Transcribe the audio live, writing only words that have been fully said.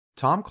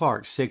Tom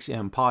Clark's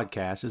 6M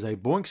podcast is a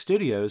Boink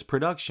Studios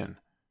production.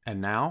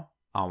 And now,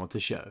 on with the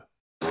show.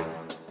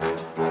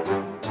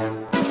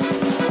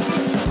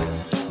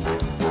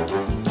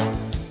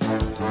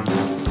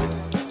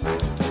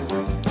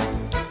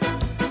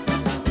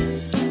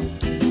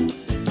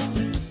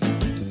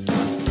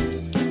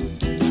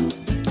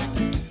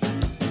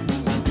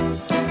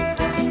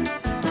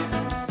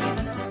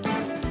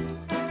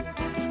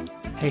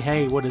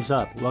 Hey, what is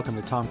up? Welcome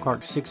to Tom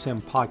Clark's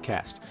 6M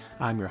podcast.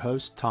 I'm your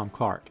host, Tom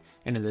Clark,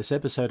 and in this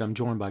episode I'm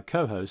joined by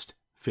co-host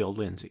Phil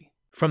Lindsey.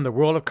 From the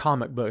world of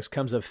comic books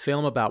comes a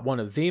film about one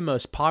of the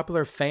most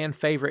popular fan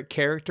favorite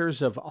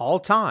characters of all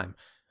time,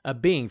 a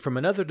being from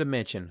another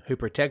dimension who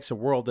protects a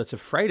world that's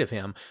afraid of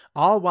him,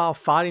 all while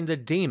fighting the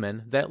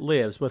demon that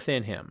lives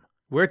within him.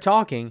 We're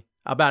talking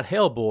about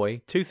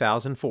Hellboy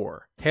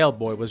 2004.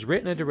 Hellboy was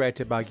written and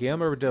directed by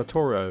Guillermo del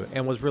Toro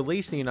and was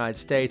released in the United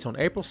States on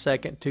April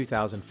 2nd,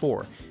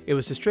 2004. It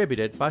was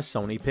distributed by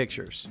Sony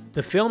Pictures.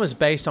 The film is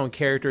based on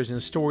characters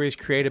and stories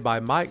created by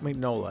Mike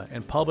Mignola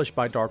and published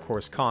by Dark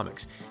Horse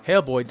Comics.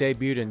 Hellboy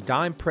debuted in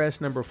Dime Press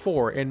number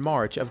 4 in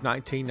March of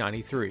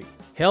 1993.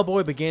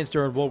 Hellboy begins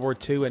during World War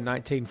II in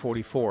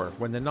 1944,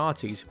 when the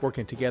Nazis,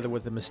 working together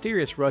with a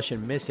mysterious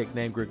Russian mystic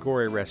named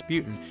Grigory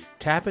Rasputin,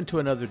 tap into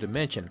another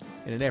dimension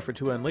in an effort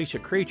to unleash a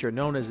creature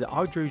known as the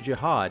Ogdru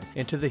Jihad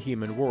into the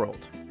human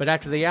world. But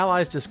after the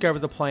Allies discover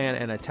the plan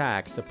and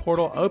attack, the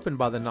portal opened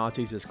by the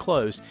Nazis is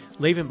closed,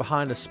 leaving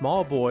behind a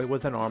small boy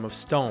with an arm of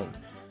stone.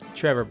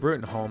 Trevor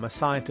Brutenholm, a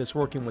scientist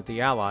working with the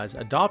Allies,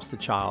 adopts the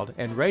child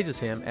and raises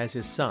him as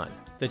his son.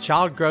 The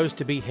child grows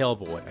to be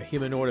Hellboy, a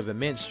humanoid of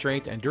immense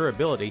strength and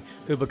durability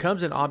who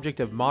becomes an object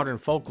of modern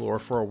folklore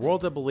for a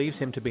world that believes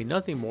him to be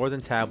nothing more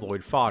than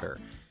tabloid fodder.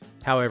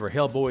 However,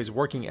 Hellboy is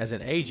working as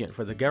an agent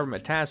for the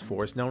government task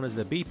force known as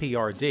the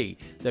BPRD,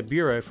 the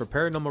Bureau for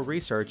Paranormal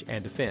Research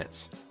and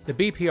Defense. The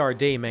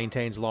BPRD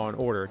maintains law and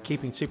order,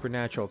 keeping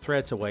supernatural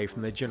threats away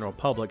from the general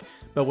public,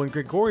 but when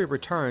Grigory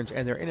returns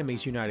and their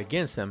enemies unite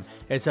against them,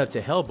 it's up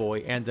to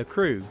Hellboy and the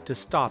crew to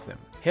stop them.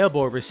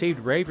 Hellboy received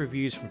rave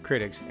reviews from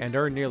critics and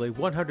earned nearly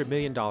 $100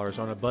 million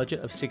on a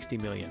budget of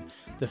 $60 million.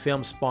 The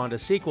film spawned a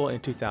sequel in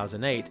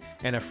 2008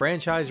 and a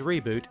franchise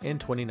reboot in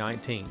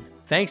 2019.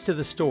 Thanks to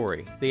the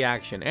story, the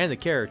action, and the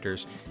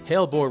characters,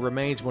 Hellboy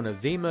remains one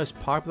of the most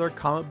popular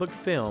comic book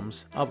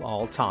films of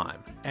all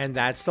time. And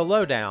that's the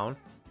lowdown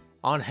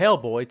on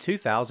Hellboy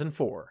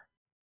 2004.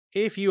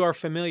 If you are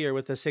familiar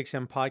with the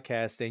 6M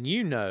podcast, then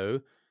you know,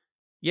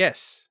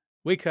 yes,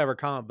 we cover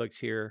comic books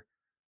here.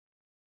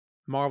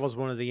 Marvel's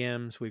one of the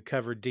M's. We've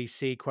covered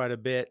DC quite a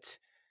bit.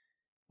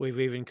 We've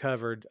even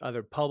covered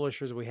other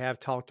publishers. We have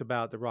talked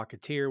about The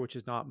Rocketeer, which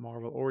is not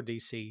Marvel or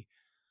DC.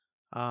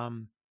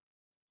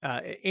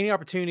 Any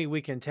opportunity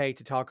we can take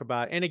to talk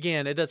about, and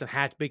again, it doesn't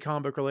have to be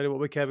comic book related what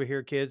we cover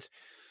here, kids,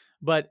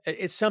 but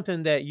it's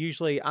something that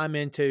usually I'm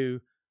into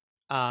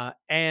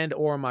and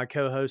or my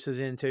co-host is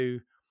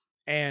into,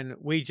 and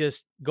we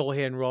just go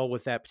ahead and roll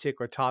with that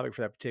particular topic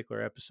for that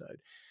particular episode.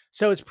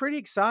 So it's pretty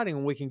exciting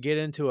when we can get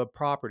into a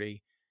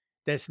property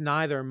that's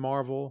neither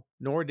Marvel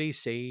nor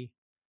DC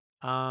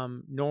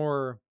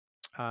nor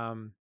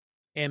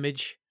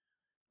Image,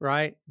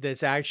 right?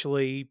 That's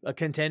actually a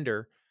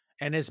contender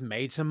and has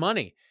made some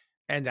money.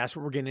 And that's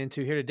what we're getting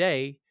into here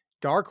today.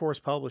 Dark Horse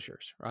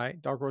Publishers, right?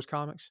 Dark Horse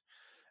Comics.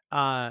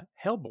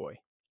 Hellboy.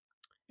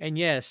 And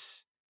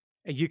yes,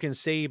 you can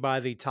see by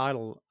the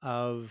title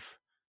of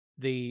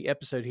the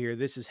episode here,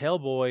 this is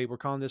Hellboy. We're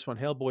calling this one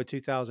Hellboy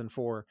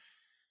 2004,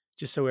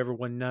 just so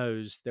everyone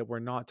knows that we're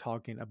not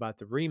talking about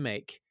the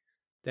remake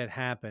that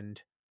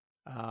happened,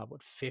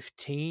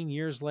 15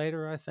 years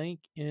later, I think?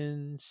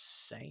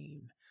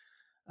 Insane.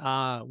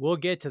 We'll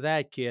get to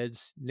that,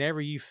 kids. Never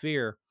you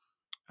fear,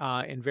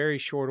 in very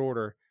short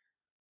order.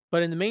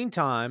 But in the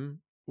meantime,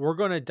 we're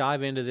going to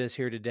dive into this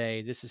here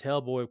today. This is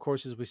Hellboy, of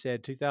course, as we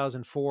said,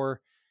 2004.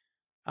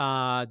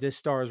 This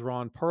stars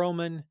Ron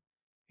Perlman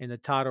in the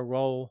title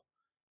role.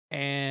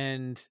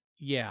 And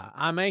yeah,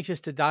 I'm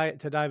anxious to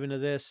dive into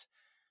this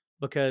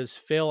because,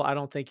 Phil, I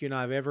don't think you and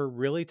I have ever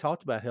really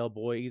talked about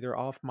Hellboy, either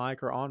off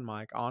mic or on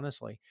mic,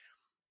 honestly.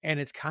 And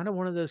it's kind of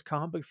one of those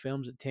comic book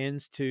films that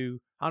tends to,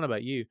 I don't know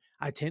about you,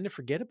 I tend to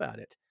forget about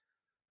it.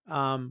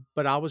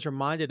 But I was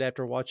reminded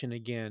after watching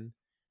again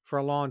for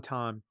a long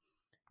time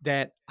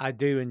that I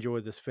do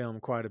enjoy this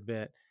film quite a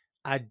bit.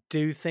 I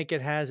do think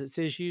it has its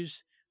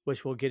issues,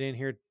 which we'll get in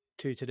here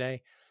to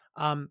today.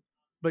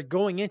 But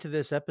going into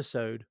this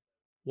episode,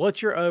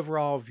 what's your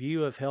overall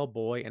view of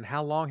Hellboy and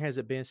how long has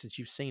it been since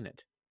you've seen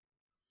it?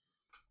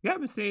 Yeah, I've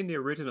been seeing the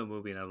original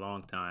movie in a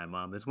long time.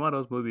 It's one of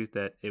those movies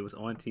that it was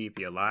on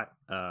TV a lot.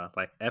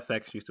 Like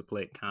FX used to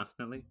play it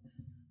constantly.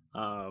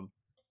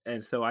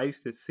 And so I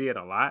used to see it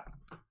a lot.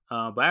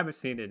 But I haven't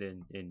seen it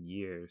in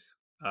years.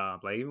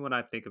 Like even when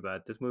I think about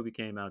it, this movie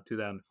came out in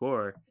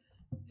 2004.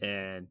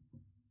 And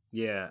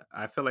yeah,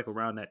 I feel like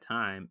around that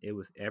time it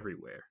was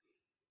everywhere.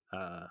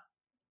 But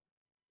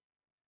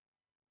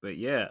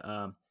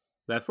yeah,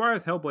 but as far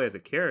as Hellboy as a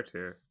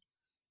character,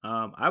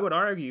 I would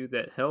argue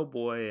that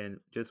Hellboy and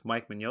just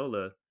Mike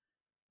Mignola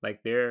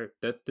Like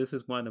this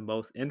is one of the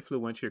most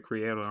influential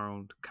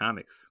creator-owned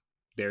comics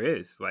there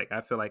is. Like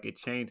I feel like it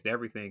changed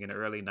everything in the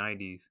early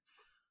 '90s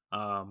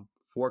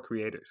for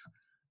creators,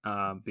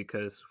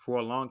 because for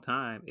a long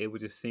time it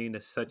was just seen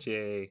as such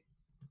a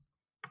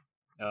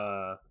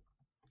uh,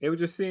 it would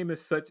just seem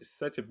as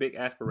such a big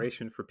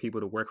aspiration for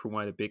people to work for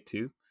one of the big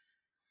two.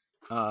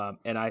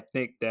 And I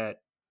think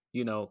that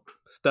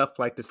stuff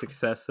like the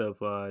success of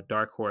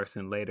Dark Horse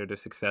and later the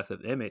success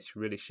of Image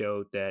really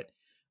showed that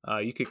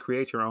you could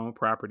create your own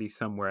property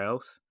somewhere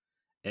else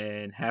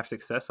and have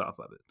success off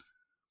of it.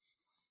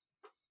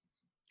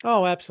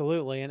 Oh,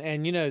 absolutely.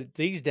 And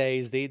these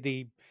days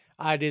the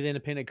idea of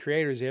independent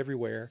creators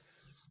everywhere.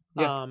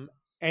 Yeah.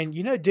 And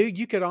dude,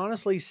 you could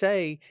honestly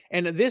say,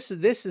 and this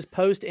is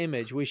post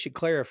Image. We should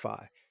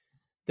clarify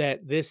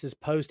that this is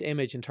post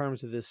Image in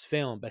terms of this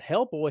film, but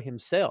Hellboy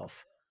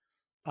himself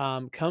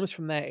comes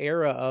from that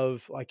era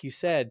of, like you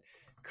said,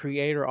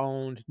 creator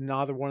owned,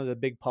 neither one of the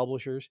big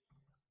publishers.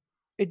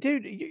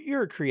 Dude,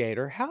 you're a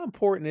creator. How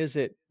important is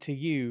it to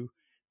you,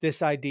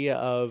 this idea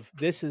of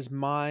this is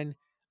mine?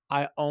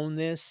 I own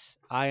this.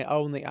 I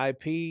own the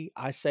IP.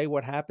 I say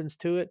what happens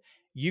to it.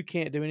 You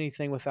can't do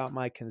anything without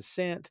my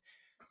consent.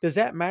 Does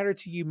that matter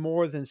to you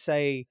more than,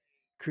 say,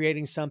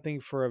 creating something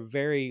for a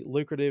very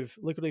lucrative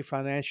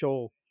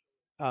financial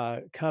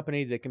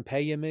company that can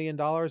pay you $1 million?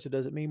 Or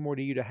does it mean more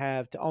to you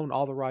to own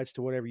all the rights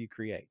to whatever you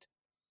create?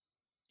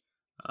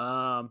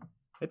 Um,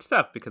 it's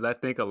tough because I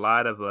think a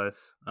lot of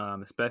us,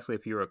 especially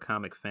if you're a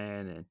comic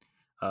fan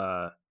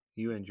and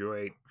you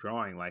enjoy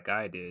drawing like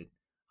I did,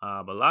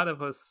 a lot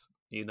of us,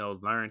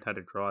 learned how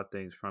to draw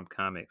things from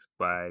comics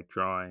by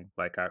drawing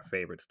like our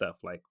favorite stuff.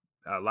 Like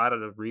a lot of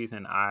the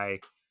reason I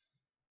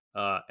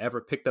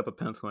ever picked up a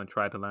pencil and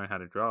tried to learn how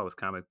to draw was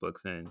comic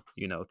books and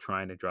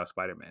trying to draw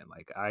Spider-Man.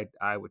 Like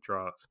I would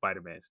draw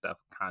Spider-Man stuff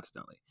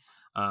constantly,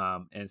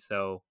 and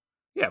so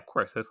yeah, of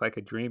course that's like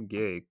a dream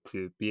gig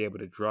to be able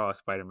to draw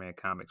Spider-Man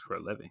comics for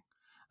a living.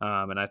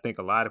 And I think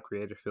a lot of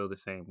creators feel the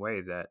same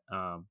way, that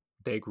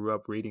they grew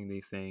up reading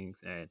these things,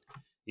 and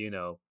you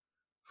know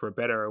for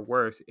better or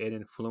worse it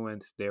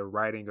influenced their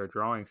writing or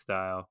drawing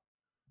style.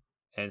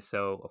 And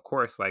so of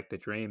course like the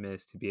dream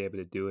is to be able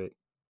to do it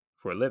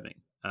for a living.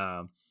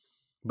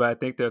 But I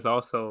think there's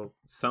also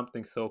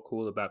something so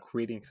cool about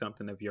creating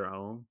something of your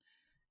own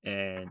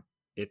and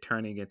it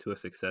turning into a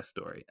success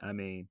story. I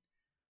mean,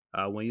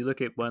 when you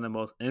look at one of the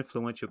most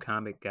influential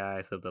comic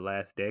guys of the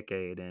last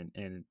decade, and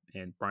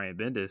Brian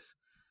Bendis,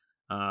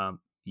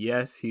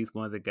 yes, he's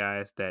one of the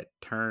guys that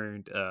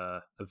turned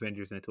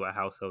Avengers into a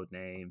household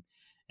name,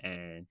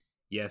 and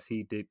yes,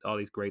 he did all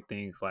these great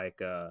things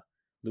like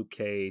Luke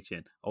Cage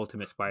and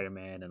Ultimate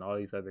Spider-Man and all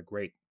these other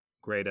great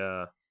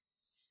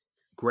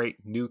great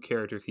new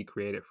characters he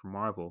created for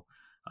Marvel.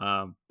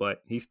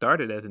 But he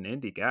started as an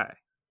indie guy,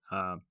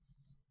 um,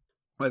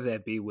 whether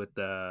that be with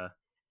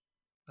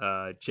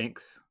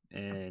Jinx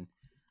and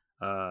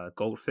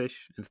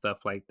Goldfish and stuff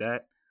like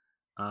that.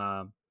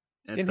 Um,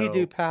 and Didn't he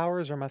do so,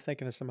 Powers, or am I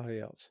thinking of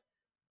somebody else?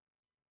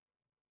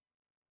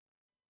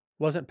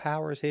 Wasn't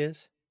Powers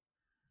his?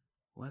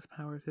 what's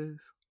Powers his?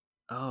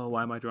 Oh,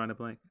 why am I drawing a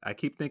blank? I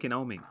keep thinking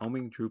Oming.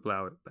 Oming drew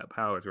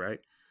Powers, right?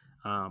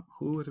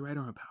 Who was right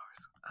on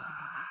Powers?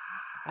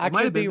 I It might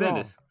could have be been wrong.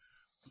 Bendis.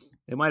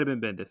 It might have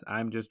been Bendis.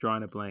 I'm just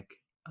drawing a blank.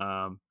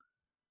 Um,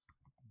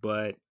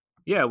 but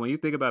yeah, when you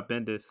think about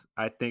Bendis,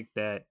 I think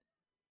that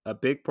a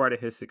big part of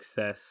his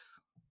success,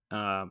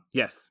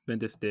 yes,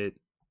 Bendis did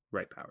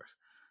write Powers.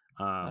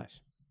 Um, Nice.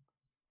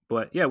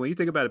 but yeah, when you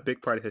think about a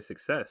big part of his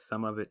success,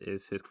 some of it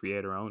is his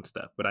creator owned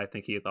stuff. But I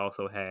think he has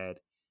also had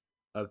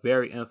a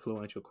very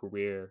influential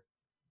career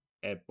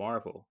at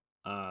Marvel.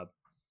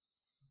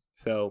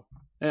 So,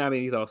 and I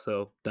mean, he's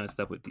also done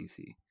stuff with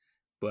DC.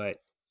 But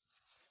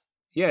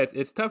yeah,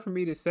 it's tough for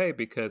me to say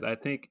because I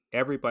think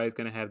everybody's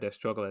going to have that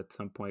struggle at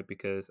some point,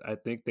 because I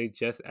think they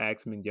just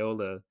asked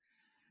Mignola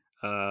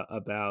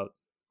about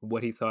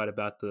what he thought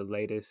about the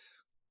latest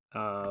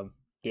um,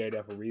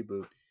 Daredevil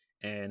reboot,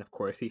 and of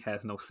course he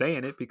has no say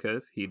in it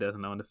because he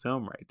doesn't own the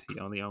film rights. He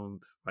only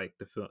owns like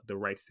the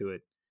rights to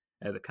it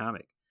as a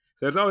comic.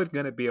 So there's always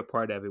going to be a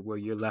part of it where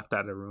you're left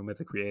out of the room as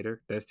a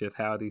creator. That's just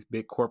how these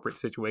big corporate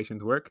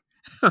situations work.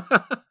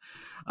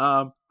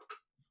 um,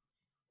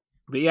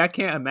 but yeah, I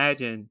can't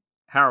imagine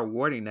how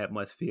rewarding that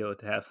must feel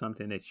to have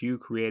something that you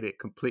created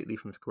completely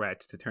from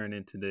scratch to turn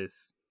into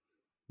this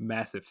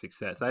massive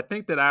success. I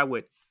think that I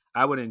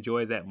would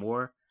enjoy that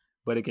more.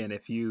 But again,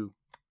 if you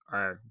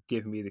are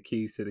giving me the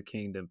keys to the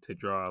kingdom to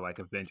draw like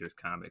Avengers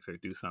comics or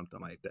do something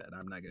like that,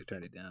 I'm not going to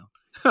turn it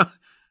down.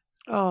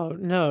 Oh,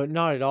 no,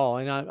 not at all.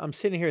 And I'm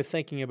sitting here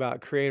thinking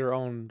about creator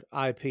owned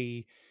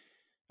IP.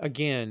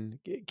 Again,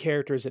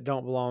 characters that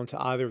don't belong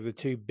to either of the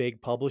two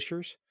big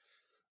publishers.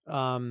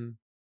 Um,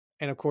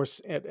 and of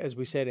course, as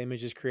we said,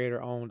 Image is creator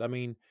owned. I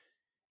mean,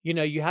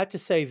 you have to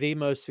say the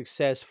most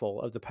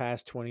successful of the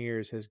past 20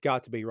 years has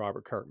got to be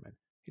Robert Kirkman.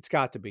 It's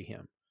got to be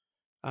him.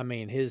 I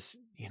mean, as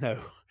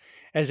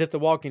if The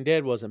Walking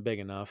Dead wasn't big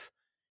enough,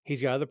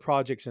 he's got other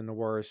projects in the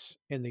works.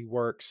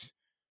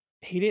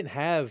 he didn't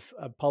have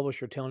a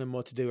publisher telling him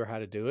what to do or how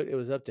to do it. It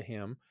was up to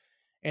him.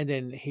 And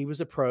then he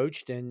was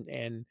approached, and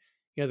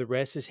you know, the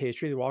rest is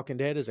history. The Walking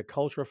Dead is a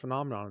cultural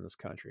phenomenon in this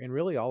country and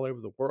really all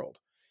over the world.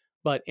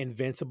 But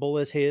Invincible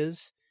is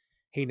his.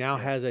 He now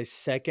Yeah. has a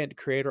second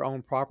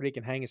creator-owned property he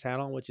can hang his hat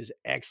on, which is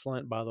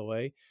excellent, by the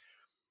way.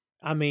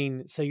 I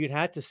mean, so you'd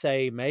have to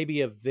say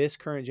maybe of this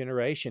current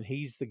generation,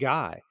 he's the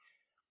guy.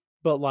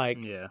 But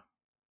like, Yeah.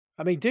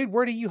 I mean, dude,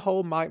 where do you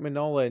hold Mike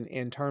Mignola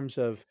in terms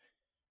of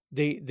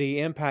the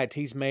impact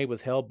he's made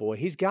with Hellboy?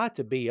 He's got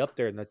to be up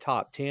there in the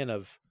top 10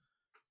 of,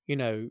 you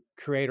know,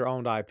 creator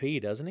owned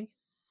IP, doesn't he?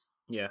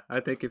 Yeah. I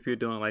think if you're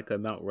doing like a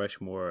Mount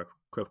Rushmore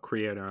of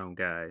creator owned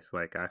guys,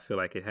 like I feel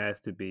like it has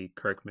to be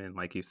Kirkman,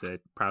 like you said,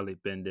 probably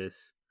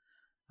Bendis,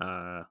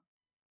 uh,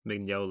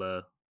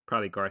 Mignola,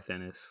 probably Garth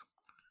Ennis.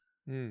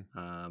 Mm.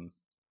 Um,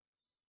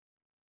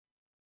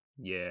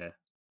 yeah.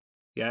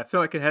 Yeah, I feel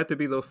like it had to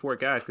be those four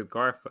guys because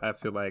Garth, I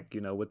feel like, you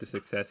know, with the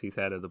success he's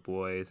had of The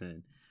Boys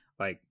and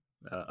like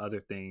other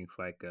things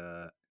like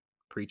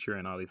Preacher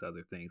and all these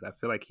other things, I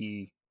feel like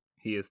he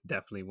is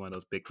definitely one of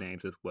those big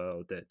names as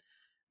well that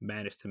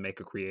managed to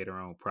make a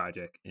creator-owned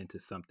project into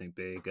something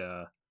big.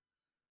 I'm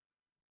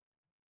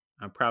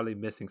probably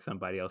missing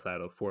somebody else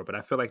out of four, but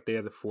I feel like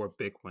they're the four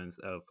big ones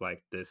of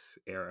like this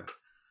era.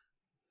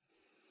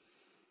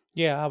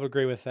 Yeah, I would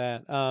agree with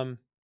that.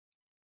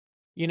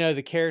 You know,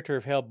 the character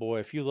of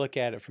Hellboy, if you look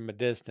at it from a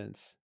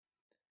distance,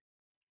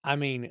 I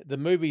mean, the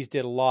movies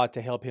did a lot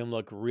to help him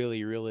look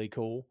really, really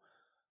cool.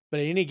 But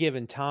at any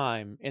given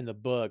time in the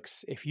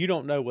books, if you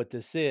don't know what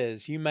this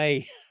is, you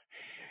may.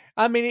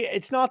 I mean,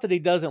 it's not that he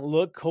doesn't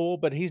look cool,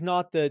 but he's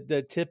not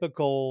the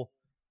typical.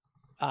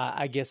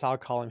 I guess I'll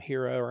call him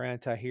hero or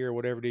anti-hero,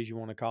 whatever it is you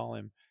want to call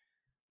him.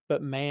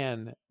 But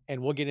man,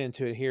 and we'll get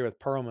into it here with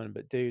Perlman.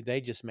 But dude, they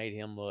just made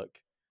him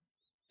look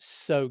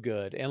so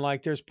good. And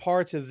like, there's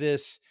parts of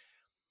this.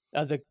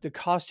 The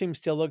costume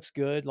still looks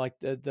good. Like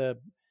the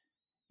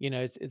you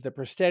know, the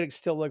prosthetics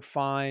still look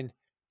fine.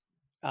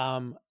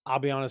 I'll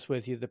be honest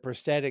with you, the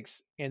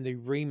prosthetics in the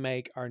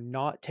remake are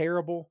not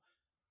terrible,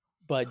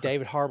 but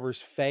David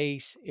Harbour's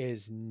face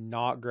is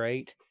not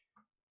great.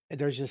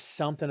 There's just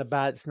something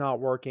about it's not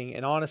working.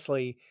 And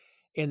honestly,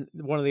 in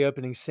one of the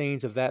opening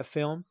scenes of that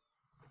film,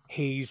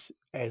 he's,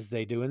 as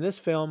they do in this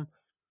film,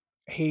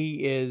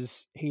 he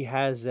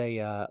has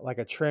a like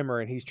a trimmer,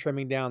 and he's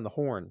trimming down the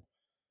horn,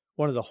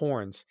 one of the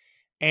horns.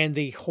 And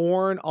the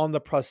horn on the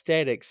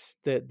prosthetics,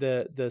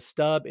 the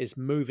stub is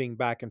moving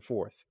back and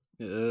forth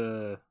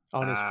Uh,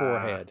 on his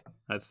forehead.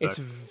 that It's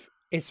sucks.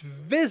 it's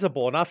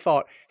visible, and I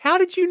thought, how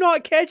did you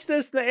not catch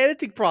this in the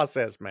editing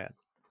process, man?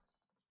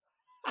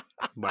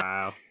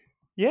 Wow.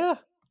 Yeah.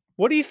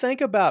 What do you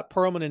think about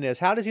Perlman in this?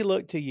 How does he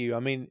look to you? I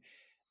mean,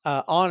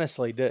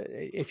 honestly,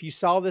 if you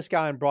saw this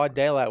guy in broad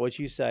daylight, would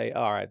you say,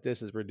 "All right,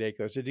 this is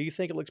ridiculous"? Or do you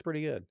think it looks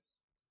pretty good?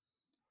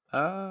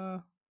 Uh,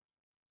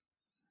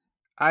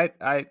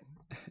 I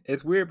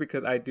it's weird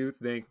because I do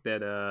think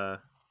that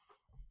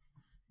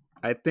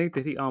I think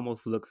that he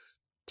almost looks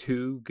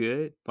too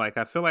good. Like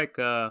I feel like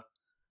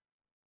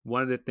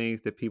one of the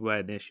things that people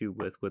had an issue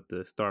with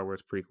the Star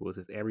Wars prequels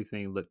is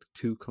everything looked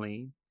too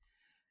clean.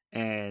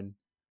 And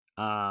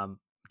um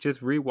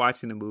just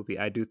rewatching the movie,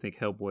 I do think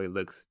Hellboy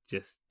looks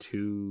just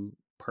too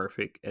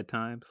perfect at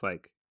times.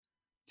 Like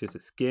just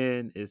his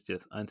skin is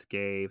just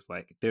unscathed.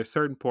 Like there's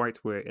certain points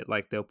where it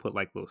like they'll put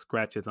like little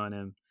scratches on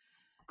him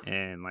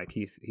and like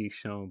he's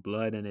shown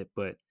blood in it,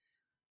 but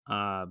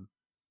um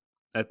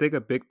I think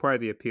a big part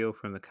of the appeal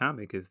from the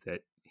comic is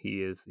that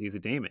he's a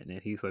demon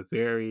and he's a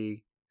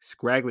very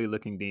scraggly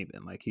looking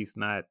demon. Like he's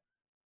not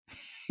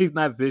he's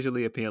not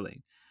visually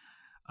appealing.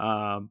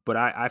 But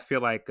I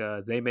feel like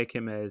they make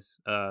him as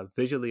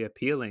visually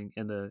appealing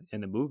in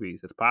the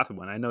movies as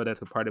possible. And I know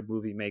that's a part of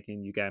movie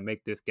making. You gotta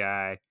make this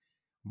guy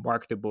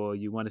marketable.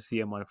 You want to see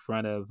him on the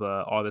front of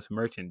all this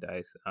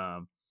merchandise.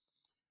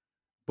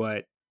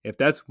 But if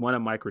that's one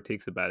of my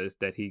critiques about it, is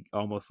that he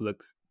almost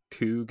looks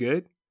too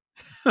good.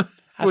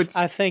 Which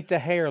I think the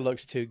hair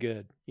looks too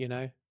good. You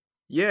know.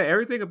 yeah,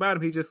 everything about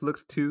him, he just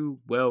looks too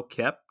well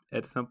kept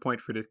at some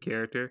point for this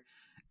character.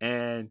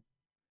 And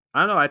I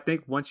don't know, I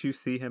think once you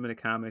see him in the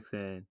comics,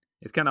 and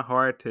it's kind of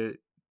hard to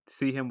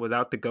see him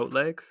without the goat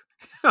legs.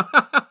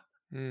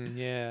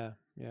 Yeah.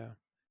 Yeah.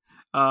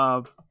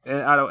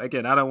 And I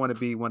don't want to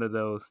be one of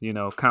those, you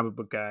know, comic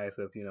book guys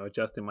of, you know,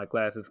 adjusting my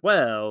glasses.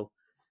 Well,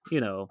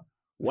 you know,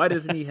 why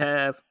doesn't he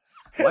have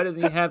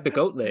the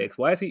goat legs?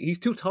 Why is he's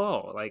too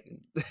tall? Like,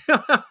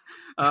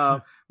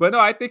 but no,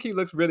 I think he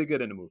looks really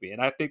good in the movie,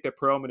 and I think that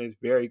Perlman is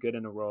very good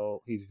in the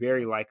role. He's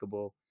very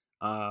likable.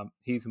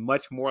 He's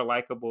much more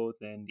likable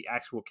than the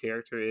actual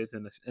character is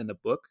in the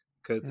book,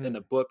 because in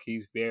the book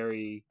he's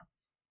very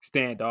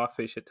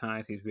standoffish at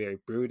times. He's very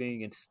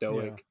brooding and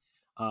stoic,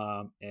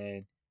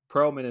 and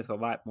Perlman is a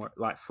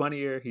lot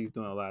funnier. He's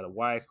doing a lot of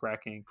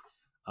wisecracking.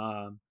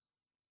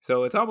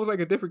 So it's almost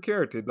like a different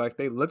character. Like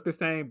they look the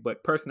same,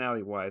 but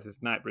personality wise,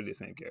 it's not really the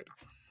same character.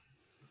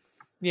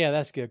 Yeah,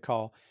 that's a good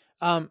call.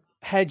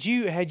 Had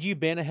you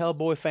been a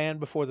Hellboy fan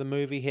before the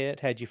movie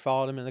hit? Had you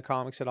followed him in the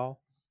comics at all?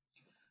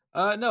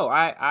 No,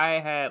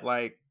 I had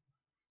like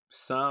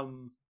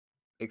some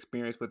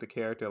experience with the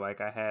character. Like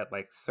I had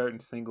like certain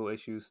single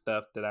issue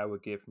stuff that I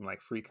would get from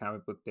like Free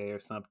Comic Book Day or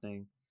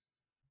something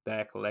that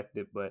I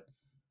collected. But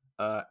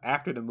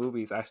after the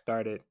movies, I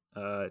started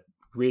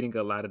reading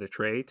a lot of the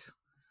trades,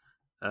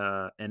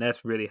 and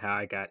that's really how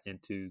I got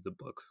into the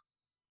books.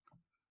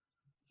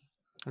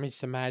 I mean,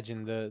 just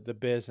imagine the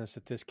business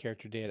that this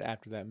character did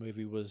after that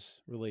movie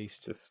was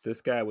released.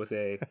 This guy was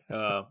a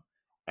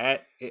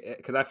at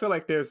because I feel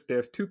like there's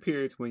two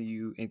periods when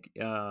you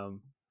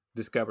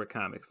discover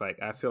comics. Like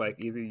I feel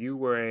like either you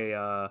were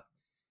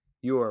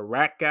a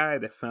rack guy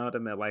that found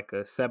them at like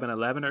a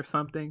 7-Eleven or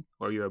something,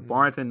 or you're a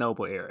Barnes and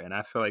Noble era. And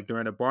I feel like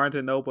during the Barnes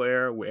and Noble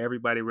era, where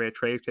everybody read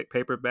trade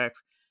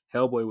paperbacks,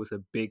 Hellboy was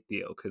a big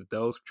deal because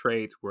those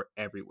trades were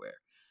everywhere.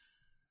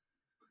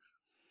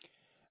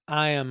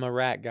 I am a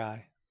rat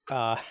guy.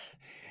 Uh,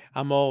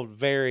 I'm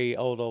very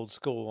old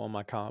school on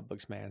my comic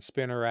books, man.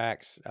 Spinner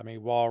racks, I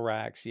mean, wall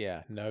racks.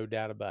 Yeah, no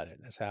doubt about it.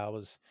 That's how I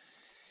was.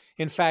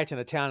 In fact, in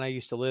a town I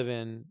used to live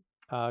in,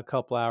 a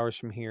couple hours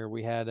from here,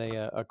 we had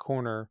a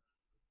corner,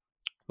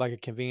 like a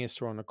convenience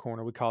store on the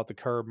corner. We call it the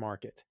curb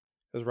market.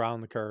 It was right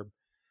on the curb.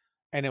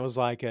 And it was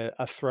like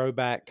a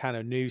throwback kind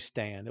of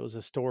newsstand. It was a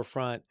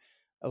storefront,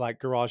 like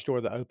garage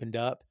door that opened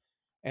up.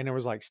 And there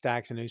was like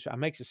stacks of newspapers. It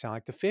makes it sound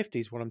like the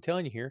 50s, what I'm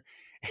telling you here.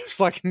 It was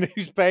like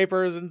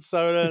newspapers and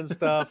soda and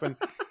stuff. And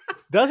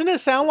doesn't it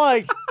sound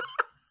like,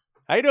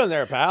 how you doing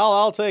there, pal?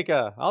 I'll take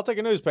a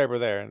newspaper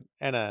there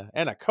and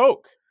a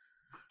Coke.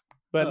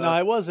 But no,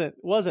 it wasn't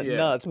yeah.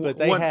 Nuts. But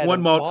they had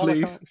one malt,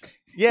 please.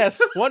 Yes,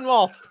 one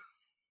malt.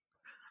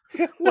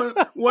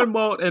 one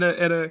malt and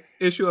a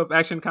issue of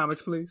Action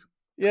Comics, please.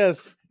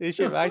 Yes,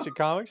 issue of Action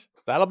Comics.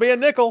 That'll be a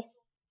nickel.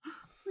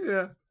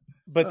 Yeah.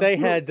 But they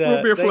had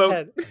root beer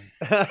float.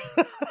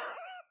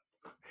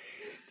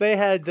 They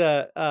had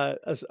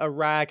a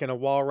rack and a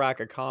wall rack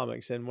of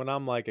comics. And when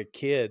I'm like a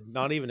kid,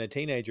 not even a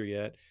teenager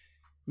yet,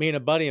 me and a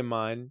buddy of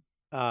mine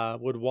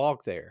would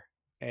walk there.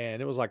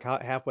 And it was like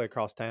halfway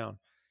across town.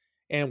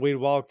 And we'd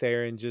walk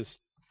there and just,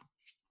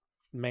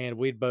 man,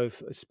 we'd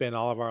both spend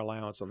all of our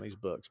allowance on these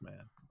books,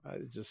 man.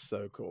 It's just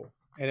so cool.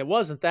 And it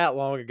wasn't that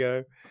long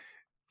ago.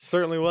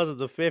 Certainly wasn't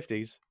the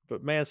 50s.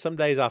 But, man, some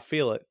days I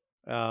feel it.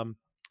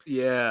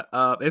 Yeah,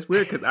 it's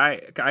weird because I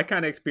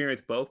kind of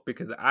experienced both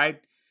because I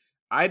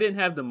didn't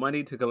have the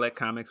money to collect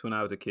comics when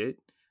I was a kid.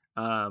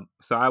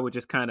 So I would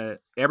just kind of,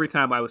 every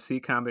time I would see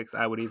comics,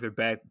 I would either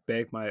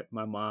beg my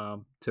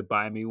mom to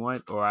buy me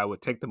one, or I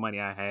would take the money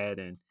I had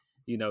and,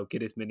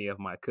 get as many of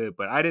them I could.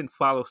 But I didn't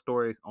follow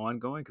stories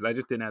ongoing because I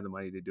just didn't have the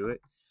money to do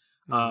it.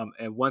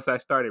 And once I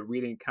started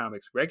reading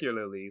comics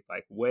regularly,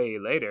 like way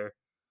later,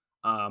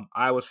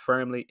 I was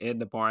firmly in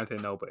the Barnes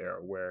and Noble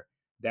era where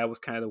that was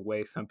kind of the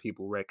way some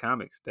people read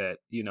comics. That,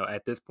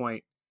 at this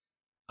point,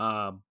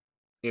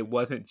 it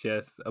wasn't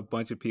just a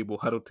bunch of people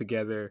huddled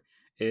together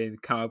in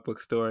comic book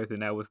stores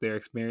and that was their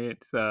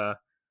experience.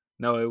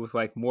 No, it was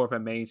like more of a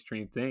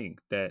mainstream thing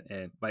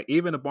and like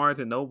even the Barnes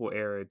and Noble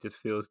era just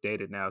feels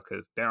dated now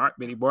because there aren't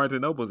many Barnes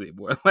and Nobles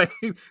anymore. Like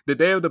the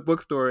day of the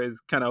bookstore is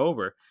kind of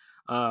over.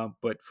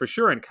 But for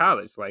sure in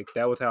college, like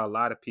that was how a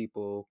lot of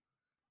people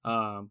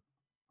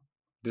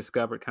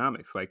discovered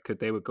comics, like because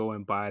they would go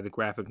and buy the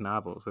graphic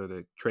novels or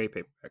the trade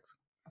paperbacks.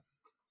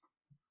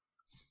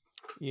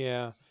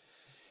 Yeah.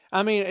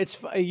 I mean,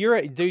 you're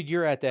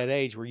at that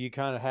age where you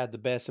kind of had the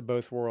best of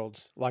both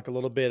worlds, like a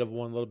little bit of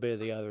one, a little bit of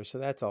the other. So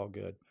that's all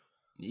good.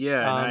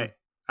 Yeah, and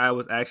I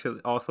was actually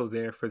also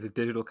there for the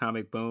digital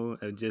comic boom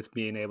of just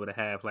being able to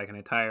have like an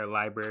entire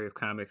library of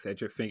comics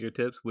at your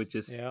fingertips, which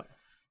just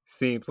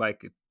seems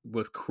like it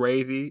was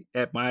crazy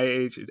at my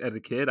age as a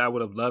kid. I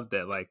would have loved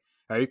that. Like,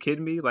 are you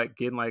kidding me? Like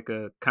getting like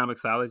a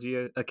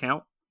Comixology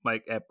account,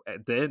 like at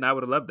then I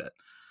would have loved that.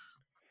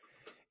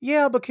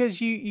 Yeah,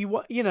 because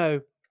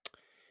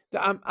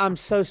I'm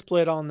so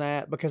split on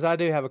that because I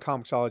do have a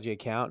Comixology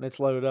account and it's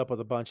loaded up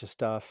with a bunch of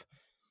stuff.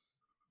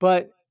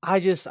 But I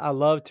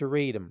love to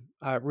read them.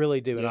 I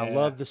really do. And I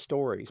love the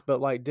stories. But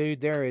like, dude,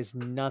 there is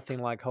nothing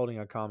like holding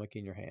a comic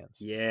in your hands.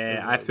 Yeah, really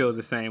I feel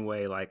the same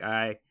way. Like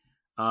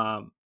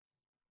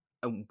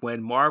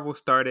when Marvel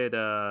started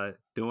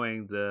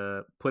doing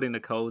putting the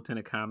codes in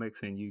the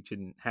comics and you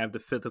can have the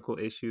physical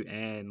issue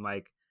and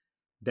like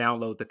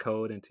download the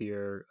code into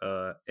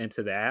your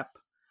into the app.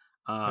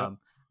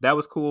 That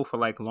was cool for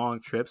like long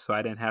trips, so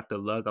I didn't have to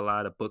lug a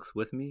lot of books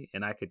with me,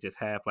 and I could just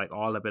have like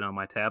all of it on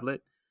my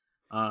tablet.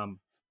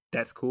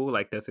 That's cool,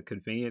 like that's a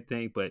convenient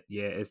thing. But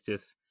yeah, it's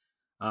just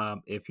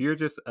if you're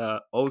just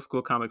a old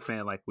school comic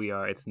fan like we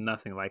are, it's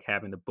nothing like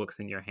having the books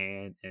in your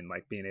hand and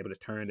like being able to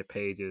turn the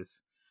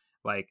pages.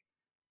 Like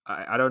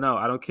I don't know,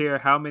 I don't care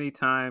how many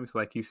times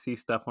like you see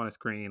stuff on a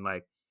screen,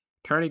 like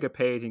turning a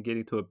page and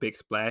getting to a big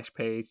splash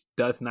page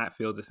does not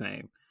feel the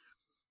same.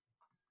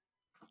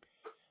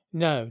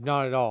 No,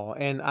 not at all.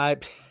 And I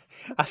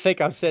think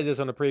I've said this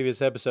on a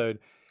previous episode.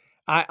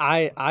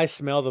 I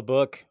smell the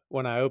book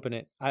when I open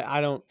it.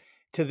 I don't,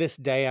 to this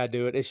day I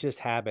do it. It's just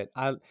habit.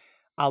 I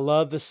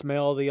love the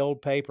smell of the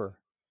old paper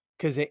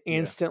because it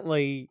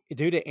instantly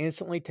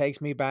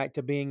takes me back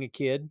to being a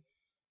kid.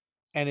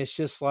 And it's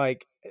just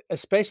like,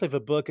 especially if a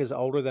book is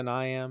older than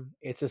I am,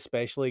 it's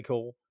especially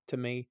cool to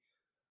me.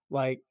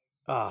 Like,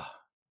 ah,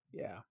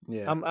 yeah.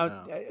 Yeah.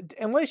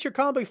 Unless you're a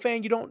comic book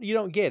fan, you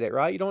don't get it,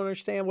 right? You don't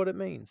understand what it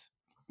means.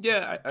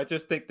 Yeah, I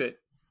just think that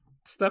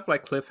stuff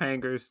like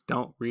cliffhangers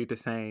don't read the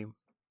same.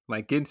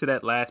 Like getting to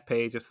that last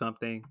page of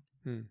something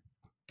Hmm.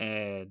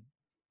 and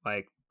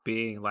like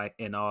being like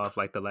in awe of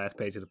like the last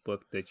page of the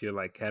book that you're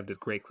like have this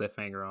great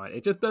cliffhanger on.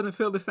 It just doesn't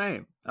feel the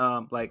same.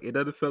 Like it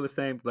doesn't feel the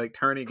same like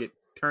turning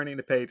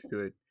the page to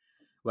it.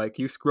 Like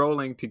you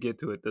scrolling to get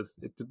to it.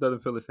 It just doesn't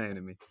feel the same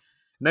to me.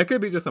 And that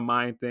could be just a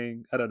mind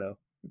thing. I don't know.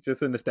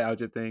 Just a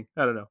nostalgia thing.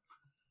 I don't know.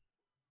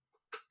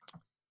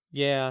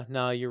 Yeah,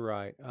 no, you're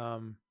right.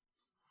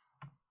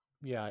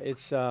 Yeah,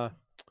 it's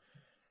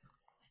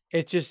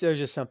just there's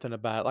just something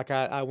about it. Like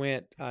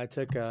I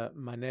took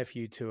my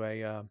nephew to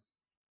a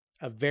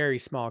very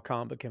small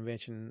comic book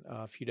convention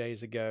a few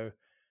days ago,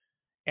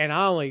 and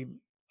I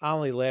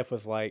only left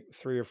with like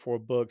 3 or 4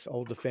 books,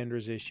 old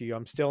Defenders issue.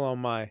 I'm still on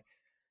my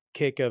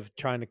kick of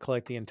trying to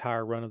collect the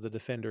entire run of the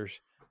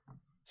Defenders.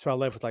 So I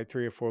left with like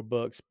 3 or 4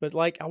 books, but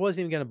like I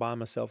wasn't even going to buy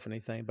myself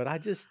anything. But I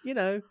just, you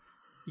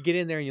get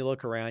in there and you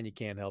look around, you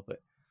can't help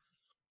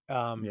it.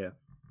 Um, Yeah.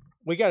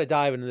 we got to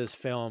dive into this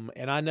film,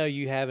 and I know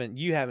you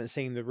haven't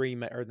seen the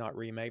remake, or not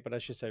remake, but I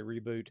should say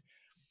reboot.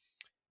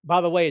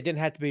 By the way, it didn't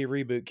have to be a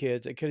reboot,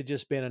 kids. It could have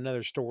just been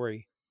another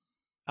story,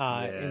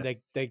 and Yeah.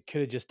 they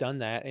could have just done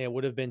that, and it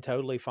would have been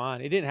totally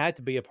fine. It didn't have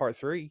to be a part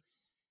 3.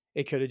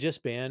 It could have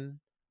just been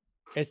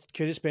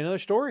another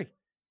story,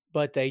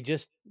 but they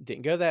just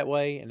didn't go that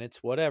way, and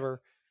it's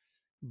whatever.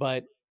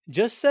 But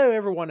just so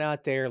everyone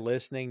out there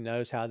listening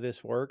knows how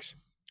this works,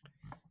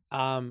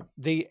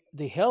 the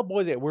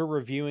Hellboy that we're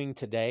reviewing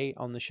today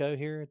on the show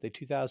here, the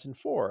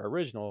 2004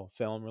 original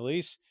film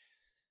release,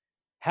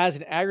 has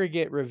an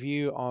aggregate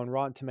review on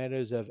Rotten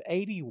Tomatoes of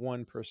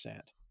 81%.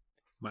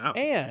 Wow.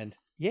 And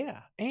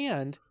yeah,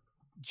 and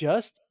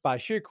just by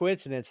sheer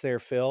coincidence there,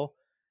 Phil,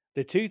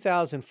 the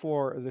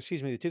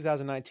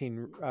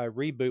 2019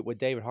 reboot with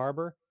David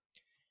Harbour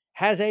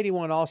has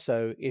 81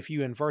 also if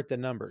you invert the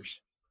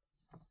numbers.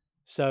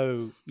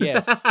 So,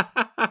 yes,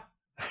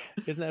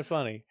 isn't that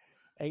funny?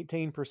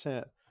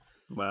 18%.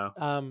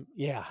 Wow.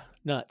 Yeah,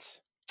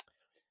 nuts.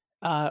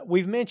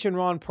 We've mentioned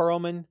Ron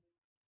Perlman.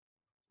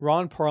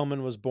 Ron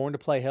Perlman was born to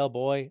play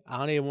Hellboy. I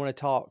don't even want to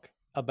talk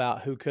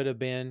about who could have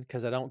been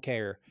because I don't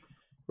care.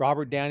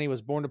 Robert Downey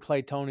was born to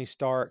play Tony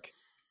Stark.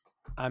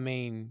 I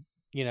mean,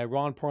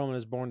 Ron Perlman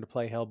is born to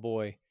play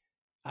Hellboy.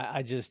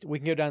 We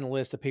can go down the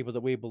list of people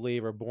that we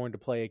believe are born to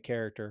play a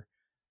character.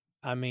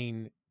 I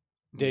mean,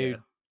 Yeah.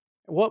 dude,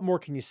 what more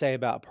can you say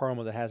about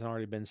Perlman that hasn't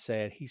already been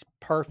said? He's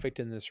perfect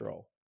in this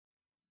role.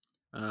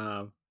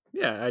 Um,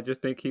 yeah, I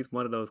just think he's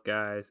one of those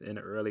guys in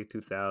the early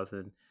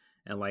 2000s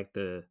and like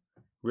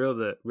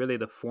really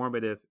the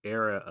formative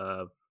era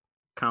of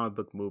comic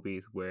book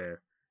movies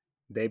where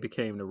they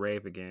became the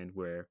rave again,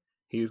 where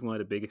he was one of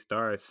the biggest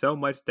stars. So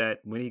much that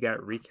when he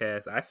got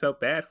recast, I felt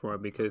bad for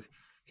him because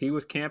he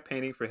was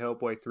campaigning for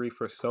Hellboy 3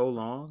 for so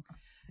long.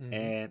 Mm-hmm.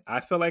 And I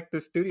feel like the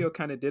studio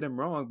kind of did him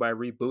wrong by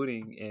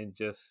rebooting and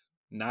just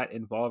not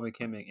involving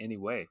him in any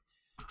way.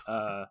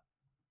 Uh,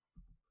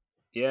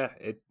 yeah,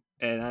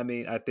 and I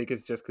mean, I think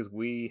it's just because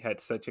we had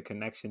such a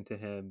connection to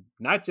him,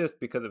 not just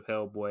because of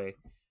Hellboy,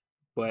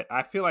 but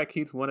I feel like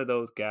he's one of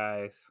those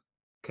guys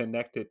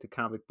connected to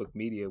comic book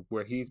media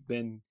where he's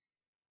been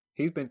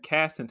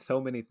cast in so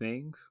many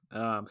things,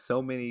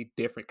 so many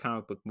different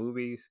comic book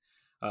movies.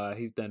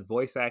 He's done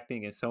voice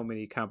acting in so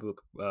many comic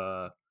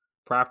book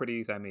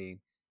properties. I mean,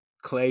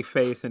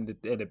 Clayface in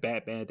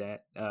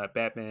the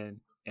Batman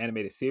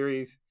animated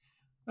series.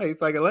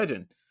 He's like a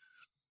legend.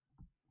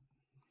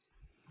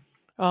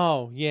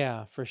 Oh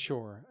yeah, for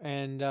sure.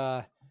 And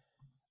the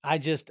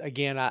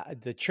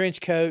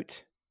trench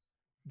coat,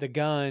 the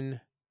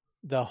gun,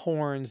 the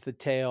horns, the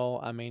tail.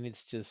 I mean,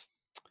 it's just,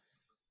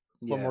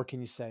 what Yeah, more can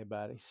you say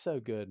about it? He's so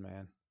good,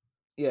 man.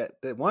 yeah.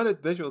 One of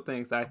the visual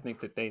things I think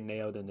that they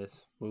nailed in this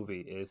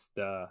movie is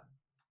the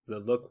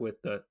look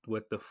with the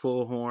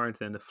full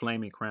horns and the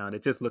flaming crown.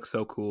 It just looks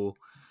so cool.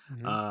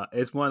 Hmm.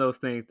 It's one of those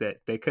things that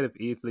they could have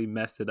easily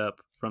messed it up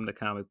from the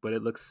comic, but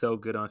it looks so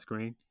good on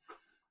screen.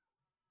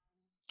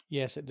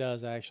 Yes, it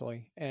does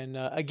actually. And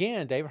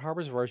again, David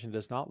Harbour's version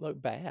does not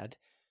look bad.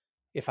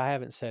 If I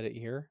haven't said it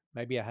here,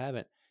 maybe I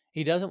haven't.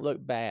 He doesn't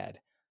look bad,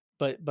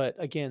 but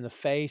again, the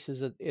face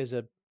is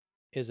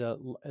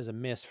a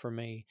miss for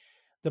me.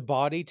 The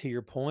body, to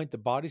your point, the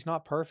body's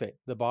not perfect.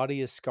 The body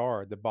is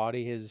scarred. The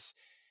body is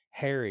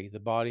hairy. The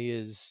body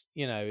is,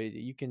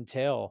 you can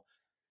tell,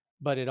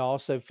 but it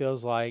also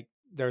feels like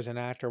there's an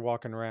actor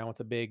walking around with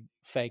a big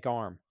fake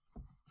arm.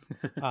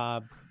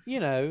 Uh,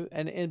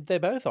 and they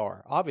both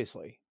are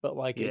obviously, but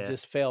like Yeah,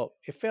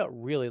 it felt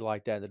really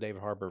like that in the David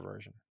Harbour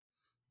version.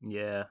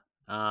 yeah,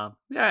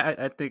 yeah.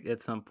 I think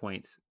at some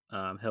points,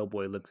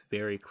 Hellboy looks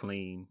very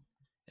clean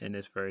in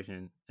this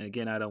version. And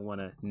again, I don't want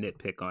to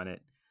nitpick on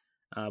it,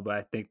 but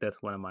I think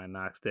that's one of my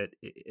knocks. That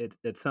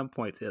at some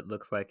points it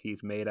looks like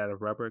he's made out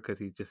of rubber because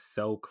he's just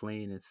so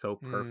clean and so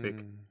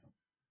perfect. Mm,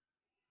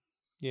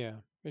 yeah.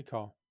 Good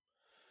call.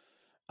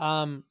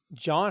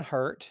 John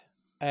Hurt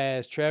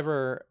as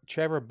Trevor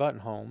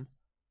Bruttenholm,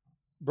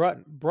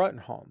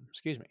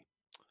 excuse me.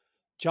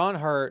 John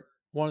Hurt,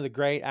 one of the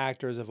great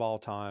actors of all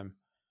time,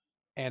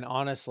 and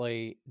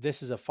honestly,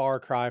 this is a far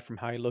cry from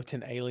how he looked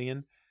in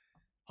Alien.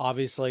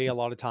 Obviously, a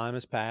lot of time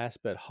has passed,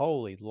 but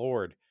holy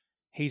Lord,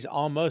 he's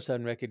almost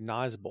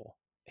unrecognizable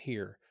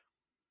here.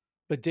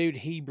 But dude,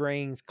 he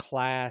brings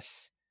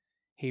class.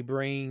 He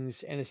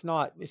brings, and it's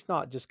not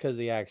just because of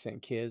the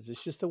accent, kids.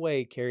 It's just the way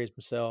he carries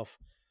himself.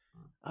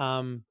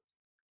 Um,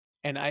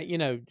 and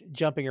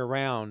jumping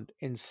around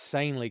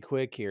insanely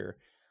quick here,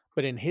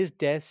 but in his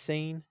death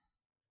scene,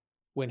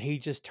 when he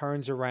just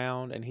turns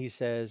around and he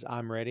says,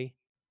 I'm ready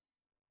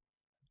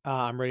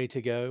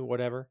to go,"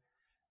 whatever.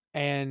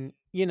 And,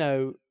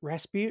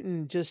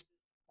 Rasputin just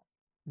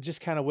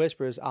kind of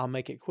whispers, "I'll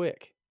make it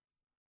quick."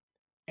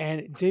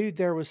 And dude,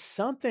 there was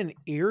something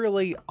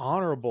eerily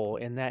honorable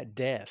in that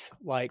death.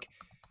 Like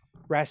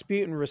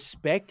Rasputin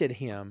respected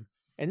him.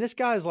 And this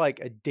guy's like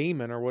a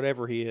demon or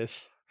whatever he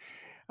is.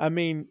 I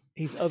mean,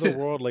 he's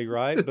otherworldly,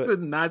 right? But The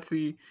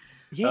Nazi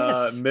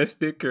yes,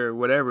 mystic or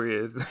whatever it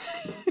is.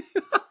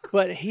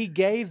 but he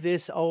gave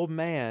this old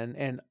man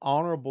an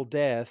honorable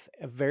death,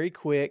 a very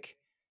quick,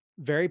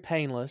 very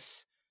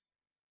painless.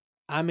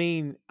 I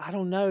mean, I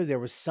don't know. There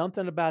was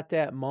something about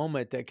that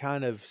moment that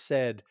kind of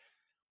said,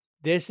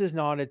 this is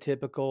not a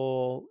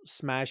typical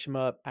smash 'em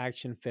up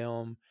action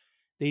film.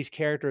 These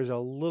characters are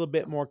a little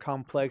bit more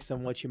complex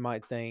than what you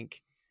might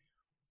think.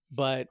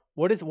 But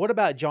what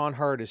about John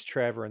Hurt as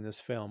Trevor in this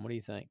film? What do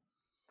you think?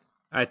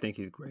 I think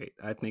he's great.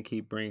 I think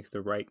he brings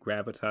the right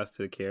gravitas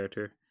to the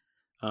character,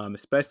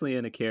 especially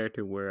in a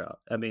character where,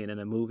 I mean, in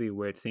a movie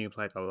where it seems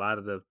like a lot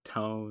of the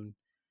tone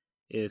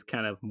is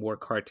kind of more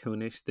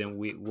cartoonish than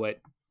what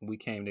we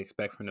came to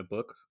expect from the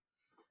books.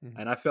 Mhm.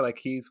 And I feel like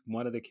he's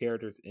one of the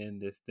characters in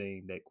this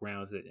thing that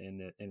grounds it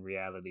in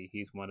reality.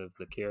 He's one of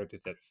the characters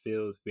that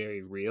feels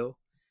very real.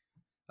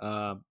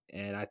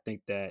 And I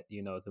think that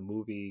the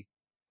movie.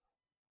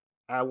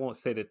 I won't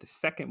say that the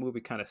second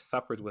movie kind of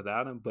suffers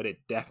without him, but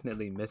it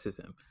definitely misses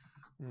him.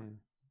 Mm,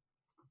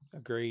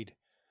 agreed.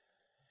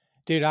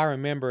 Dude, I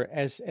remember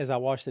as I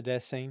watched the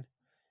death scene,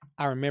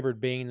 I remembered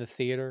being in the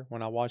theater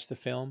when I watched the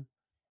film,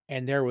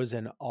 and there was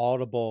an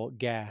audible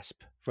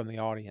gasp from the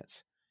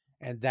audience.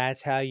 And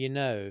that's how you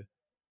know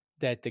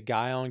that the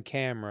guy on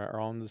camera or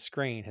on the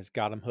screen has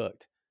got him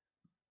hooked.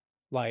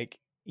 Like,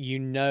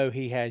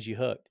 he has you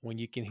hooked when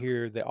you can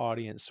hear the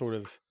audience sort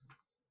of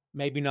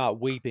maybe not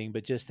weeping,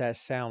 but just that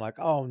sound like,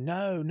 "Oh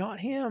no,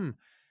 not him."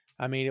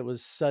 I mean, it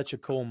was such a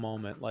cool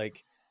moment.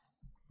 Like,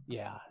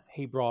 yeah,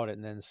 he brought it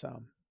and then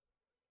some.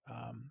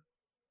 Um,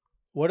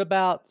 what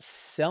about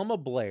Selma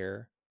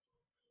Blair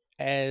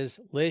as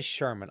Liz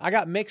Sherman? I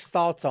got mixed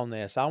thoughts on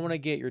this. I want to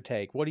get your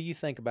take. What do you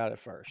think about it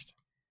first?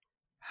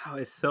 Oh,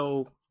 it's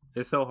so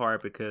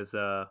hard because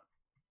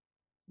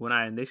when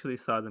I initially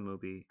saw the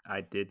movie,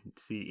 I didn't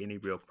see any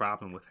real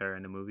problem with her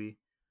in the movie.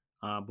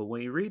 But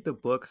when you read the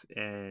books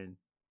and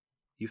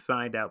you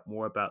find out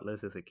more about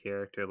Liz as a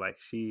character, like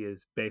she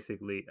is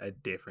basically a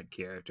different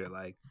character.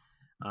 Like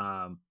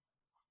um,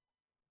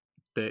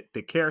 the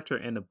character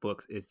in the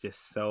books is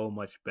just so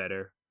much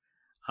better.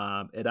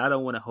 And I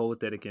don't want to hold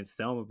that against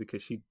Selma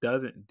because she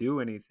doesn't do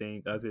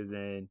anything other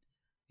than,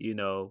 you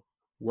know,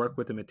 work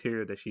with the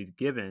material that she's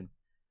given.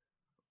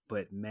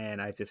 But man,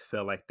 I just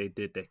felt like they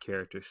did that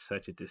character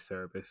such a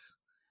disservice.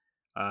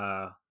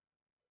 Uh,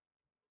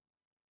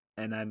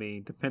 and I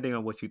mean, depending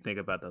on what you think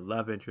about the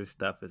love interest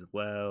stuff as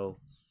well,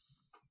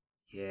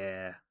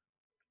 yeah.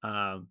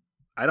 Um,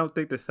 I don't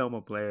think that Selma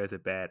Blair is a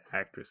bad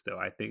actress, though.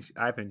 I think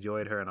I've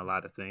enjoyed her in a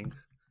lot of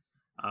things.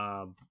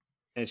 Um,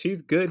 and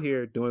she's good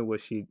here doing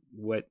what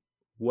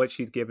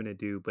she's given to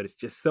do, but it's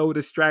just so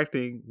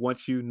distracting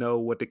once you know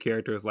what the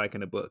character is like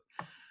in the book.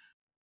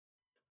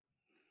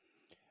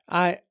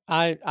 I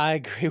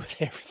agree with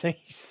everything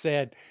you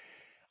said.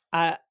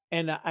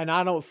 And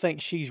I don't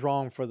think she's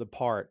wrong for the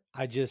part.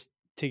 I just,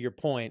 to your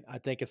point, I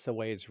think it's the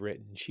way it's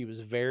written. She was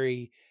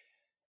very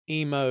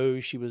emo.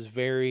 She was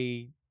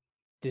very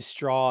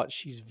distraught.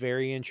 She's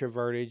very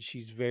introverted.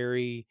 She's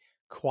very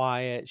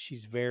quiet.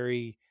 She's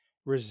very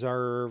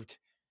reserved.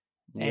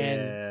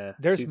 And Yeah,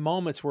 there's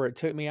moments where it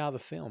took me out of the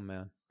film,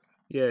 man.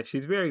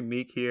 she's very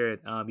meek here.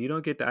 You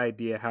don't get the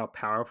idea how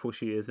powerful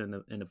she is in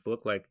the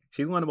book. Like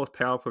she's one of the most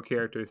powerful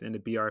characters in the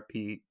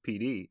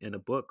BRPD in the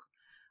book.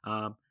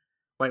 Um,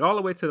 like all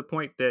the way to the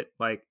point that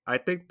like I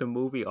think the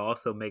movie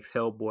also makes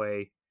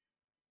Hellboy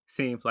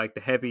seems like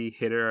the heavy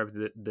hitter of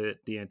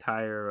the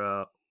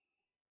entire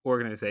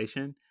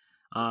organization.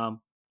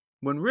 Um,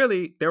 when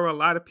really there were a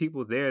lot of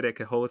people there that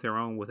could hold their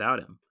own without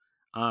him.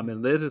 And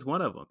Mhm. Liz is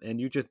one of them, and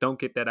you just don't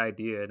get that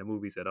idea in the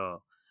movies at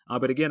all.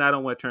 But again, I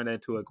don't want to turn that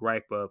into a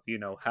gripe of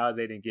how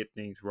they didn't get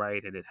things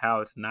right and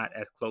how it's not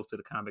as close to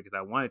the comic as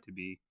I want it to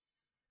be.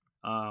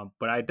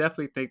 But I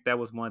definitely think that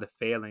was one of the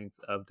failings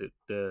of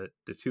the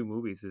two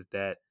movies is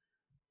that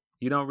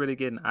you don't really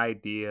get an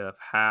idea of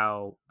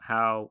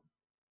how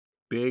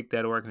big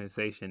that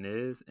organization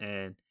is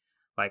and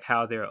like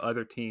how there are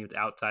other teams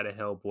outside of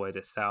Hellboy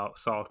that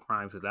solve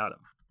crimes without him,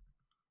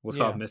 will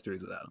solve Yeah.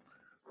 mysteries without him.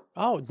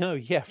 Oh no,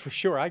 yeah, for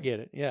sure. I get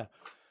it. Yeah.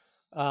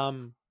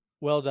 Um,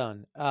 well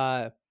done.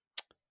 I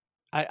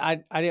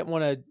didn't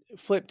want to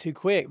flip too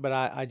quick, but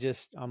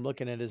I'm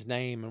looking at his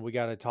name and we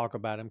got to talk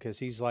about him because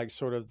he's like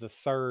sort of the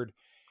third,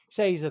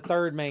 say he's the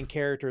third main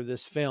character of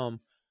this film,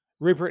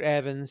 Rupert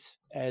Evans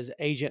as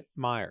Agent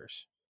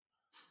Myers.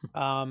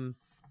 Um,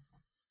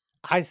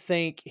 I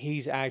think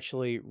he's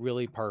actually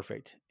really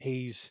perfect.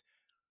 He's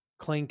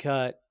clean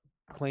cut,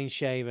 clean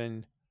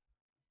shaven,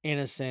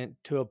 innocent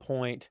to a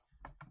point,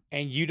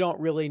 and you don't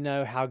really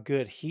know how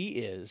good he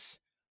is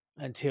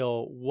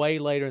until way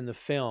later in the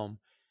film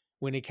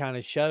when he kind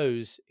of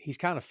shows he's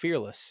kind of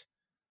fearless,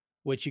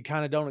 which you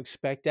kind of don't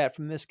expect that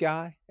from this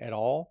guy at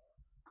all.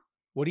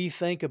 What do you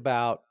think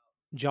about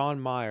John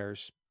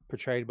Myers,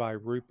 portrayed by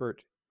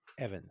Rupert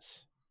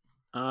Evans?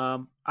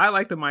 I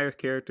like the Myers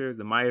character.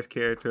 The Myers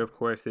character, of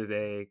course, is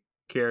a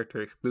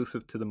character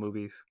exclusive to the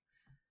movies.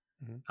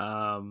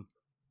 Mm-hmm.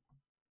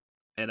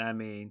 And I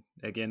mean,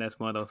 again, that's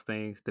one of those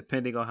things.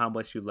 Depending on how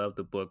much you love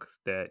the books,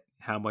 that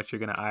how much you're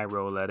gonna eye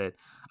roll at it.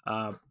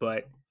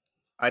 But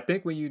I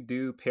think when you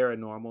do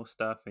paranormal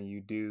stuff and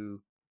you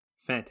do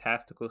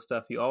fantastical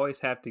stuff, you always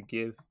have to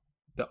give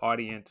the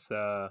audience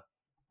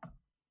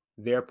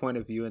their point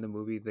of view in the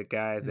movie. The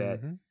guy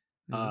that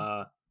Mm-hmm. Mm-hmm.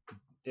 uh,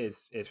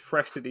 is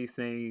fresh to these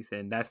things,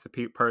 and that's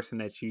the person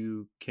that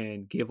you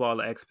can give all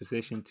the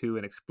exposition to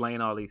and explain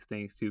all these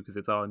things to because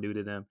it's all new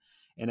to them.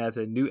 And as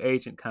a new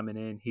agent coming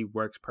in, he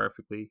works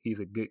perfectly. He's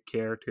a good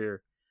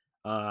character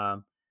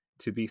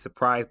to be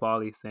surprised by all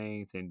these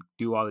things and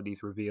do all of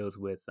these reveals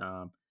with.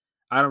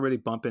 I don't really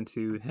bump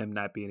into him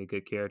not being a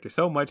good character,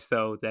 so much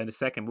so that in the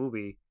second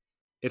movie,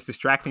 it's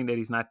distracting that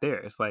he's not there.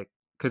 It's like,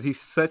 because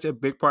he's such a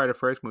big part of the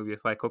first movie.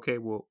 It's like, okay,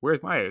 well,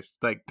 where's Myers?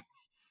 Like,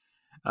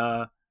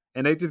 uh,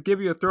 and they just give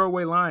you a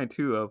throwaway line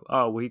too of,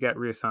 oh, well, he got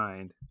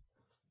reassigned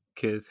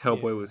because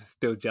Hellboy was Yeah.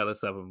 still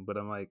jealous of him. But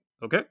I'm like,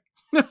 okay.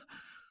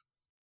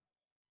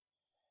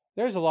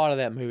 There's a lot of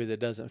that movie that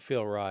doesn't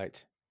feel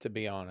right, to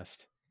be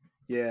honest.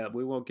 Yeah,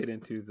 we won't get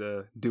into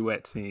the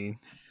duet scene.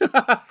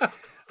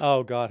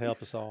 Oh, God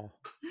help us all.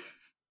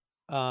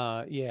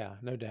 Yeah,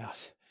 no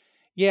doubt.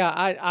 Yeah,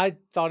 I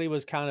thought he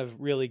was kind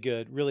of really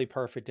good, really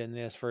perfect in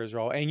this for his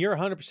role. And you're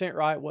 100%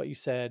 right what you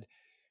said.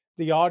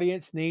 The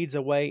audience needs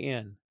a way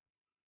in.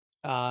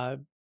 Uh,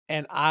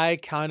 and I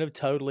kind of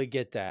totally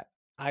get that.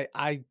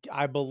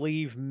 I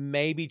believe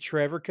maybe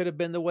Trevor could have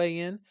been the way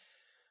in,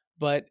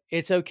 but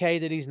it's okay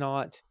that he's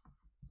not.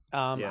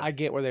 Yeah. I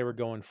get where they were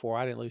going for.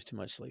 I didn't lose too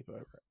much sleep over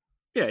it.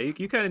 Yeah,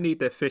 you kind of need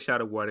that fish out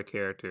of water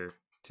character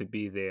to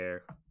be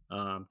there,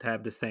 to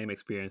have the same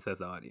experience as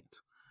the audience.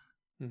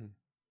 Mhm.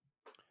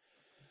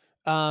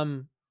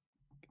 Um,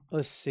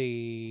 let's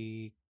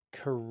see.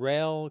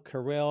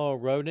 Carell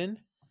Roden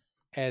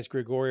as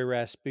Grigory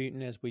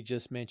Rasputin, as we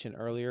just mentioned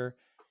earlier.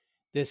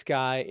 This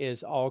guy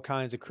is all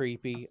kinds of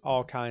creepy,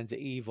 all kinds of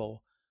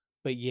evil,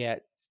 but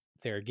yet,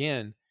 there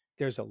again,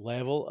 there's a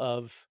level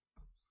of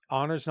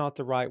honor's not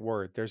the right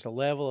word. There's a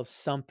level of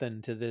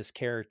something to this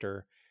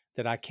character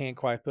that I can't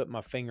quite put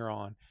my finger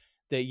on.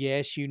 That,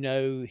 yes, you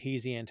know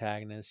he's the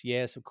antagonist.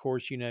 Yes, of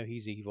course, you know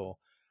he's evil.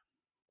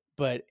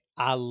 But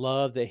I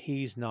love that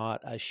he's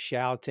not a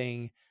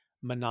shouting,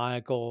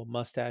 maniacal,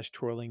 mustache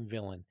twirling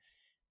villain.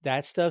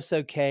 That stuff's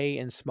okay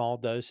in small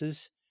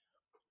doses.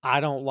 I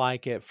don't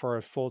like it for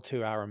a full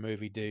 2 hour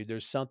movie, dude.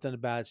 There's something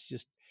about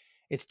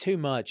it's too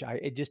much.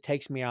 It just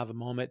takes me out of the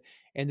moment.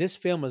 And this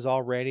film is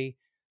already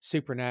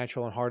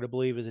supernatural and hard to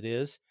believe as it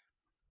is.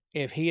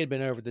 If he had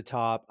been over the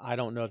top, I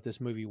don't know if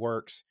this movie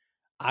works.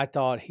 I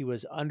thought he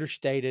was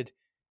understated,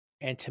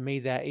 and to me,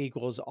 that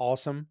equals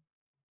awesome.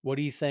 What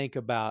do you think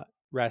about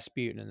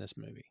Rasputin in this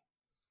movie?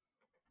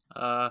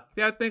 Yeah,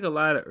 I think a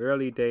lot of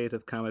early days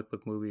of comic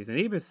book movies, and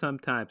even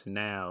sometimes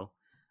now,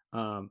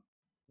 um,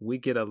 we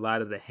get a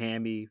lot of the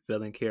hammy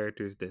villain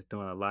characters that's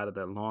doing a lot of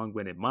the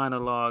long-winded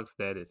monologues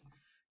that is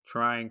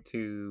trying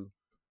to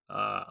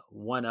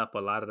one up a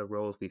lot of the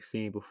roles we've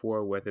seen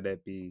before, whether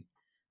that be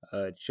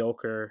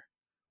Joker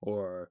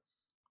or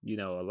a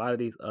lot of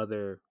these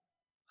other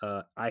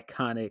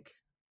iconic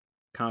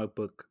comic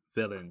book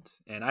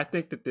villains. And I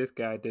think that this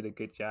guy did a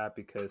good job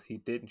because he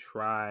didn't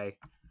try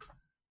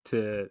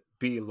to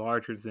be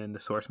larger than the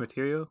source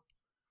material,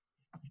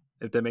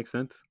 if that makes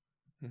sense.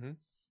 Mm-hmm.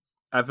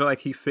 I feel like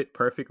he fit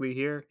perfectly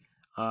here.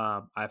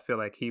 I feel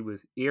like he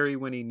was eerie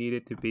when he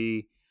needed to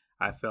be.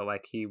 I felt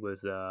like he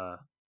was.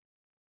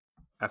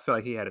 I feel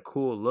like he had a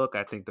cool look.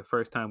 I think the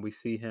first time we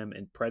see him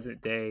in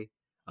present day,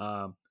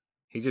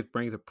 he just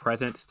brings a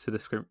presence to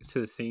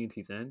the scenes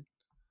he's in.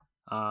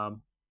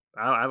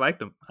 I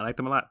liked him. I liked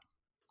him a lot.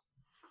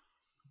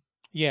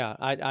 Yeah,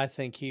 I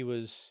think he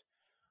was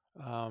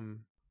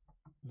um,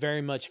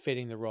 very much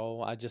fitting the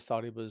role. I just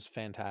thought he was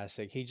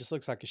fantastic. He just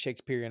looks like a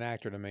Shakespearean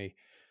actor to me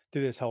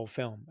through this whole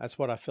film. That's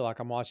what I feel like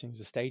I'm watching as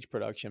a stage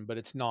production, but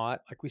it's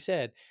not, like we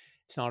said,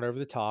 it's not over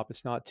the top.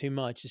 It's not too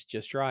much. It's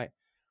just right.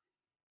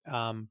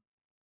 Um,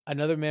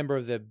 Another member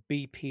of the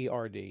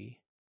BPRD,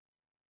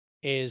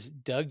 is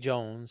Doug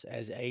Jones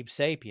as Abe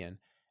Sapien.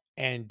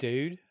 And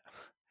dude,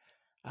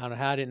 I don't know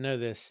how I didn't know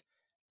this.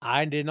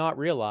 I did not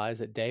realize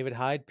that David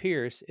Hyde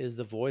Pierce is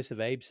the voice of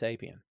Abe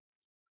Sapien.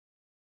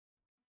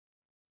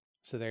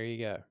 So there you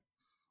go.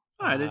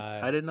 Oh, I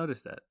didn't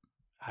notice that.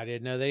 I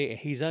didn't know that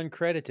he's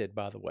uncredited,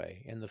 by the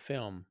way, in the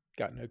film.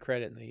 Got no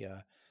credit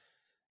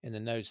in the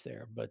notes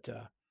there. But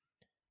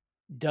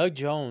Doug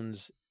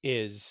Jones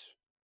is,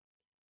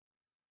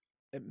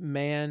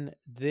 man,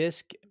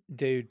 this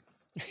dude.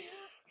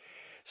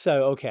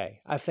 So,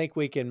 okay, I think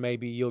we can,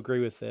 maybe you'll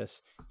agree with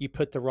this. You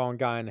put the wrong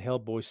guy in the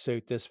Hellboy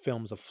suit, this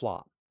film's a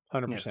flop.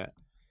 Yes. 100%.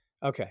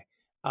 Okay.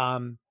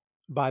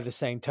 By the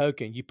same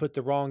token, you put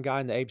the wrong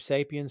guy in the Abe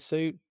Sapien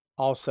suit,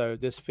 also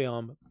this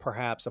film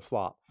perhaps a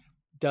flop.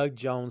 Doug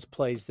Jones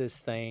plays this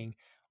thing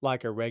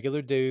like a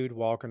regular dude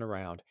walking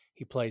around.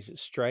 He plays it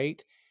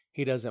straight.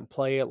 He doesn't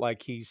play it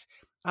like he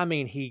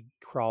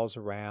crawls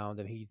around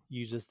and he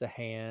uses the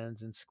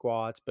hands and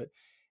squats, but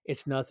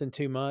it's nothing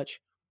too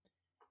much.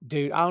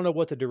 Dude, I don't know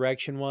what the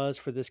direction was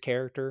for this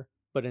character,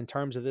 but in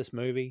terms of this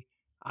movie,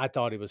 I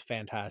thought it was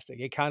fantastic.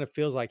 It kind of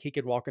feels like he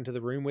could walk into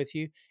the room with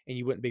you and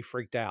you wouldn't be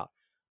freaked out,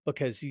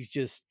 because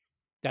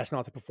that's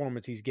not the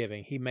performance he's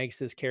giving. He makes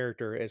this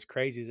character, as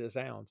crazy as it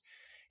sounds,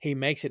 he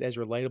makes it as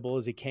relatable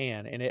as he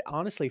can. And it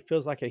honestly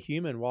feels like a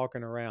human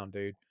walking around,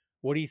 dude.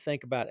 What do you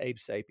think about Abe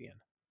Sapien?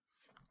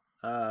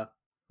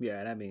 Yeah,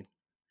 and I mean,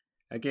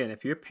 again,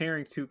 if you're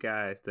pairing two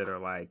guys that are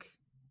like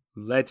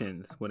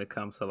legends when it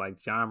comes to like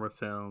genre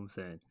films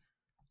and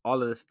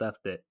all of the stuff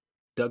that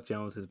Doug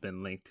Jones has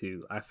been linked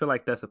to, I feel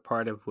like that's a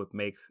part of what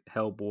makes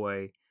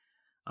Hellboy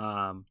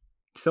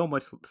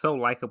so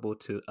likable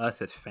to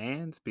us as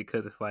fans,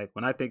 because it's like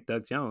when I think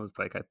Doug Jones,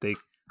 like I think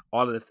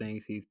all of the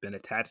things he's been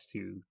attached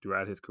to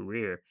throughout his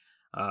career,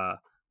 uh,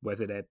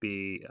 whether that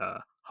be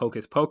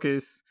Hocus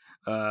Pocus,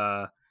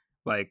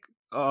 like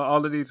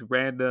all of these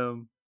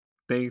random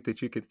things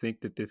that you could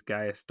think that this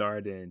guy has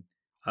starred in.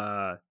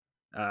 Uh,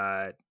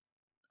 uh,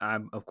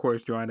 I'm of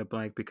course drawing a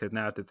blank because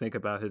now I have to think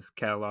about his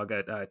catalog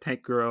at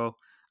Tank Girl,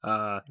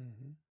 uh,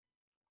 Mm-hmm.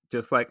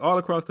 just like all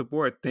across the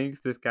board, things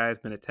this guy has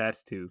been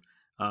attached to.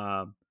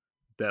 Um,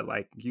 that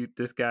like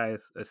this guy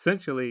is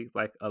essentially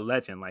like a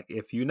legend, like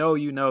if you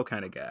know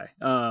kind of guy.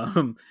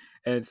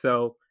 And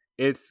so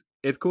it's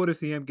cool to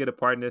see him get a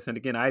part in this. And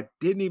again, I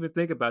didn't even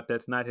think about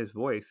that's not his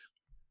voice,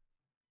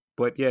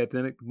 but yeah,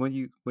 then when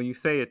you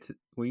say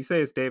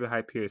it's David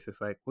Hyde Pierce,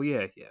 it's like, well,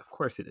 yeah, of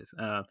course it is.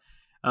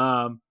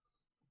 Um,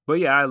 but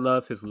yeah, I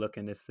love his look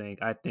in this thing.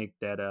 I think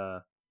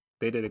that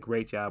they did a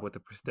great job with the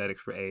prosthetics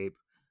for Abe.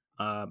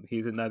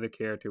 He's another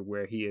character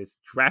where he is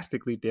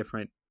drastically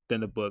different than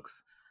the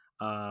books.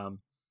 Um,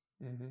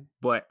 Mm-hmm.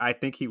 but I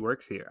think he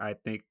works here. I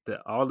think that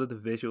all of the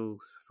visuals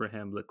for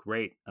him look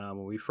great.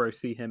 When we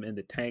first see him in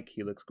the tank,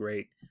 he looks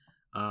great.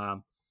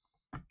 Um,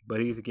 but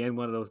he's again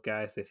one of those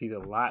guys that he's a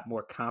lot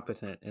more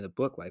competent in the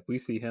book. Like we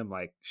see him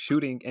like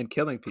shooting and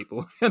killing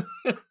people.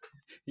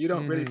 you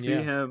don't really Mm-hmm. see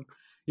Yeah. him.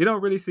 You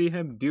don't really see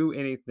him do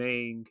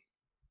anything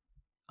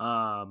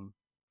um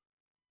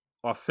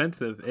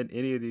offensive in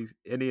any of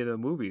the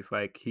movies.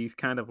 Like he's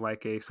kind of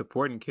like a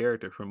supporting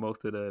character for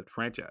most of the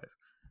franchise.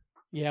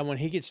 Yeah, when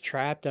he gets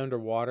trapped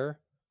underwater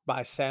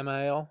by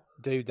Samael,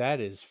 dude,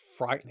 that is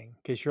frightening,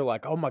 because you're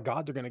like, oh my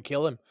God, they're going to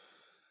kill him.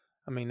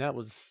 I mean,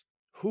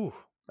 whew,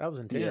 that was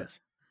Yeah. intense.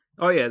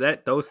 Oh yeah,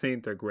 that those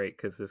scenes are great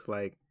because it's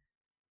like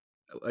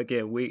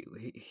again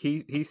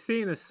he's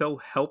seen as so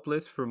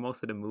helpless for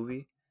most of the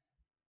movie,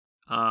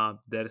 that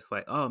it's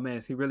like, oh man,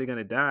 is he really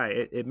gonna die?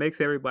 It makes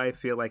everybody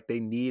feel like they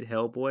need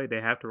Hellboy. They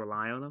have to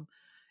rely on him,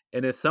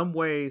 and in some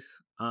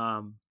ways,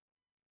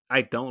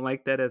 I don't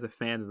like that as a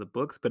fan of the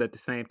books, but at the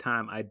same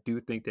time, I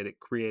do think that it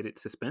created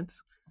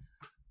suspense.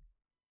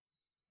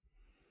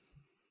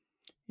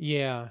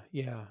 Yeah,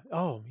 yeah.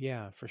 Oh,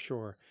 yeah, for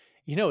sure.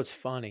 You know, it's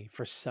funny.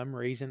 For some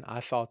reason,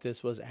 I thought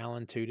this was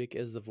Alan Tudyk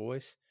as the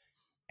voice,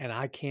 and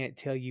I can't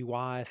tell you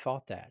why I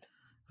thought that.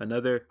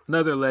 Another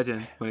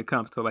legend when it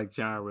comes to like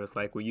genres.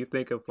 Like when you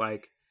think of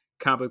like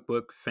comic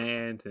book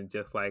fans and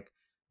just like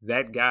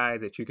that guy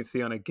that you can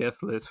see on a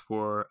guest list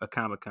for a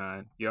Comic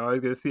Con, you're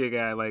always gonna see a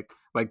guy like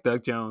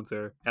Doug Jones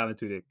or Alan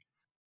Tudyk.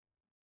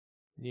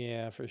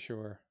 Yeah, for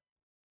sure.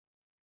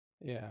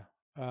 Yeah.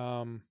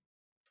 Um,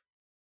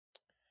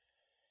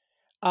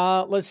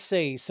 let's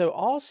see. So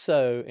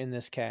also in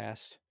this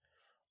cast,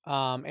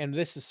 and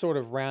this is sort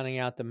of rounding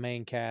out the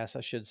main cast,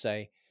 I should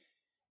say.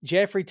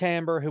 Jeffrey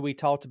Tambor, who we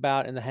talked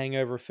about in the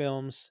Hangover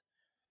films,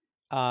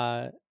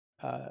 uh,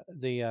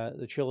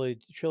 the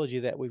trilogy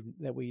that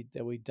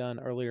we've done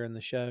earlier in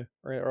the show,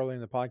 or earlier in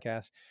the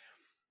podcast,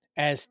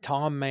 as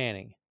Tom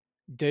Manning.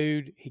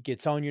 Dude, he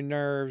gets on your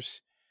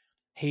nerves.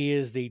 He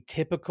is the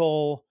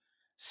typical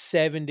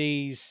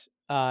 70s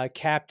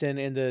captain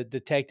in the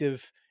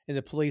detective in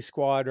the police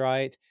squad,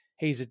 right?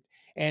 He's a,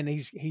 and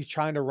he's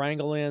trying to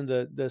wrangle in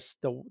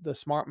the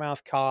smart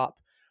mouth cop.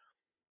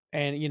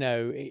 And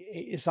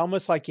it's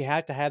almost like you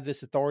have to have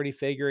this authority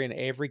figure in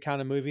every kind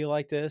of movie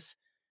like this.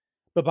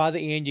 But by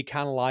the end, you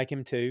kind of like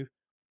him too.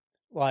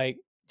 Like,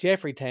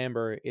 Jeffrey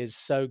Tambor is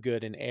so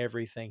good in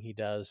everything he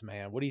does,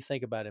 man. What do you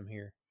think about him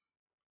here?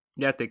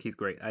 Yeah, I think he's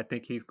great. I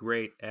think he's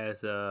great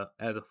as a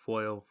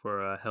foil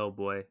for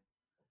Hellboy.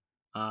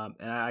 And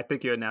I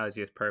think your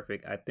analogy is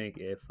perfect. I think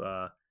if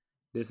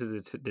this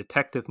is a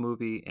detective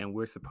movie and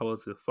we're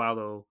supposed to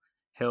follow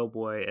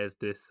Hellboy as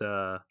this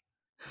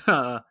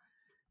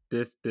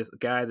this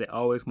guy that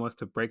always wants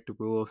to break the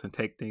rules and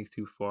take things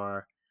too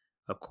far.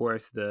 Of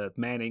course, the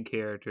Manning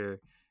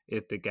character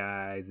is the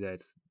guy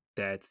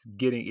that's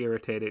getting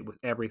irritated with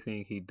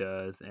everything he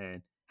does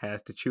and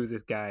has to choose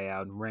this guy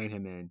out and rein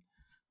him in.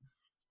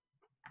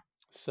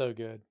 So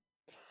good.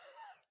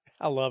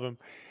 I love him.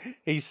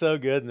 He's so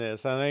good in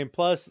this. I mean,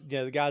 plus,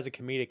 the guy's a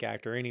comedic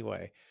actor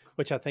anyway,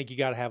 which I think you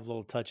got to have a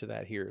little touch of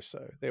that here,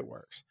 so it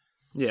works.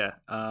 Yeah,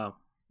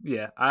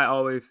 yeah. I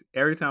always,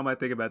 every time I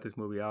think about this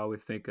movie, I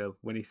always think of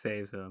when he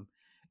saves him,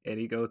 and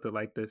he goes to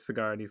light the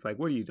cigar, and he's like,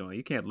 "What are you doing?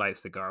 You can't light a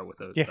cigar with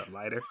a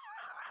lighter."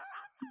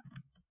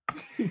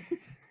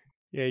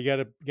 Yeah,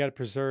 you gotta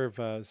preserve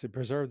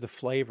the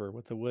flavor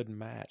with the wooden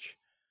match.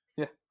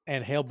 Yeah.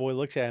 And Hellboy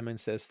looks at him and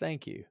says,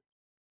 "Thank you,"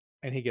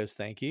 and he goes,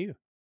 "Thank you."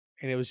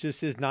 And it was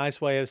just his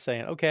nice way of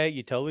saying, "Okay,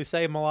 you totally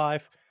saved my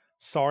life.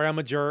 Sorry, I'm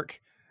a jerk."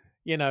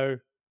 You know,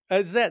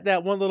 as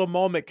that one little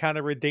moment kind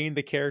of redeemed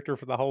the character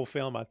for the whole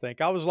film. I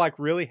think I was like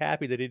really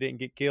happy that he didn't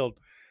get killed,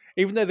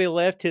 even though they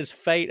left his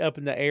fate up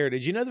in the air.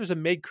 Did you know there's a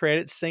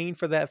mid-credits scene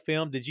for that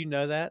film? Did you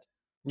know that?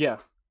 Yeah,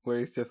 where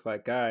he's just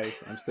like, "Guys,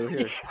 I'm still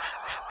here."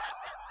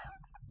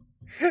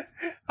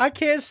 I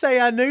can't say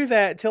I knew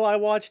that till I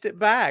watched it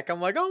back. I'm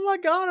like, oh my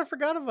God, I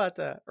forgot about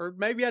that. Or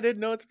maybe I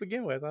didn't know it to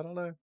begin with. I don't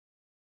know.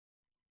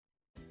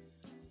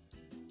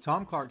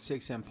 Tom Clark's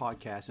 6M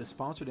podcast is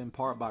sponsored in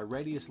part by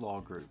Radius Law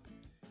Group.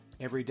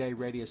 Every day,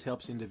 Radius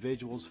helps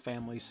individuals,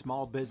 families,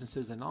 small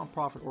businesses, and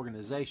nonprofit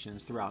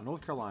organizations throughout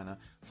North Carolina,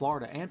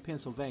 Florida, and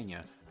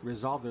Pennsylvania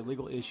resolve their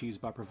legal issues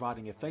by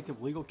providing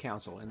effective legal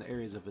counsel in the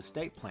areas of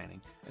estate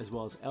planning, as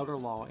well as elder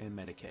law and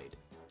Medicaid.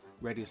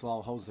 Radius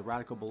Law holds the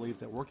radical belief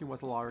that working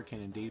with a lawyer can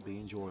indeed be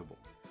enjoyable.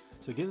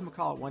 So give them a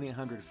call at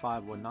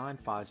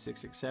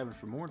 1-800-519-5667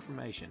 for more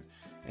information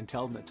and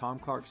tell them that Tom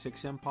Clark's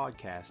 6M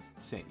podcast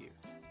sent you.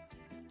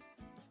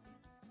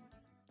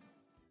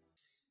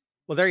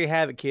 Well, there you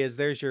have it, kids.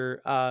 There's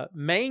your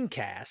main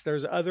cast.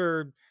 There's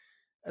other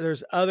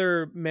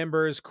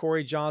members.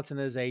 Corey Johnson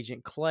as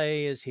Agent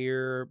Clay is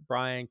here.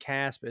 Brian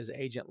Casp as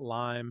Agent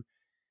Lime.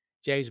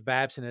 James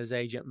Babson as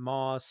Agent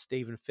Moss.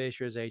 Stephen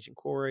Fisher as Agent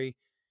Corey.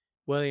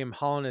 William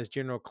Holland as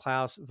General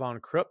Klaus von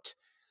Krupt.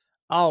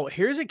 Oh,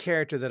 here's a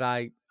character that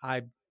I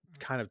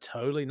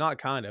totally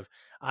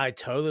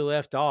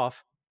left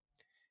off.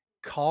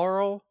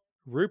 Carl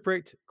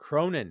Ruprecht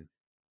Cronin.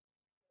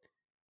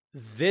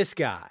 This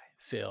guy,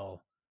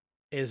 Phil,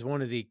 is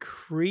one of the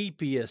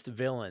creepiest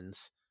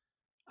villains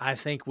I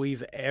think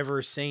we've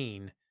ever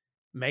seen,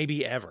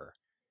 maybe ever.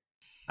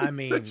 I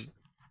mean,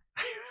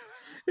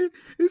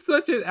 he's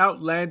such an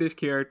outlandish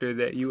character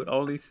that you would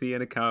only see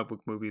in a comic book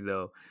movie,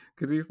 though,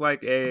 because he's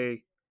like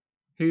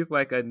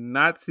a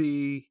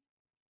Nazi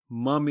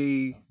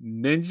mummy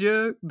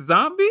ninja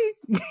zombie.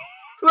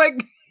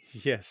 Like,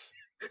 yes,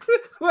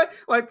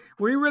 like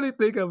when you really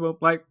think of him,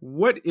 like,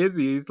 what is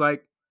he? He's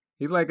like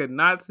a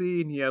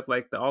Nazi, and he has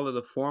like all of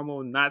the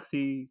formal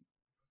Nazi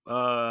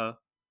wear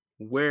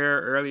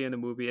early in the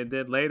movie, and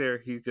then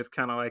later he's just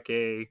kind of like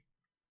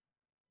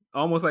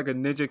almost like a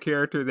ninja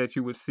character that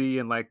you would see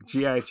in like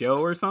G.I. Joe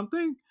or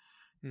something.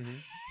 Mm-hmm.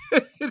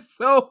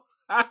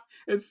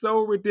 It's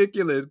so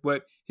ridiculous,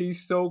 but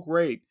he's so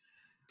great.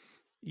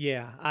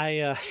 Yeah,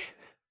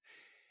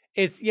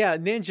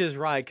 Ninja's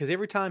right, because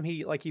every time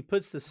he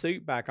puts the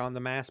suit back on,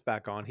 the mask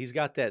back on, he's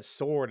got that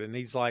sword, and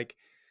he's like,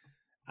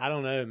 I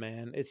don't know,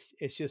 man, it's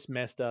just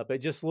messed up. It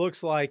just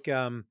looks like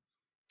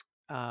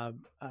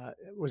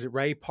was it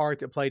Ray Park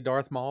that played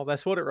Darth Maul?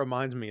 That's what it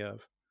reminds me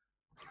of.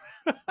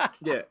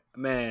 Yeah,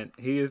 man,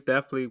 he is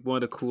definitely one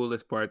of the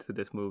coolest parts of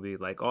this movie.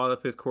 Like, all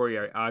of his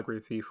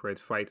choreography for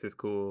his fights is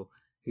cool.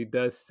 He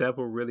does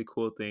several really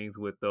cool things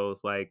with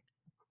those, like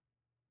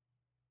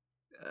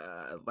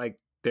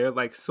they're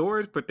like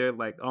swords, but they're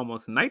like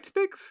almost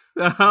nightsticks.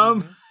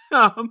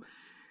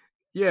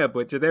 Yeah,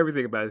 but just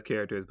everything about his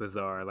character is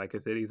bizarre. Like I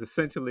said, he's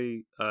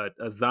essentially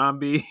a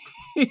zombie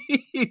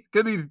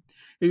because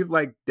he's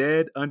like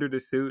dead under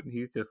the suit, and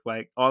he's just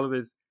like all of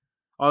his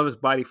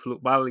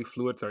bodily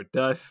fluids are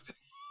dust.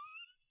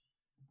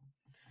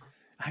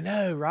 I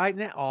know, right?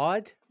 Isn't that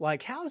odd?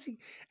 Like, how is he?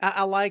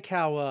 I like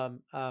how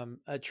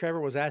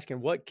Trevor was asking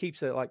what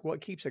keeps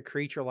a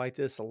creature like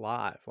this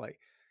alive. Like,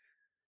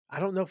 I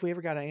don't know if we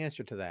ever got an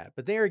answer to that.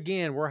 But there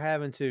again, we're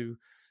having to,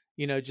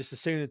 just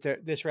assume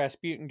that this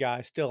Rasputin guy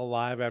is still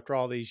alive after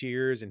all these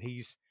years, and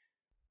he's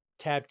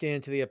tapped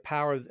into the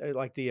power,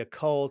 like the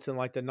occult and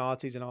like the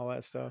Nazis and all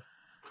that stuff.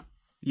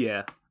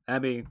 Yeah, I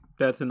mean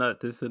this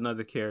is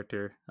another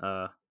character.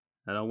 I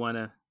don't want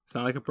to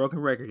sound like a broken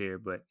record here,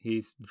 but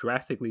he's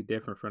drastically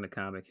different from the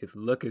comic. His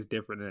look is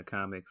different in the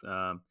comics.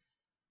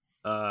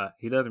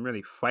 He doesn't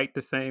really fight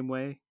the same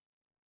way.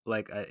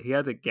 Like he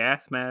has a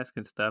gas mask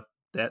and stuff.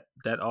 That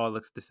all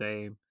looks the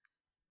same.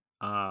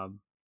 Um,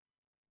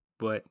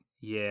 but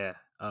yeah,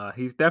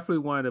 he's definitely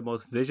one of the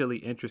most visually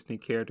interesting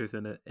characters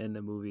in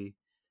the movie,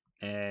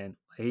 and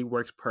he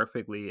works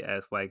perfectly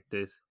as like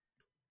this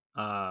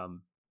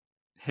um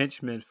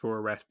henchman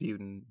for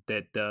Rasputin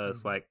that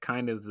does Mhm. like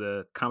kind of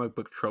the comic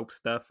book trope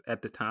stuff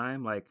at the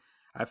time. Like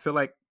I feel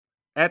like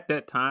at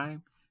that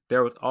time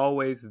there was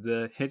always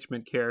the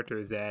henchman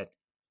character that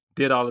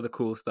did all of the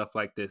cool stuff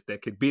like this,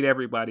 that could beat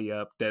everybody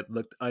up, that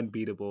looked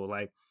unbeatable.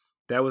 Like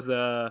that was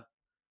that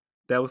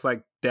was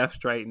like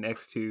Deathstrike in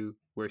X2,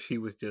 where she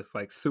was just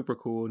like super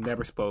cool,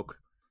 never spoke.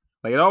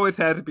 Like it always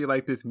has to be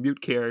like this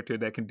mute character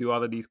that can do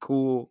all of these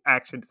cool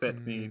action set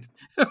scenes.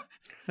 Mhm.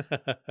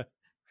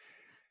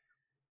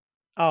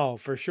 Oh,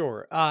 for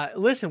sure.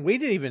 Listen, we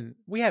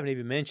haven't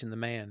even mentioned the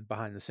man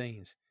behind the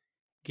scenes,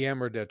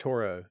 Guillermo del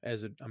Toro.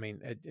 He's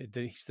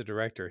the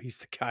director. He's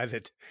the guy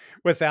that,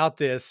 without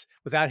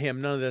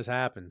him, none of this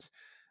happens.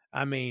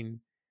 I mean,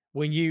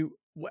 I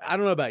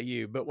don't know about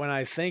you, but when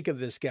I think of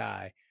this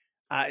guy,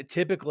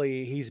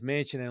 typically he's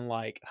mentioned in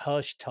like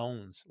hushed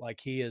tones, like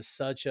he is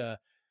such a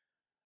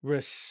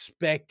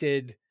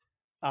respected,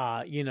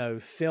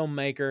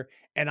 filmmaker,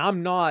 and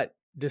I'm not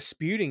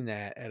disputing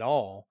that at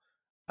all.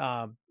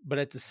 But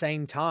at the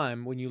same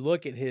time, when you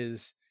look at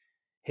his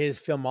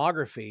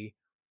filmography,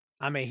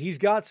 I mean, he's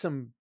got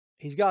some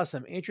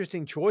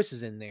interesting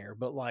choices in there,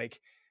 but like,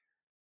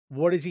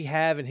 what does he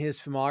have in his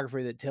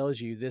filmography that tells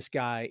you this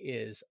guy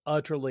is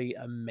utterly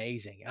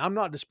amazing? And I'm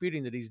not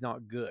disputing that he's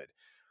not good,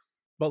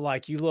 but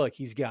like, you look,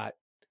 he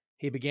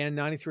began in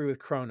 93 with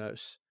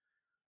Kronos.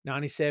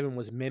 97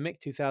 was Mimic.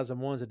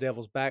 2001 is The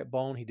Devil's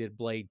Backbone. He did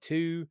Blade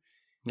 2,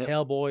 Yep.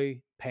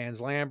 Hellboy, Pan's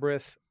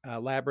Labyrinth,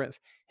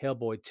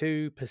 Hellboy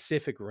 2,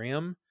 Pacific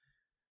Rim,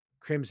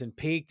 Crimson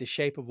Peak, The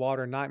Shape of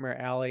Water, Nightmare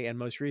Alley, and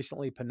most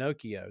recently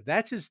Pinocchio.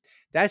 That's his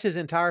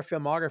entire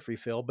filmography,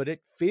 Phil. But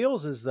it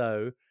feels as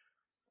though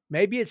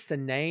maybe it's the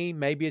name,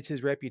 maybe it's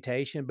his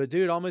reputation. But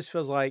dude, it almost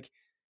feels like,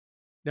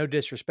 no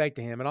disrespect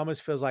to him, it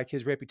almost feels like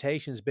his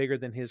reputation is bigger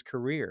than his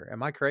career.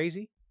 Am I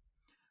crazy?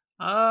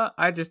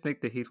 I just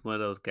think that he's one of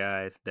those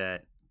guys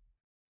that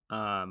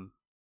um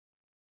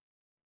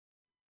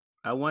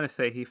I want to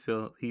say he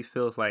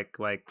feels like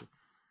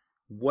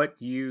what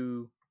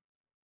you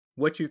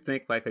what you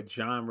think like a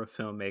genre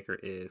filmmaker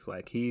is.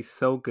 Like he's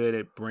so good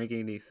at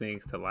bringing these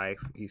things to life.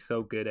 He's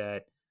so good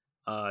at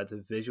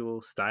the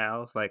visual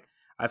styles. Like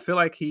I feel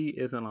like he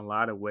is in a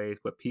lot of ways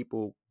what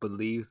people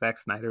believe Zack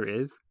Snyder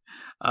is.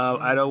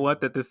 I don't want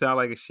Mm. that to sound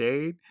like a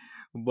shade,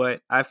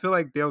 but I feel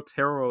like Del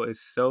Toro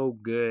is so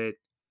good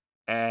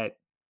at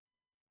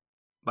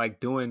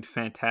like doing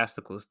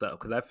fantastical stuff,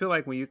 because I feel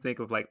like when you think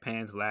of like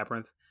Pan's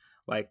Labyrinth,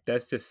 like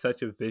that's just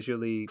such a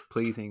visually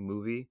pleasing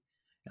movie.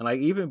 And like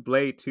even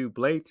Blade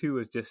 2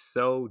 is just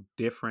so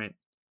different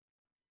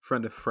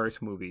from the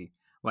first movie.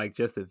 Like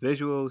just the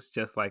visuals,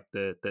 just like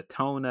the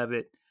tone of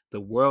it,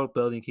 the world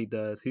building he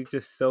does. He's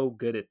just so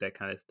good at that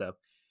kind of stuff.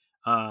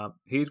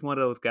 He's one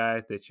of those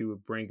guys that you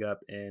would bring up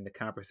in the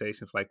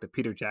conversations like the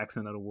Peter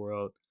Jackson of the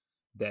world,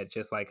 that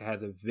just like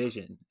has a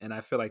vision, and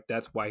I feel like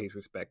that's why he's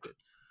respected.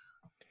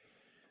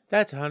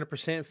 That's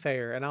 100%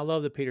 fair. And I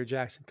love the Peter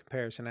Jackson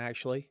comparison,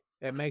 actually.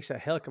 It makes a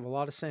heck of a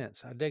lot of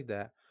sense. I dig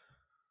that.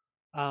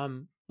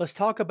 Let's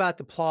talk about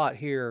the plot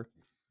here,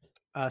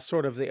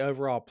 sort of the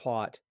overall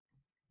plot.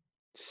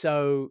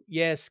 So,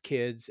 yes,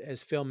 kids,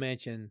 as Phil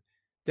mentioned,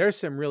 there's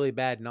some really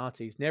bad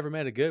Nazis. Never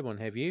met a good one,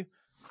 have you?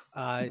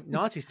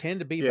 Nazis tend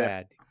to be Yeah,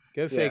 bad.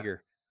 Go yeah.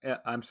 figure. Yeah,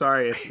 I'm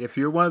sorry if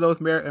you're one of those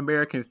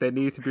Americans that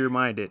needs to be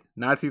reminded.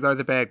 Nazis are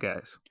the bad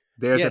guys.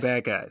 They're the Yes,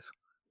 bad guys.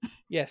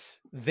 yes.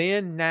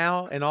 Then,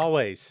 now, and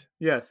always.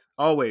 Yes,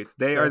 always.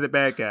 They are So, the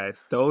bad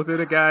guys. Those are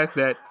the guys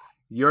that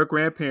your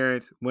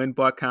grandparents went and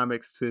bought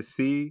comics to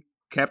see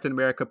Captain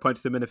America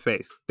punch them in the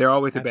face. They're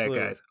always the bad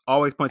absolutely. guys.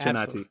 Always punch a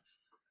Absolutely.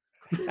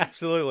 Nazi.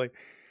 Absolutely.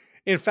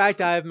 In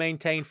fact, I have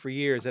maintained for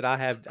years that I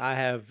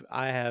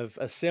have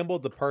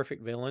assembled the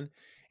perfect villain.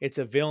 It's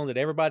a villain that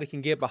everybody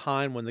can get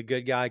behind when the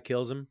good guy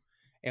kills him,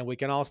 and we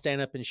can all stand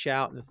up and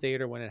shout in the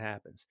theater when it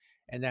happens.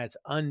 And that's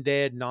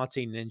Undead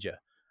Nazi Ninja.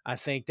 I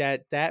think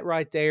that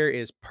right there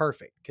is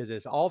perfect because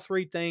it's all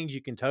three things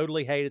you can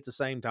totally hate at the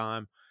same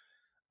time.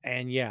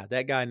 And yeah,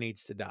 that guy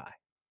needs to die.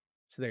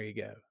 So there you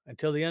go.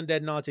 Until the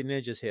Undead Nazi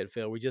Ninjas hit,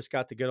 Phil, we just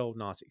got the good old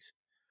Nazis.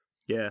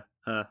 Yeah,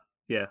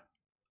 yeah.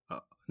 Uh,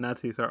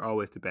 Nazis are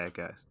always the bad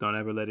guys. Don't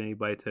ever let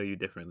anybody tell you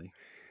differently.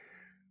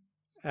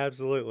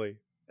 Absolutely.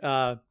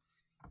 Uh,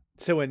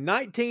 So in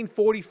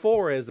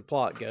 1944, as the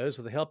plot goes,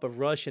 with the help of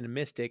Russian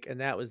mystic, and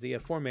that was the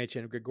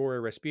aforementioned Grigory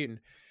Rasputin,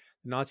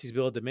 the Nazis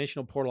built a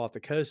dimensional portal off the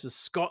coast of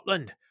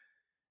Scotland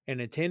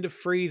and intend to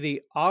free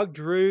the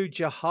Ogdru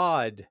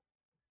Jihad.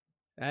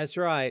 That's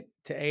right,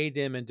 to aid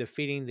them in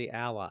defeating the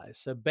Allies.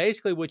 So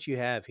basically, what you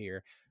have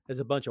here is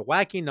a bunch of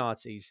wacky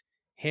Nazis,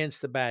 hence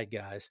the bad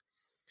guys.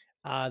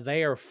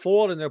 They are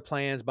foiled in their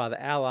plans by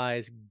the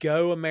Allies.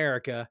 Go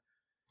America!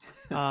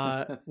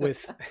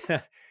 With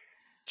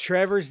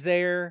Trevor's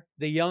there,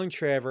 the young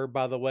Trevor,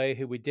 by the way,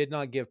 who we did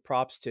not give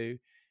props to,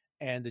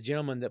 and the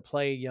gentleman that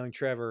played young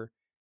Trevor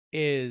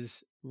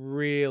is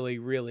really,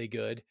 really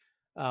good.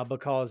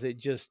 because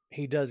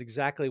he does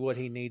exactly what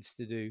he needs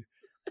to do.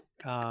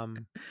 I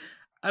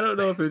don't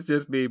know if it's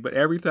just me, but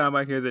every time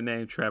I hear the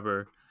name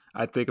Trevor,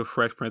 I think of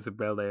Fresh Prince of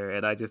Bel-Air,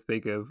 and I just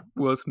think of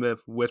Will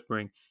Smith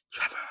whispering,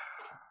 "Trevor."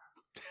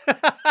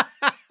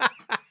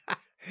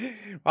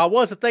 I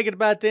wasn't thinking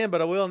about them,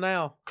 but I will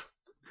now,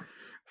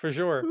 for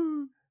sure.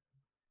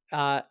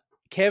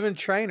 Kevin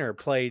Trainer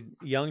played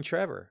young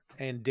Trevor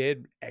and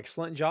did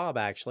excellent job.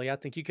 Actually, I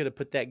think you could have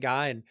put that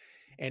guy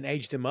and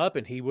aged him up,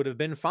 and he would have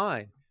been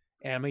fine.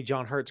 And I mean,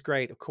 John Hurt's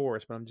great, of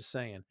course, but I'm just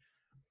saying.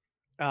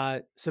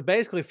 So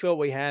basically, Phil, what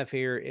we have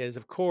here is,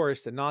 of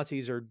course, the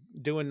Nazis are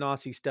doing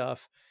Nazi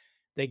stuff.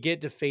 They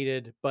get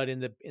defeated, but in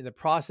the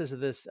process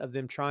of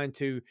them trying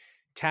to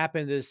tap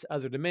into this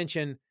other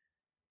dimension,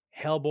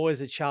 Hellboy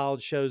as a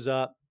child shows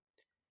up,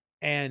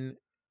 and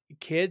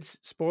kids,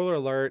 spoiler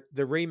alert,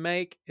 the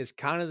remake is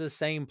kind of the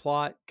same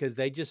plot because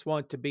they just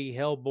want to be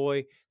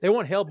Hellboy. They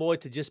want Hellboy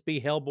to just be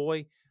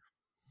Hellboy,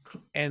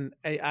 and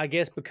I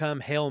guess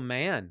become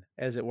Hellman,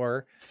 as it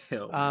were.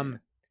 Hellman.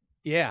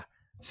 Yeah.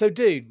 So,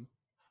 dude,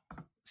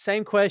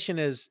 same question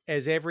as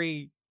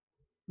every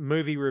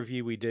movie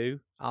review we do.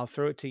 I'll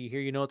throw it to you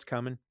here. You know it's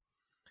coming.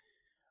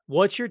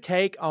 What's your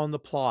take on the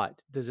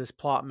plot? Does this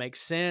plot make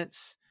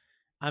sense?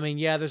 I mean,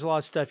 yeah, there's a lot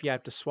of stuff you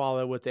have to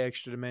swallow with the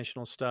extra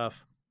dimensional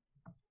stuff.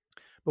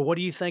 But what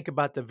do you think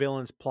about the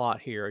villain's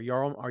plot here? Are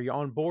you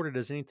on board, or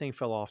does anything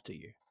fell off to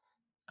you?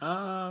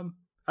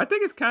 I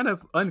think it's kind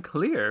of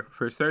unclear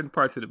for certain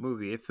parts of the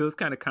movie. It feels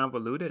kind of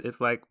convoluted.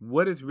 It's like,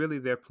 what is really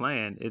their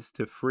plan? Is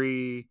to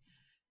free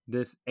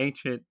this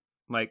ancient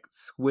like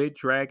squid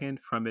dragon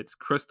from its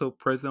crystal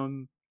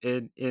prism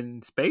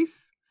in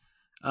space,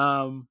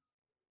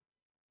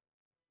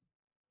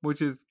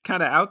 which is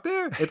kind of out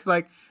there. It's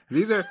like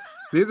these are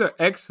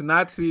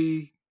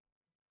ex-Nazi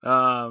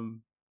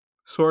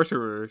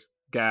sorcerers.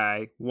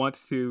 Guy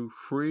wants to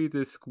free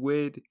the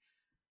squid,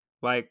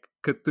 like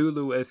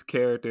Cthulhu-esque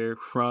character,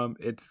 from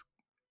its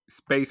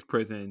space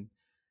prison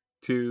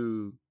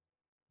to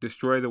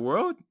destroy the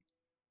world.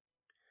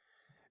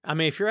 I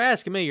mean, if you're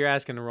asking me, you're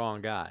asking the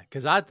wrong guy,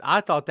 because I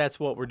thought that's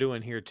what we're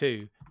doing here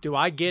too. Do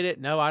I get it?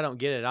 No, I don't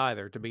get it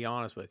either, to be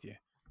honest with you.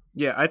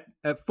 Yeah,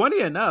 funny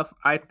enough,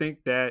 I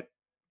think that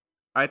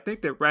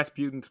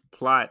Rasputin's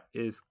plot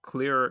is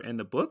clearer in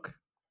the book,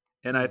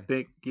 and I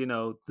think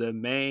the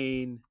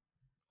main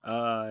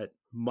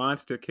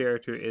monster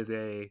character is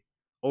a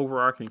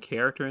overarching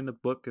character in the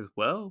book as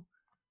well,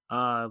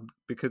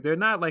 because they're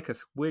not like a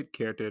squid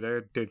character.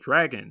 They're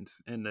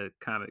dragons in the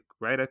comic,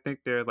 right? I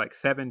think they're like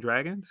 7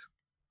 dragons.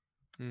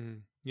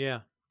 Yeah,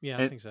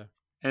 I think so.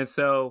 And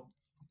so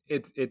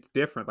it's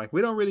different. Like,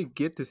 we don't really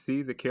get to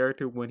see the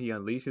character when he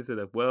unleashes it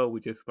as well. We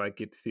just like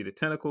get to see the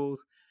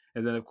tentacles,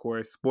 and then of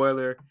course,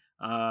 spoiler,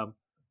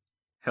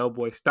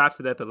 Hellboy stops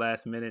it at the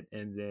last minute,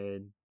 and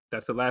then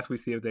that's the last we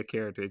see of that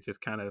character. It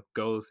just kind of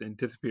goes and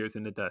disappears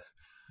in the dust.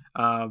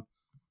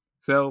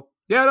 So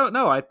yeah, I don't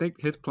know. I think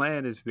his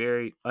plan is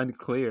very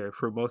unclear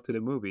for most of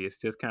the movie. It's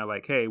just kind of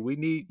like, hey, we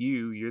need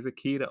you. You're the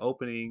key to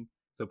opening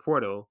the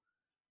portal.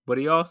 But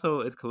he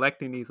also is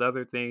collecting these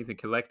other things and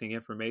collecting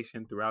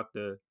information throughout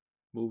the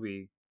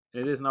movie.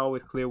 And it isn't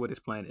always clear what his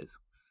plan is.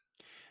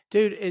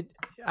 Dude,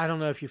 I don't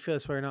know if you feel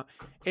this way or not.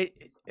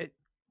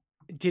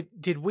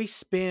 Did we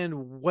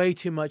spend way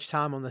too much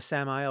time on the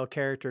Samael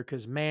character?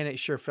 Because, man, it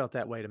sure felt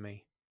that way to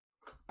me.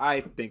 I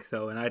think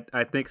so. And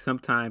I think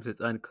sometimes it's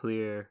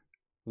unclear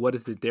what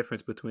is the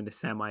difference between the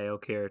Samael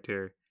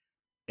character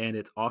and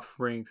its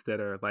offerings that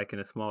are like in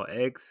a small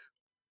eggs.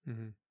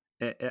 Mm-hmm.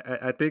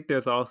 I think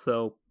there's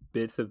also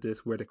bits of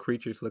this where the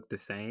creatures look the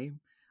same,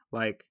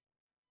 like,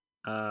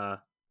 because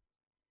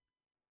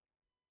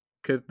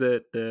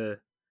the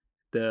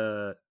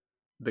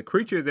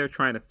creature they're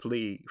trying to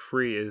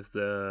free is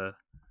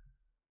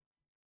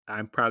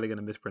I'm probably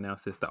gonna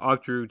mispronounce this, the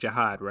Ogdru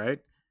Jihad, right?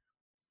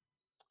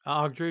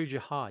 Ogdru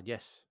Jihad,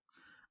 yes.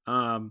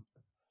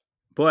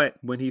 But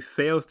when he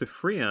fails to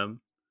free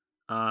him,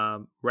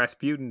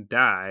 Rasputin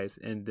dies,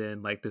 and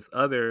then like this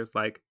other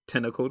like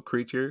tentacled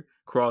creature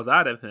crawls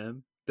out of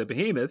him, the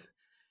behemoth,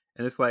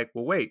 and it's like,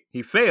 well, wait,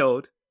 he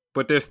failed,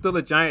 but there's still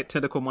a giant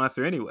tentacle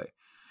monster anyway.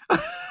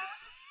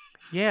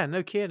 Yeah,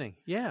 no kidding.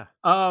 Yeah.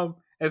 And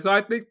so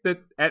I think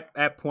that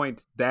at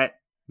points that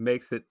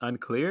makes it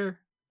unclear.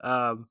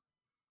 And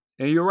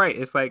you're right.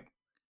 It's like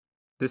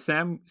the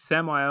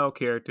Samael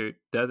character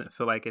doesn't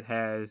feel like it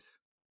has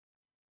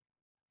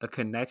a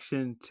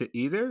connection to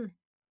either.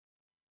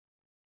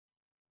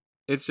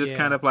 It's just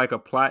kind of like a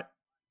plot.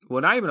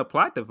 Well, not even a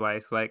plot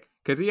device, like,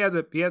 because he has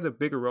a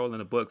bigger role in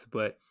the books,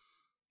 but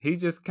he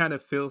just kind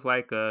of feels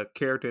like a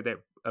character that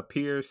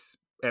appears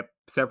at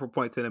several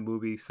points in the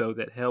movie so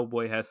that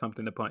Hellboy has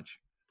something to punch.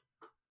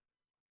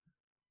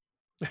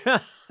 Yeah,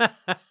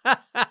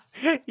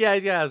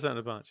 he's got to have something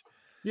to punch.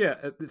 Yeah,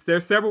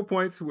 there's several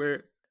points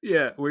where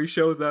he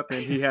shows up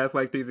and he has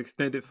like these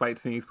extended fight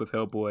scenes with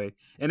Hellboy,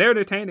 and they're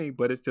entertaining,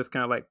 but it's just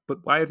kind of like, but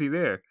why is he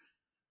there?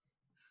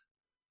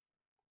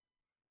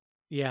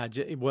 Yeah,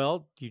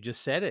 well, you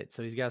just said it,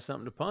 so he's got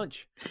something to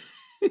punch.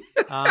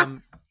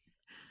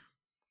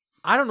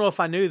 I don't know if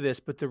I knew this,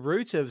 but the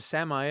roots of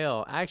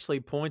Samael actually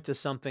point to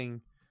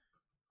something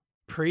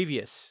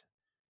previous.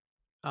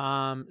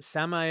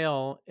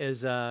 Samael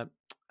is a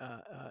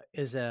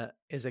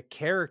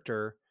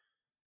character,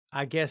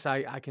 I guess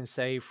I can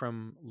say,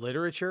 from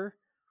literature,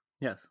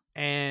 Yes.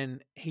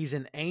 and he's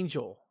an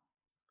angel.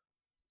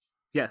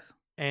 Yes.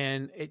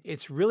 And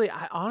it's really,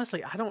 I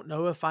honestly, I don't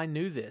know if I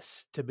knew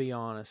this, to be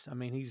honest. I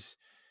mean,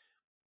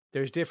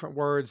 there's different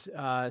words,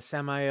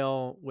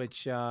 Samael,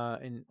 which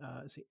in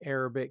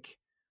Arabic,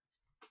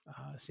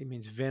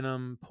 means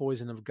venom,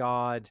 poison of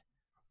God.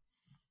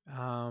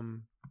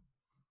 Um,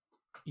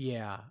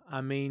 yeah,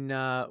 I mean,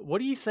 what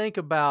do you think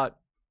about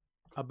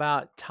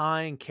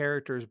tying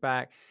characters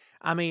back?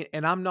 I mean,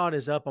 and I'm not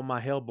as up on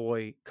my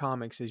Hellboy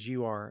comics as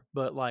you are,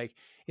 but like,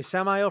 is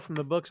Samael from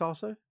the books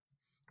also?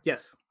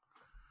 Yes.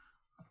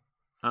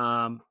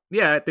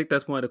 Yeah, I think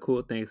that's one of the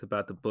cool things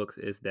about the books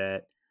is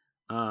that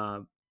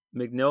um,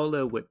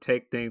 Mignola would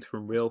take things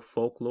from real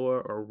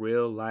folklore or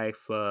real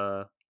life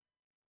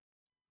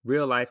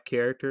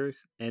characters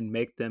and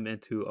make them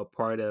into a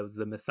part of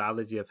the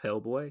mythology of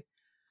Hellboy.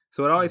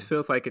 So it always Mm.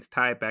 feels like it's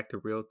tied back to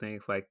real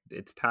things, like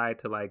it's tied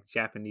to like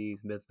Japanese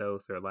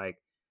mythos or like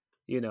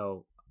you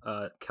know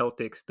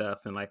Celtic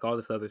stuff and like all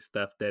this other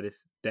stuff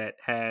that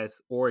has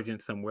origin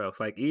somewhere else.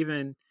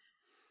 Even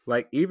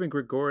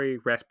Grigory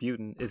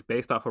Rasputin is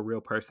based off a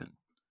real person.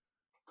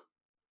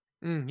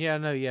 Yeah,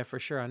 no, yeah, for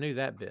sure. I knew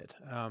that bit.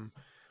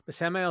 But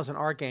Samael is an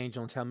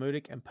archangel in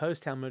Talmudic and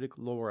post Talmudic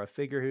lore, a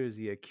figure who is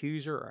the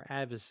accuser or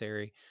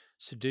adversary,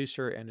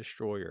 seducer, and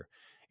destroyer.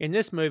 In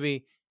this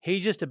movie,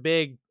 he's just a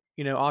big,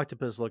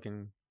 octopus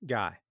looking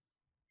guy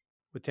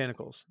with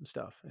tentacles and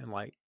stuff and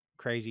like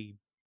crazy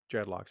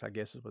dreadlocks, I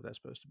guess is what that's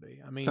supposed to be.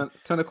 I mean,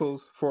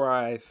 Tentacles, four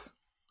eyes,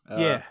 uh,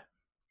 yeah,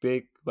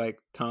 big like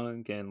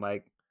tongue, and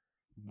like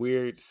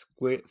weird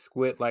squid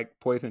like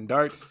poison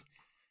darts.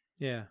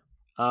 yeah.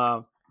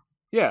 Um,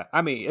 yeah,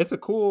 I mean it's a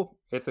cool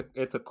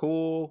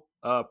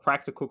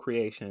practical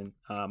creation.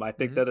 I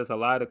think Hmm. that there's a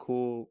lot of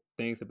cool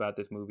things about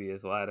this movie.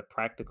 There's a lot of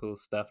practical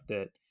stuff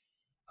that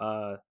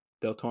uh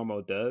Del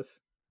Toro does.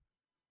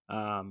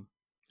 Um,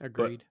 but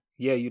Agreed.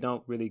 yeah, you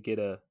don't really get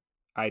a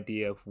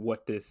idea of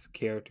what this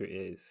character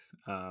is.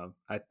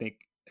 I think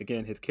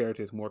again his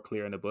character is more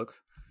clear in the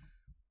books.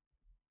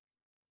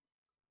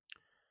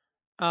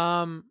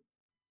 Um,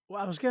 well,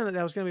 that was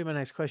gonna be my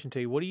next question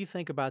to you. What do you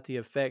think about the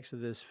effects of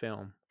this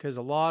film? Because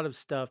a lot of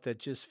stuff that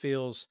just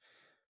feels,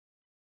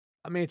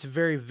 I mean, it's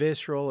very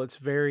visceral, it's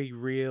very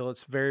real,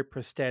 it's very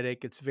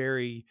prosthetic, it's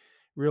very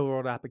real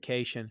world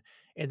application.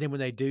 And then when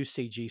they do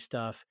CG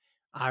stuff,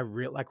 I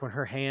really like when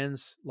her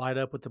hands light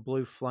up with the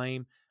blue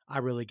flame. I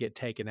really get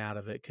taken out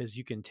of it because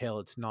you can tell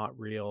it's not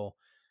real,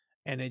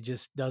 and it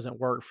just doesn't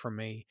work for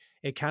me.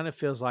 It kind of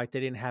feels like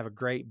they didn't have a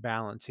great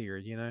balance here,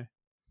 you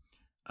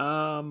know?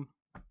 Um,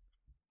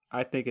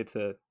 I think it's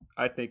a.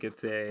 I think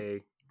it's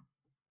a.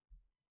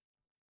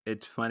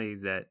 It's funny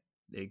that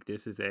like,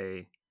 this is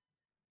a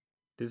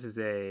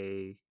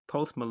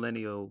post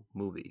millennial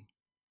movie.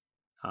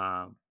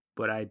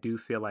 But I do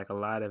feel like a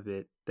lot of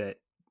it that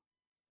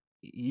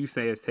you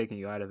say is taking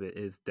you out of it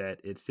is that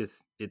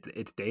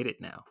it's dated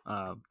now.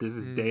 This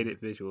is Mm,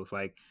 dated visuals.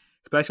 Like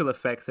special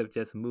effects have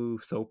just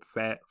moved so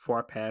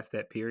far past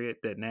that period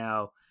that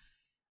now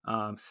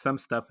some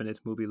stuff in this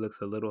movie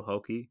looks a little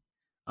hokey.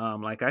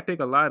 Like I think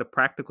a lot of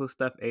practical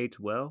stuff aged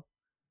well.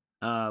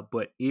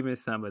 But even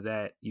some of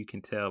that, you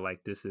can tell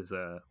like this is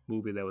a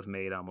movie that was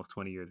made almost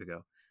 20 years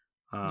ago.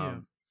 yeah.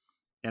 Um,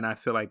 and I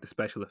feel like the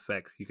special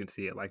effects, you can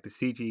see it, like the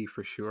CG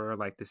for sure,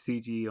 like the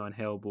CG on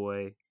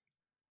Hellboy.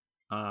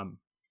 Um,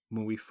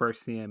 when we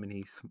first see him and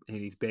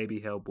he's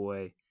baby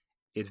Hellboy,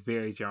 it's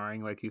very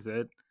jarring, like you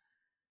said.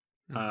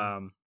 Hmm.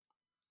 Um,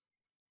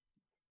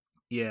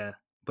 yeah,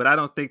 but I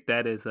don't think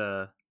that's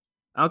a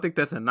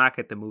knock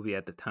at the movie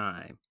at the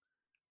time.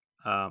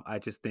 I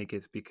just think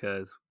it's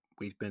because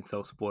we've been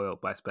so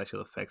spoiled by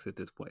special effects at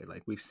this point.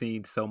 Like we've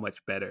seen so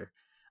much better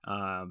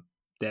um,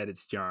 that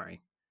it's jarring.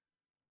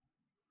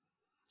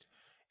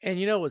 And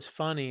you know what's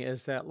funny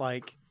is that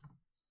like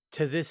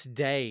to this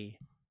day,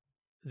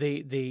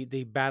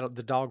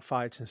 the dog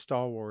fights in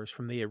Star Wars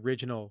from the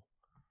original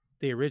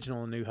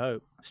New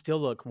Hope still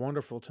look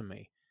wonderful to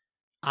me.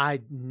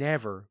 I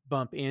never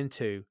bump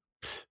into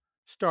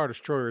Star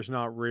Destroyer is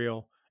not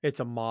real. It's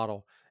a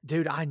model.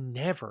 Dude, I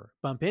never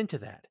bump into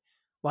that.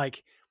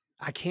 Like,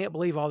 I can't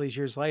believe all these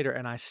years later,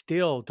 and I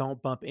still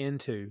don't bump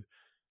into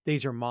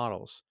these are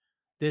models.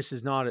 This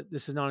is not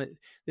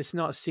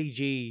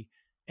CG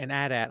and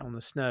AT-AT on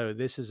the snow.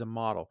 This is a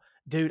model.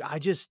 Dude, I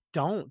just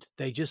don't.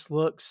 They just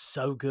look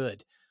so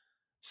good.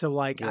 So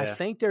like I Yeah,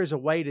 think there's a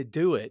way to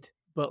do it,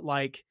 but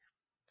like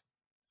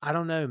I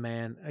don't know,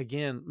 man.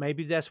 Again,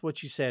 maybe that's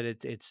what you said.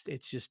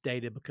 It's just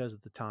dated because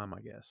of the time,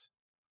 I guess.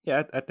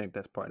 yeah, I think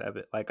that's part of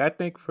it. Like I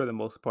think for the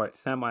most part,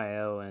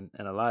 Samael and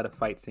a lot of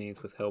fight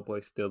scenes with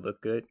Hellboy still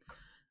look good.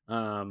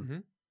 Um, Hmm.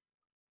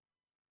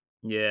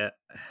 yeah,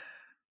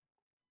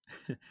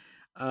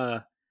 uh,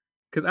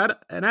 Cause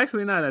and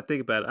actually now that I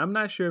think about it, I'm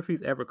not sure if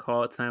he's ever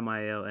called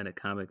Samael in a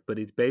comic, but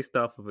he's based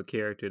off of a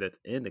character that's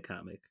in the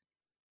comic.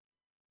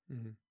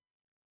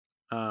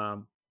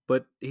 Mhm.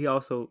 But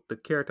the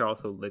character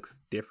also looks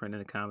different in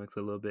the comics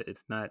a little bit.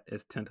 It's not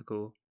as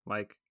tentacle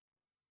like,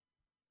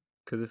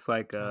 because it's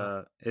like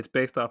Ah, it's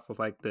based off of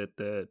like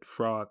the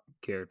frog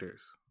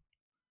characters,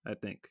 I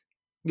think.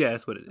 Yeah,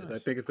 that's what it is. I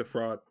nice. think it's the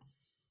frog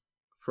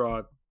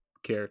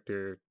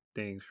character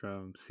things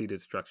from Sea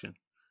Destruction.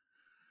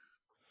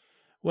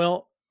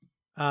 Well,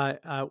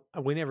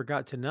 we never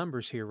got to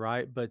numbers here,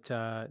 right? But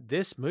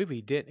this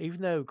movie did,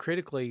 even though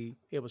critically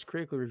it was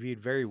critically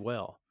reviewed very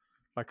well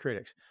by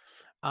critics.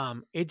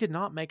 It did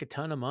not make a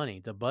ton of money.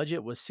 The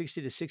budget was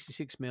 60 to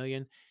 66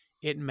 million.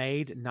 It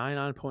made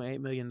 $99.8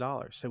 million.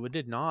 So it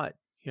did not,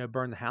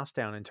 burn the house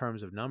down in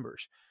terms of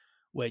numbers,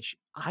 which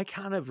I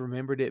kind of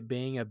remembered it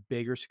being a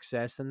bigger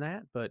success than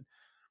that. But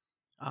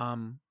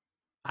um,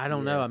 I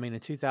don't know. Yeah. I mean, in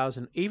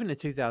 2000, even in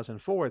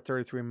 2004,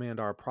 $33 million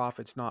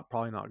profit's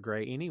probably not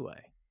great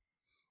anyway.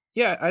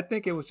 Yeah, I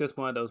think it was just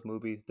one of those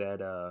movies that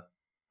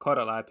caught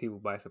a lot of people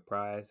by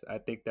surprise. I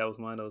think that was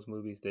one of those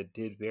movies that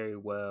did very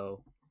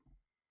well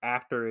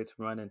after its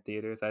run in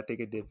theaters. I think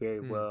it did very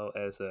Hmm. well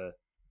as a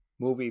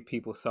movie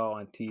people saw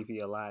on TV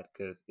a lot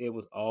because it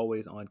was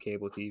always on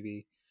cable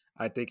TV.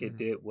 I think it Hmm.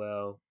 did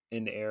well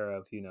in the era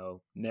of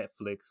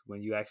Netflix,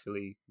 when you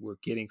actually were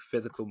getting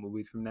physical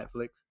movies from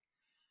Netflix,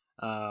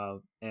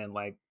 and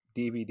like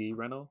DVD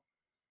rental.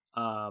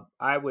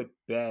 I would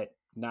bet,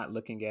 not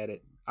looking at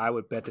it, I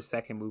would bet the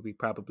second movie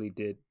probably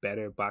did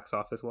better box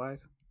office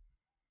wise,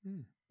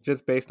 Hmm.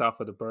 just based off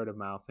of the bird of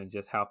mouth and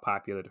just how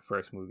popular the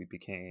first movie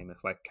became.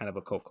 It's like kind of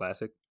a cult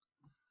classic.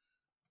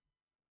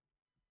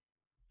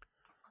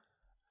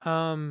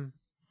 Um.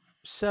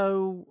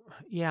 So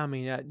yeah, I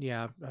mean,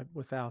 yeah,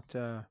 without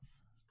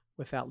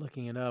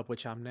looking it up,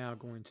 which I'm now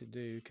going to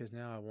do because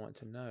now I want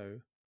to know.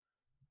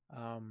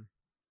 Um.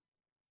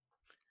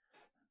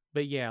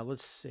 But yeah,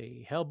 let's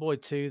see.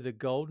 Hellboy 2: The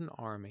Golden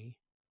Army,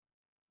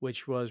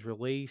 which was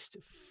released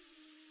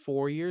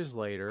 4 years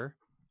later.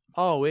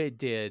 Oh, it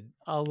did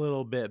a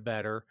little bit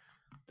better.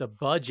 The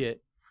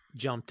budget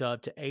jumped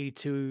up to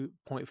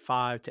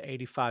 82.5 to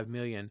 85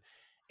 million,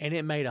 and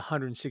it made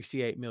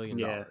 168 million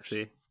Yeah, dollars.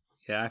 see,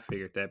 yeah, I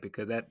figured that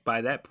because that by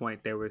that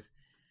point there was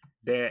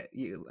there.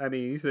 I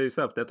mean, you said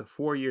yourself that's a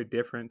 4 year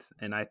difference,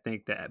 and I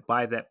think that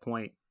by that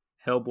point,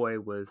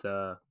 Hellboy was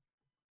uh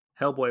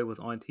Hellboy was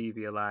on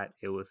TV a lot.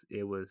 It was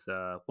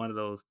one of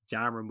those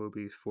genre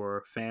movies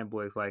for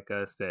fanboys like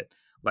us that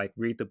like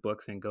read the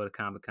books and go to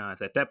Comic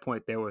Cons. At that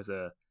point, there was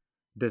a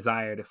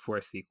desire for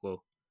a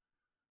sequel.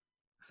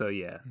 So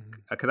yeah, Mhm.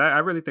 because I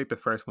really think the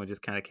first one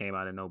just kind of came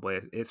out of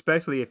nowhere,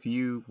 especially if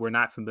you were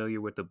not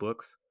familiar with the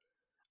books.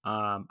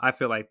 I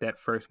feel like that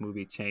first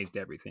movie changed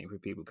everything for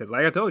people because,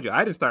 like I told you,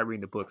 I didn't start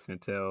reading the books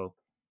until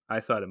I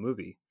saw the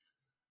movie.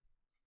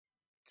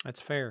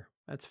 That's fair.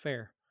 That's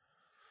fair.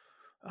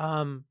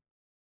 Um,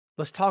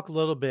 let's talk a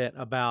little bit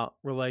about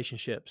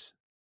relationships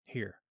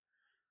here.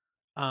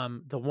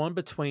 The one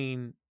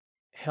between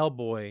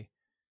Hellboy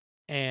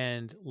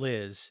and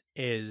Liz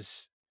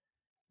is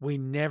we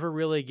never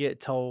really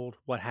get told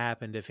what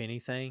happened, if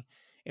anything,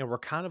 and we're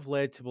kind of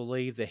led to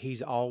believe that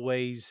he's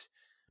always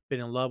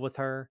been in love with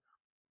her,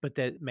 but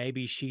that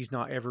maybe she's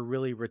not ever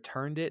really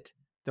returned it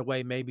the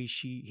way maybe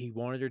he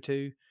wanted her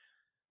to.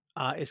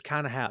 Is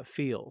kind of how it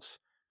feels.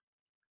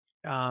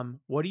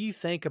 What do you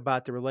think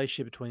about the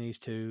relationship between these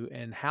two,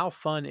 and how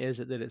fun is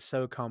it that it's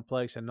so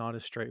complex and not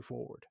as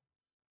straightforward?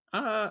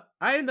 I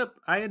end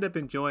up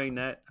enjoying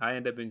that. I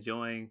end up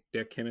enjoying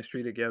their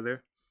chemistry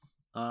together.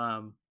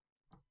 Um,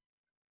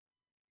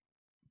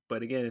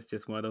 but again, it's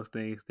just one of those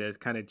things that's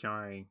kind of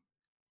jarring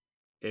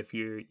if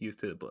you're used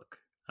to the book,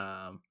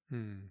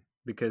 Hmm.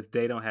 because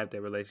they don't have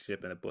their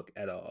relationship in the book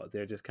at all.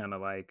 They're just kind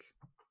of like,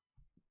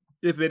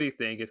 if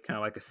anything, it's kind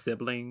of like a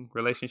sibling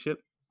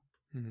relationship.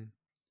 Hmm.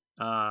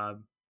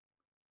 Um,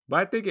 but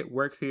I think it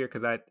works here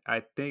because I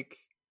think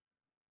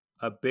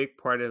a big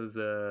part of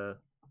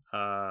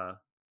uh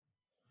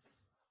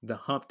the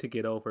hump to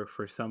get over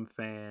for some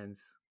fans,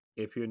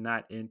 if you're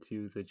not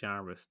into the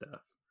genre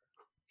stuff,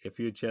 if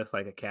you're just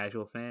like a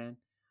casual fan,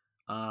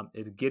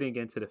 is getting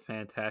into the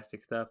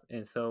fantastic stuff.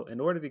 And so, in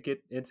order to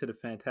get into the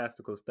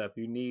fantastical stuff,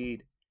 you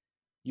need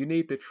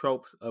the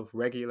tropes of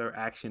regular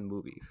action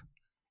movies,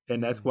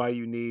 and that's Hmm. why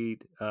you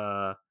need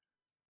the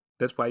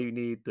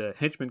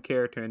henchman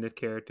character in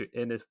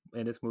this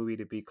in this movie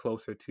to be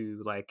closer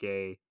to like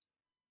a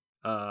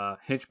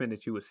henchman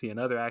that you would see in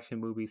other action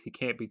movies. He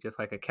can't be just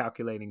like a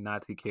calculating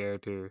Nazi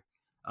character.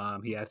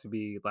 He has to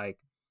be like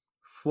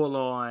full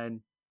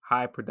on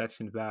high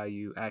production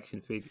value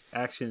action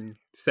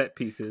set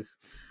pieces.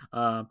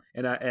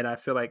 And I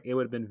feel like it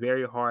would have been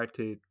very hard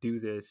to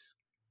do this,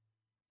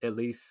 at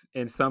least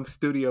in some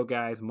studio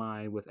guy's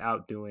mind,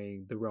 without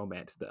doing the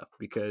romance stuff,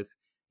 because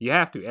you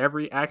have to.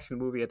 Every action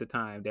movie at the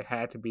time, there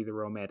had to be the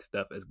romance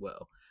stuff as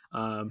well.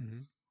 Um, Hmm.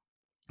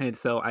 and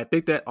so I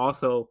think that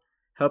also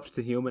helps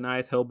to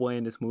humanize Hellboy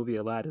in this movie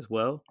a lot as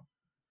well.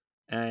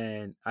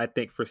 And I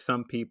think for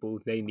some people,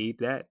 they need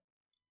that.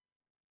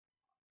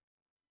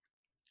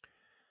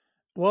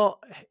 Well,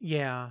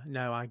 yeah,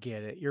 no, I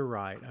get it. You're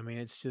right. I mean,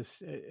 it's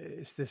just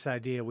it's this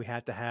idea we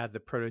have to have the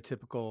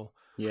prototypical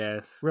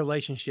Yes.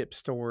 relationship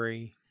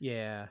story.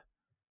 Yeah.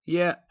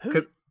 Yeah, Who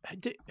cuz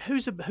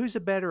who's a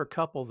better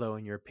couple though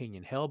in your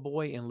opinion?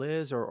 Hellboy and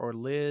Liz or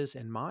Liz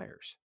and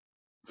Myers?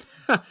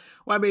 well,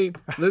 I mean,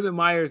 Liz and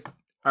Myers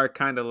are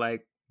kind of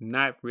like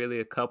not really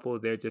a couple.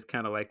 They're just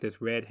kind of like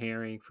this red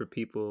herring for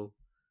people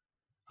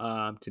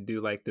to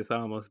do like this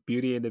almost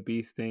Beauty and the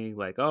Beast thing,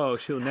 like, oh,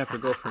 she'll never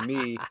go for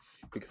me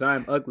because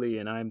I'm ugly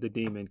and I'm the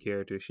demon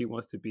character. She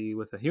wants to be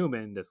with a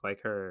human that's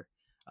like her.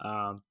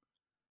 Um,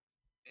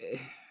 eh,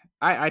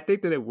 I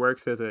think that it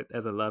works as a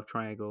love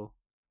triangle.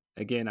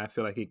 Again, I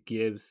feel like it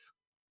gives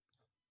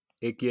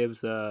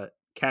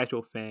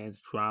casual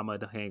fans drama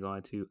to hang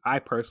on to. I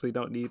personally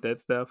don't need that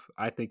stuff.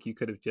 I think you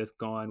could have just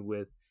gone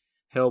with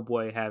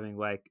Hellboy having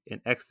like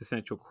an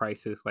existential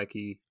crisis like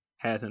he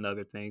has in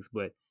other things,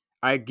 but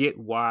I get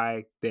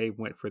why they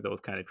went for those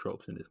kind of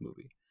tropes in this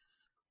movie.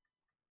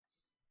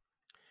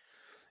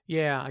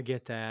 Yeah, I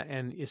get that.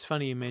 And it's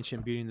funny you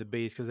mentioned Beauty and the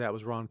Beast because that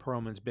was Ron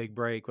Perlman's big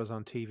break was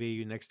on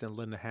TV next to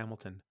Linda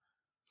Hamilton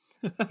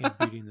in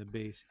Beauty and the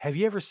Beast. Have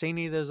you ever seen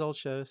any of those old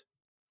shows?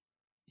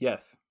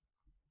 Yes.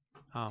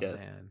 Oh Yes.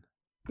 man.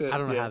 I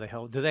don't know Yeah. how they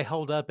hold. Do they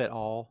hold up at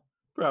all?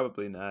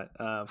 Probably not.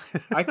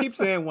 I keep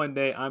saying one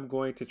day I'm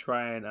gonna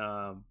try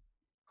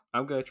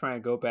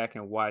and go back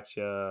and watch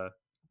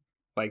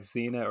like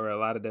Xena or a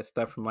lot of that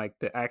stuff from like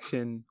the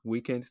action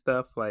weekend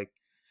stuff. Like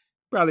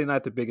probably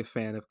not the biggest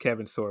fan of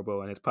Kevin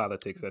Sorbo and his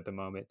politics at the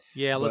moment.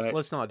 Yeah, let's But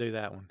let's not do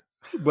that one.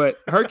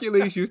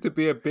 Hercules used to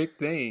be a big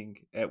thing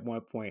at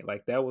one point.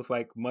 Like that was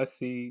like must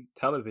see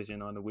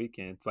television on the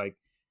weekends. Like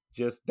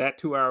just that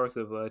 2 hours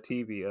of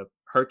TV of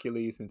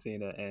Hercules and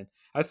Xena. And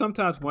I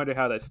sometimes wonder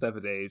how that stuff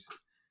is aged.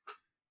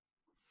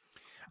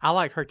 I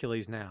like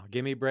Hercules now.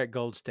 Give me Brett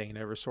Goldstein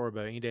over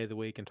Sorbo any day of the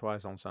week and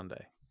twice on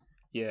Sunday.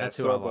 Yeah, That's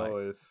who I like.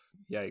 Sorbo is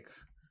yikes.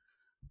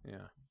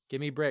 Yeah. Give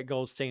me Brett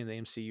Goldstein, the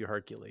MCU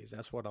Hercules.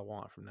 That's what I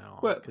want from now on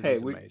But because hey,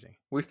 he's we amazing.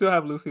 we still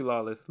have Lucy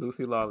Lawless.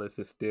 Lucy Lawless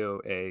is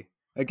still a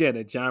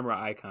genre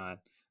icon.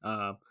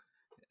 Um,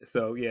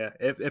 so yeah,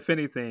 if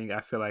anything, I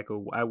feel like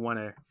I want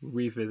to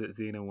revisit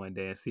Xena one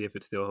day and see if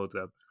it still holds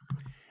up.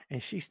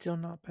 And she's still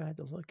not bad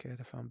to look at,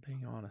 if I'm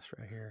being honest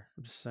right here.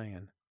 I'm just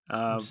saying.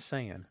 I'm Um, just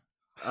saying.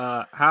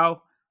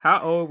 how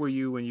old were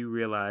you when you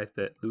realized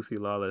that Lucy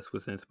Lawless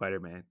was in Spider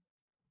Man?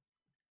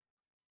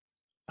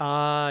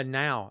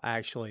 Now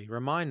actually,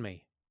 remind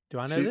me. Do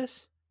I know She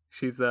this?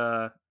 she's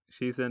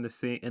she's in the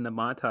scene in the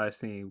montage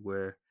scene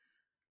where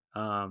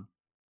um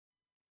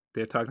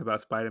they're talking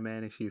about Spider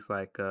Man and she's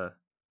like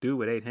dude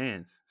with 8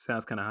 hands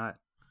sounds kind of hot.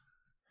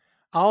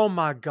 Oh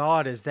my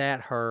God, is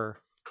that her?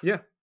 Yeah.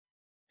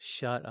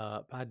 Shut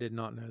up! I did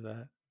not know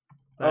that.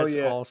 Oh That's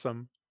yeah.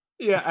 awesome.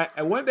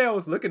 Yeah, one day I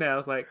was looking at it, I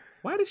was like,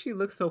 why does she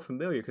look so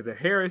familiar? Because her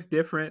hair is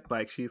different.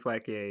 Like, she's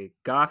like a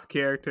goth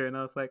character. And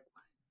I was like,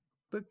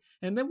 look.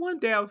 And then one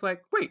day I was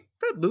like, wait,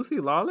 that Lucy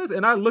Lawless?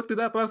 And I looked it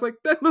up. I was like,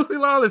 that's Lucy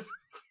Lawless.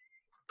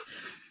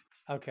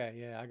 Okay,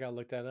 yeah, I gotta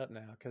look that up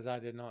now because I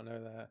did not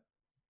know that.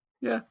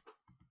 Yeah.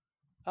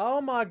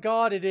 Oh my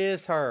God, it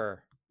is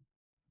her.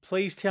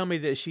 Please tell me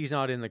that she's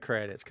not in the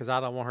credits because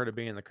I don't want her to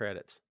be in the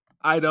credits.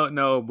 I don't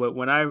know. But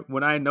when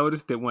I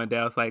noticed it one day,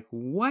 I was like,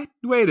 what?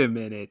 Wait a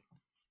minute.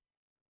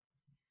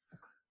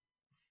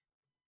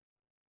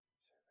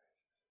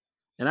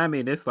 And I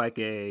mean, it's like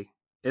a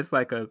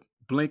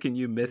blink and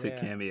you miss it Yeah,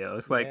 cameo.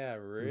 It's like yeah,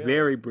 really.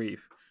 very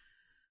brief.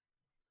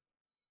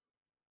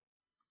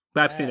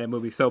 But I've seen that That's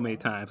movie so many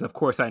funny. times. Of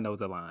course, I know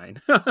the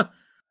line. Of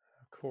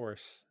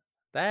course.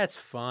 That's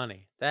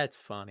funny. That's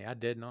funny. I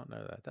did not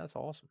know that. That's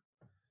awesome.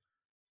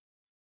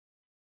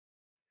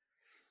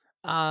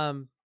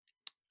 Um,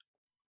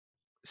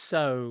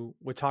 so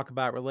we talk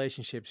about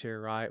relationships here,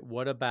 right?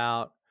 What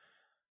about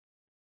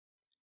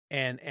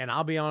and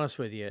I'll be honest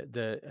with you,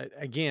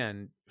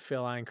 again,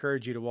 Phil, I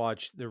encourage you to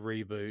watch the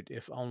reboot,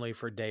 if only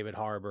for David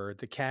Harbour.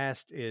 The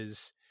cast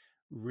is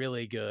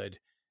really good.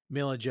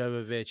 Mila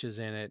Jovovich is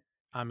in it.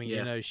 I mean, you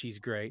Yeah. know she's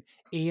great.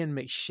 Ian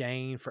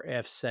McShane, for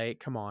F's sake,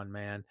 come on,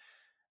 man.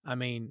 I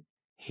mean,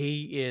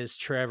 he is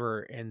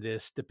Trevor in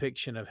this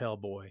depiction of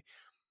Hellboy.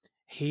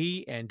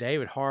 He and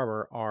David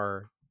Harbour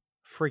are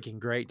freaking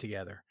great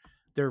together.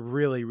 They're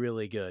really,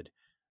 really good.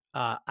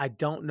 I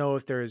don't know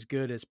if they're as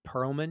good as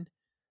Perlman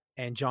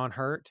and John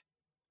Hurt.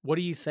 What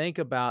do you think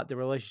about the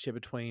relationship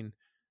between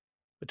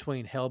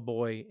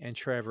Hellboy and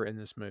Trevor in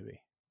this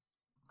movie?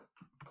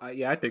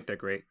 Yeah, I think they're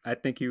great. I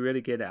think you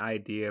really get an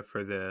idea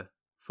for the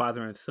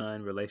father and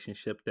son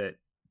relationship that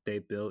they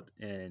built,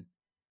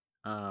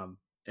 um,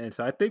 and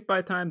so I think by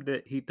the time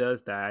that he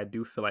does that, I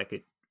do feel like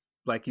it,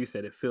 like you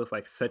said, it feels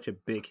like such a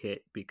big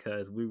hit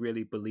because we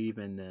really believe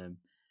in them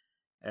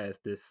as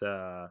this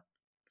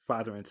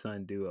father and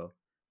son duo.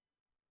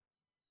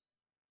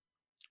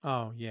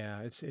 Oh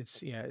yeah,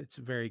 it's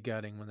very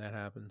gutting when that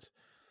happens.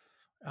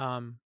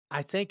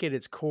 I think at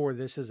its core,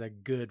 this is a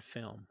good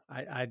film.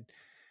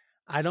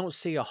 I don't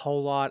see a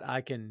whole lot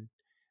I can.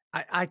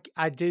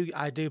 I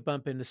do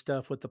bump into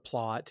stuff with the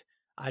plot.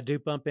 I do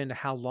bump into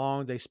how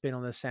long they spend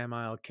on the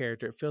Samael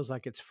character. It feels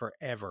like it's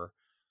forever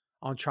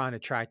on trying to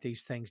track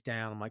these things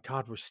down. I'm like,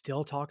 God, we're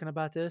still talking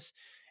about this.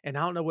 And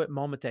I don't know what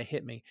moment that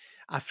hit me.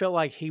 I feel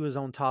like he was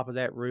on top of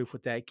that roof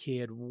with that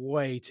kid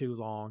way too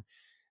long.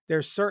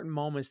 There's certain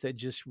moments that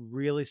just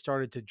really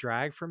started to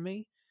drag for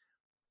me.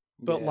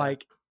 But Yeah.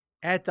 like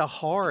at the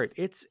heart,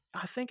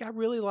 I think I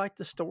really like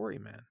the story,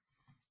 man.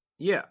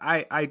 Yeah,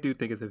 I do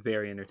think it's a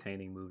very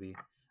entertaining movie.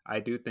 I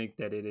do think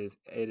that it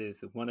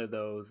is one of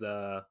those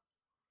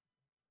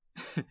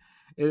it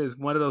is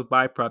one of those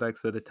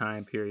byproducts of the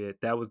time period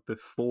that was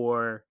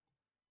before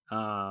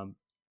um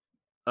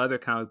other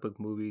comic book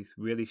movies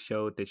really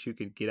showed that you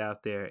could get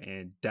out there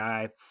and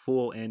dive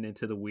full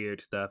into the weird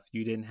stuff.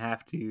 You didn't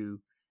have to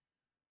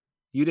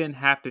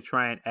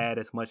try and add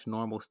as much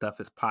normal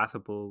stuff as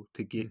possible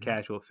to get Hmm.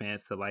 casual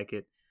fans to like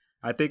it.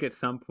 I think at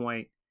some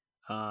point,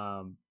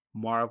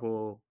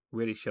 Marvel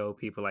really showed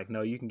people like,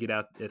 no, you can get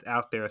out as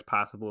out there as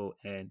possible,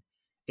 and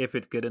if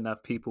it's good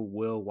enough, people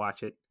will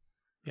watch it.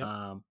 Yep.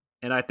 Um,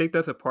 and I think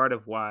that's a part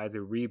of why the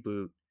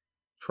reboot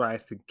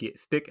tries to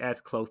stick as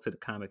close to the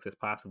comics as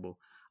possible.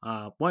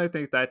 One of the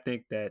things that I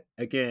think that,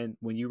 again,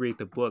 when you read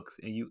the books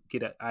and you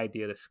get an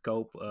idea of the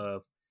scope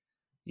of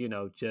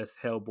just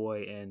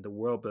Hellboy and the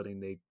world building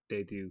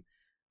they do.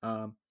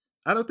 Um,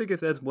 I don't think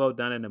it's as well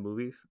done in the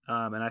movies,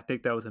 and I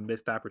think that was a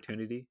missed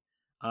opportunity.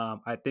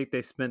 I think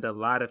they spend a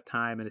lot of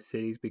time in the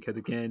cities because,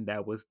 again,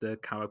 that was the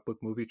comic book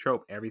movie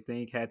trope.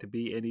 Everything had to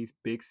be in these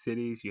big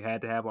cities. You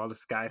had to have all the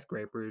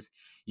skyscrapers.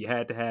 You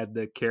had to have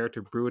the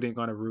character brooding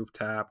on a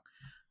rooftop.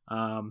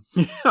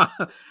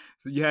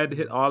 So you had to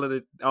hit Mhm.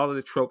 all of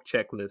the trope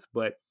checklists.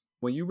 But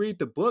when you read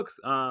the books,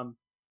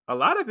 a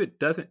lot of it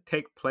doesn't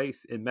take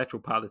place in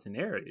metropolitan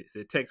areas.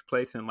 It takes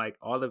place in like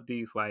all of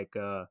these like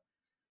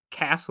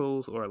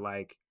castles or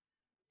like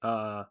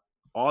uh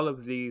all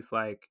of these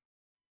like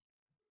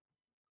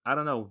I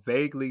don't know,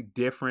 vaguely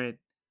different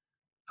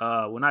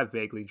well not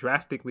vaguely,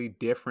 drastically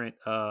different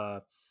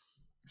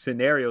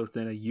scenarios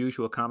than a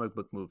usual comic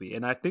book movie.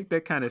 And I think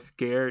that kind of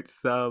scared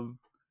some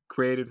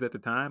creators at the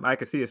time. I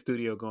could see a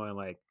studio going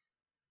like,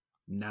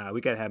 "Nah,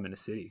 we got to have him in the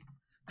city."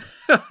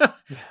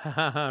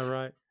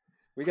 Right.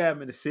 We got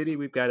him in the city.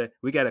 We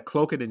gotta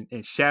cloak it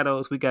in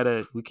shadows. We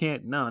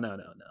can't. No.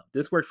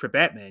 This works for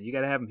Batman. You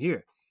gotta have him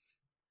here.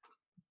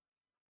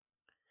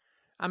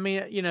 I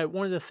mean,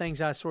 one of the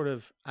things I sort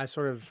of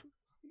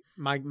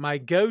my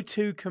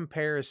go-to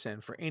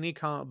comparison for any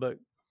comic book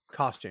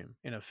costume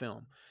in a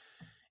film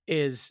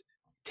is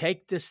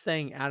take this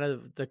thing out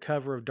of the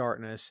cover of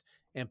darkness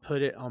and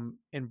put it on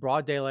in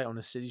broad daylight on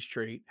a city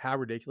street. How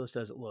ridiculous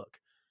does it look?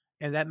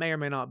 And that may or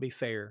may not be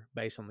fair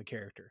based on the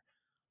character.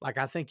 Like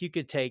I think you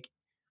could take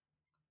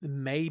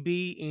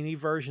maybe any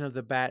version of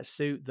the bat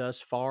suit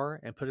thus far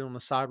and put it on the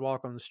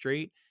sidewalk on the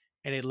street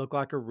and it looked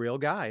like a real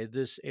guy.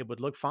 It would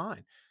look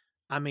fine.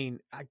 I mean,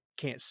 I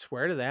can't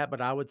swear to that,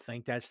 but I would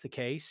think that's the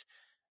case.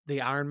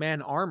 The Iron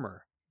Man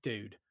armor,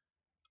 dude,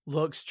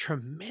 looks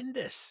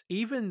tremendous.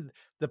 Even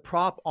the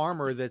prop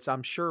armor that's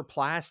I'm sure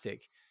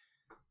plastic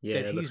Yeah,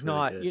 that it he's looks really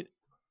not good.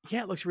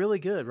 yeah, it looks really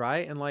good,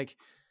 right? And like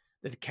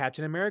the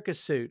Captain America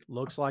suit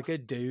looks like a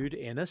dude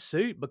in a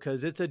suit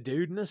because it's a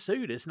dude in a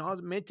suit. It's not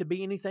meant to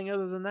be anything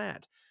other than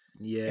that.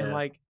 And Yeah,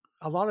 like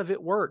a lot of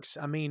it works.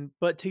 I mean,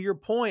 but to your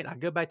point, I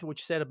go back to what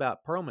you said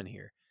about Perlman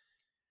here.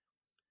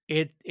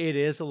 It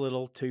is a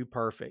little too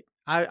perfect.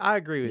 I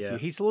agree with you. yeah,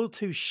 He's a little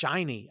too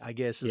shiny, I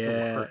guess is the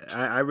yeah. word.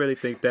 I really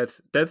think that's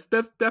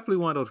definitely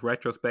one of those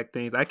retrospect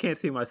things. I can't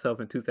see myself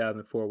in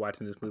 2004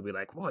 watching this movie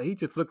like, boy,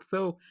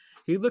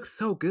 he looks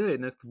so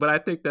good. But I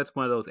think that's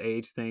one of those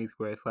age things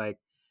where it's like,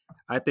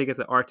 I think it's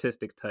an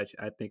artistic touch.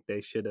 I think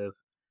they should have,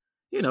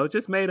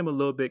 just made him a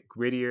little bit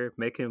grittier,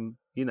 make him,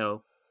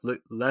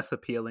 look less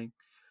appealing.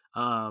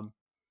 Um,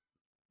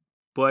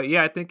 But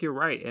yeah, I think you're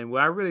right. And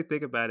when I really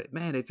think about it,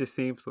 man, it just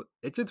feels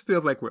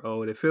like we're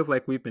old. It feels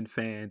like we've been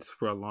fans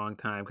for a long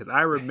time. Because I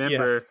Yeah.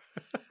 remember,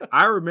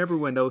 I remember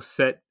when those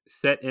set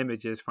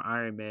images for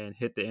Iron Man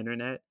hit the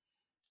internet,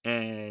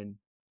 and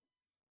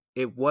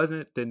it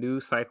wasn't the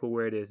news cycle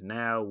where it is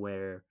now,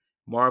 where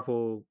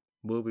Marvel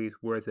movies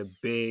were the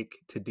big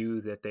to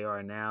do that they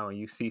are now, and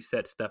you see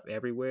set stuff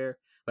everywhere.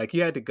 Like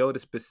you had to go to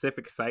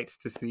specific sites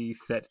to see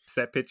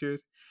set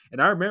pictures. And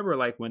I remember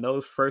like when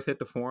those first hit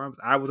the forums,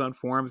 I was on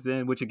forums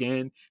then, which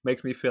again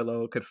makes me feel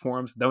old because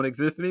forums don't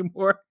exist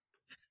anymore.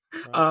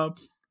 Right. Um,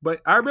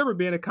 but I remember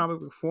being a comic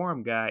book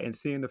forum guy and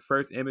seeing the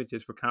first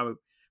images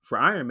for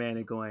Iron Man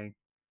and going,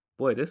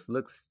 boy, this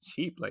looks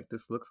cheap. Like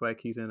this looks like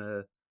he's in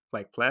a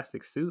like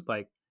plastic suit.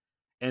 Like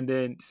and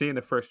then seeing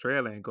the first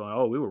trailer and going,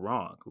 "Oh, we were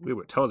wrong. We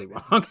were totally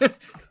wrong."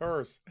 Of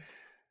course.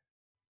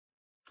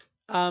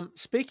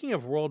 Speaking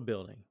of world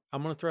building,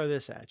 I'm going to throw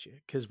this at you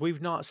because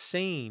we've not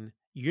seen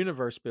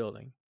universe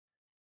building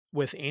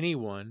with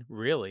anyone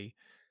really,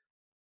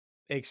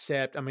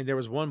 except, I mean, there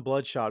was one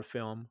Bloodshot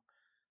film.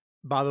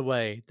 By the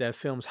way, that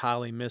film's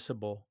highly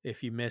missable.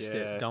 If you missed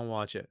it, Yeah, don't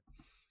watch it.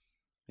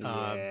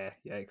 Um, yeah,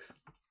 yikes.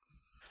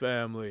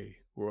 Family,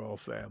 we're all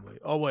family.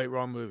 Oh wait,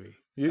 wrong movie.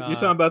 You're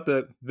talking about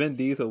the Vin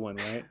Diesel one,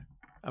 right?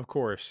 Of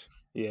course.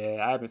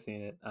 Yeah, I haven't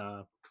seen it.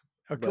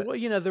 Okay, But well,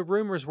 you know, the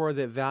rumors were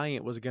that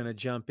Valiant was going to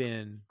jump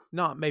in,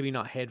 not maybe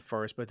not head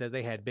first, but that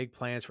they had big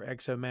plans for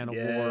Exo Man of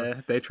War,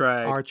 yeah, they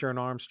tried. Archer and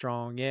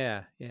Armstrong.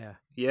 Yeah, yeah.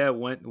 Yeah,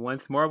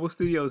 once Marvel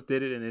Studios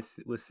did it and it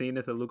was seen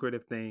as a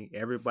lucrative thing,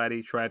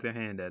 everybody tried their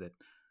hand at it.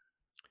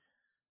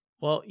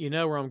 Well, you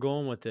know where I'm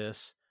going with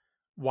this.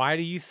 Why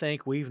do you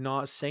think we've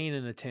not seen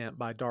an attempt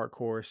by Dark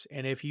Horse?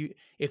 And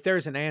if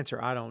there's an answer,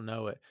 I don't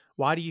know it.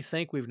 Why do you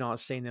think we've not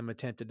seen them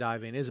attempt to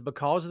dive in? Is it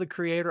because of the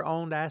creator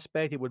owned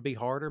aspect? It would be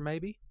harder,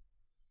 maybe?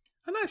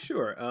 I'm not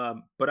sure,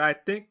 but I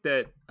think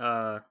that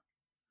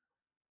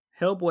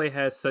Hellboy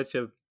has such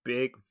a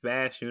big,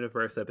 vast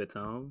universe of its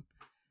own,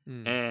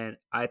 Mm. and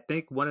I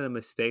think one of the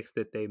mistakes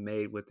that they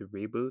made with the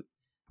reboot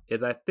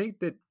is I think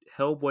that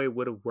Hellboy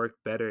would have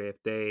worked better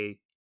if they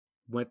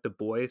went the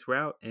boys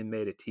route and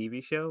made a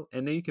TV show,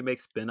 and then you can make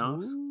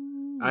spin-offs.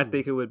 I Ooh.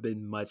 think it would have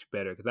been much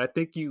better because I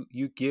think you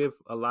give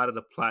a lot of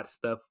the plot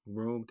stuff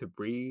room to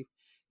breathe.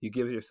 You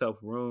give yourself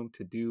room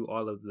to do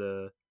all of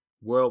the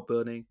world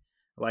building.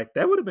 Like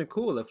that would have been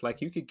cool if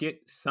like you could get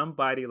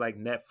somebody like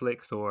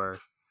Netflix or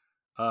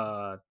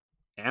uh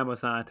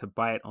Amazon to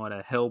bite on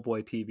a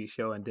Hellboy TV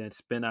show and then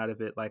spin out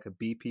of it like a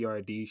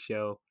BPRD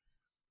show.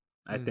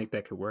 I Mm. think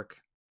that could work.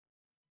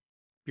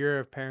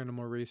 Bureau of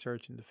Paranormal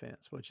Research and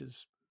Defense, which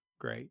is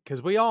great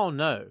because we all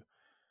know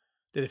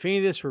that if any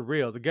of this were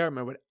real, the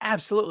government would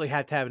absolutely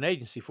have to have an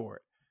agency for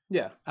it.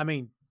 Yeah. I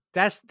mean,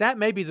 that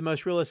may be the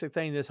most realistic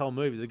thing in this whole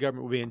movie. The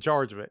government would be in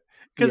charge of it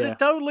because Yeah, it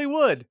totally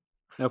would.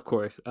 of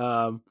course.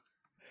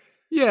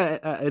 Yeah,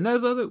 and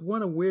that's other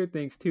one of the weird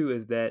things too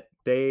is that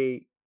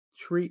they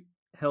treat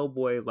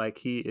Hellboy like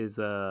he's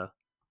a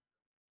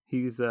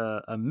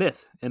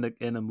myth in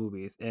the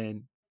movies,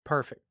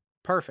 Perfect.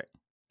 Perfect.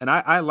 and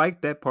I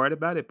like that part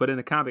about it. But in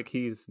the comic,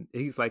 he's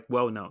like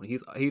well known.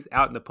 He's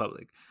out in the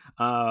public.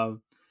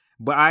 Um,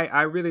 but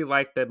I really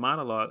like that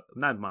monologue,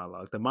 not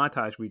monologue, the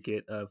montage we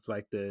get of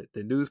like the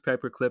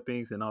newspaper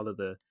clippings and all of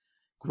the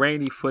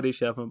grainy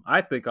footage of him.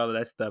 I think all of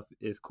that stuff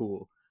is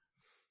cool.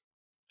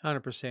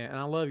 100%. And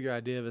I love your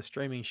idea of a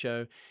streaming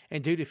show.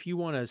 And dude, if you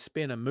want to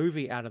spin a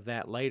movie out of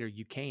that later,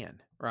 you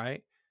can,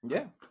 right?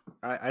 Yeah,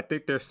 I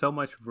think there's so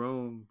much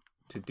room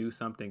to do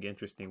something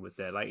interesting with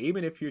that. Like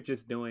even if you're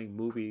just doing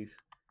movies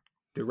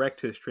direct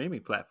to a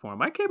streaming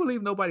platform, I can't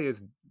believe nobody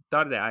has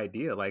thought of that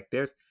idea. Like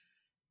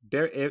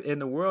there in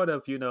the world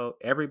of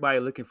everybody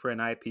looking for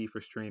an IP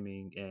for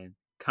streaming and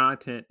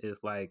content is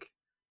like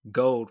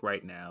gold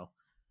right now.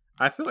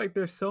 I feel like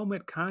there's so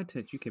much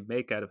content you can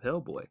make out of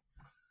Hellboy.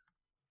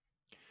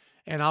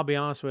 And I'll be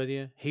honest with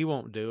you, he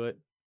won't do it.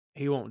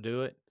 He won't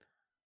do it.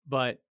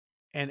 But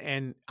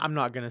and I'm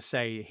not going to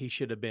say he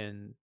should have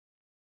been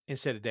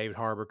instead of David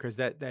Harbour because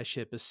that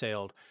ship has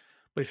sailed.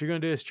 But if you're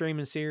going to do a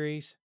streaming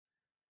series,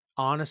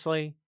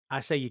 honestly,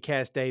 I say you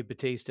cast Dave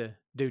Batista,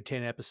 do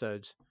 10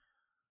 episodes.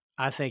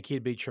 I think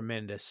he'd be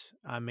tremendous.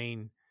 I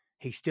mean,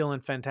 he's still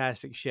in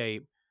fantastic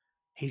shape.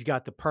 He's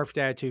got the perfect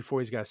attitude for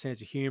it. He's got a sense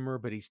of humor,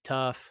 but he's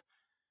tough.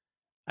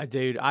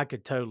 Dude, I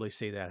could totally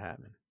see that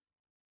happening.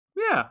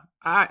 Yeah,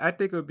 I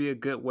think it would be a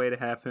good way to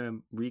have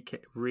him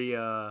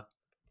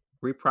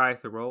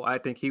reprise the role. I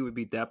think he would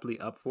be definitely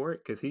up for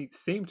it because he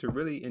seemed to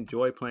really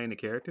enjoy playing the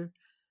character.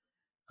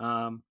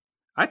 Um,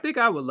 I think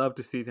I would love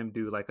to see them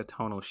do like a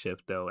tonal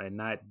shift though, and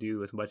not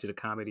do as much of the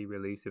comedy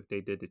release if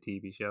they did the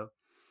TV show.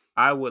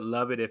 I would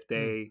love it if Mm.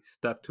 they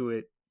stuck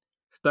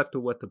to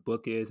what the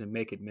book is and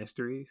make it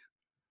mysteries.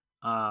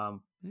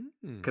 Um,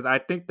 Mm. because I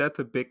think that's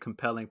a big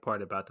compelling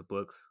part about the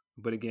books.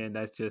 But again,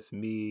 that's just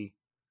me.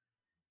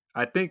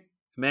 I think,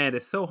 man,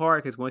 it's so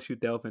hard because once you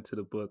delve into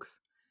the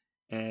books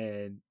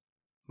and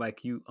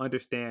like you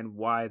understand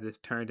why this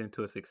turned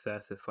into a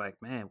success, it's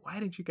like, man, why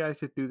didn't you guys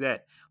just do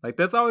that? Like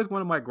that's always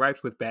one of my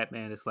gripes with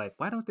Batman. It's like,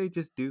 why don't they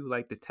just do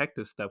like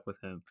detective stuff with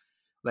him?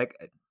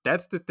 Like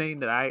that's the thing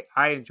that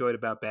I enjoyed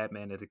about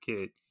Batman as a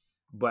kid.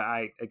 But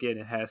I again,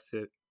 it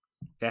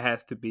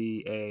has to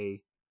be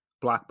a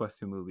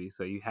blockbuster movie,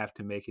 so you have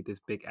to make it this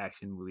big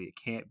action movie. It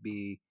can't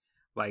be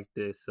like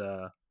this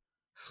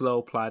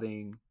slow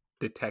plotting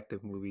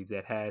detective movie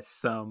that has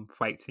some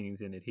fight scenes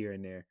in it here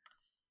and there.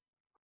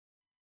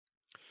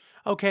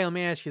 Okay, let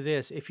me ask you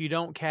this. If you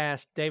don't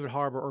cast David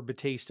Harbour or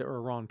Batista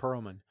or Ron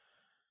Perlman,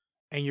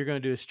 and you're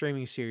going to do a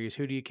streaming series,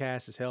 who do you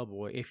cast as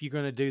Hellboy? If you're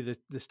going to do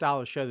the style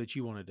of show that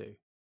you want to do,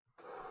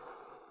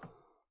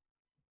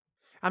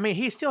 I mean,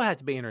 he still has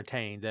to be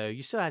entertaining, though.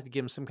 You still have to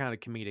give him some kind of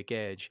comedic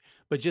edge,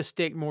 but just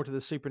stick more to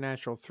the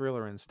supernatural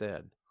thriller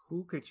instead.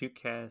 Who could you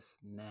cast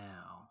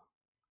now?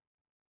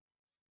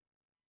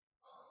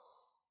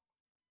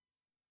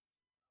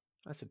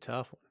 That's a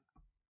tough one.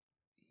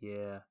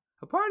 Yeah,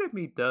 a part of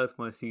me does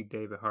want to see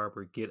David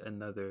Harbour get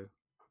another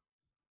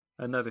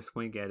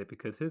swing at it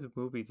because his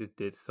movie just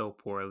did so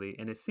poorly,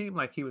 and it seemed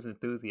like he was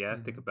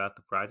enthusiastic Hmm. about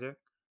the project.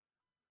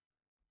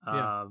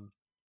 Yeah. Um,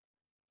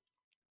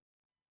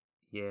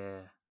 yeah,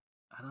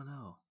 I don't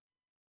know.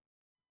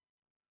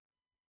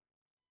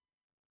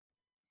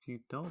 If you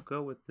don't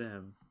go with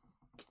them,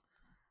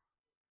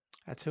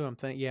 That's who I'm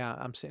thinking. Yeah,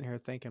 I'm sitting here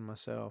thinking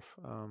myself.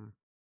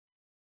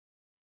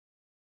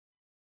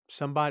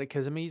 somebody,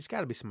 because I mean, it's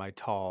got to be somebody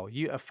tall. A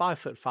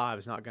 5'5"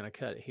 is not going to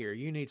cut it here.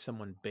 You need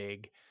someone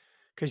big,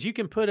 because you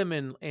can put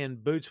him in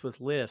boots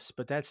with lifts,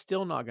 but that's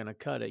still not going to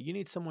cut it. You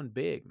need someone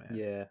big, man.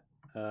 Yeah.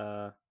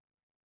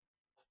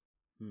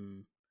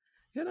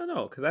 Yeah, I don't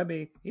know, because I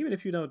mean, even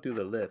if you don't do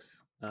the lifts,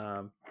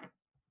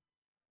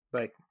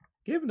 like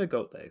give him the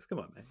goat legs. Come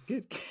on, man,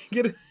 get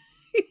it.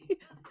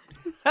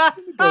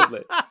 The goat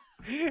legs.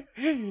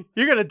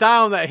 You're gonna die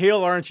on that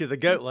hill, aren't you? The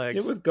goat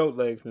legs. It was goat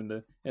legs in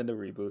the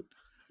reboot.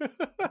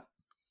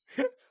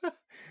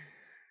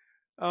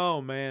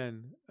 Oh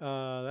man,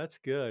 that's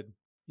good.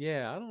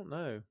 Yeah, I don't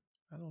know,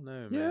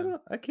 man. Yeah,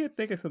 I can't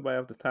think of somebody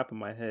off the top of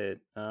my head.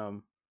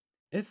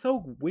 It's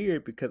so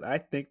weird because I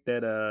think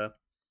that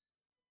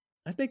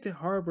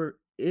Harbor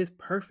is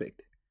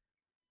perfect.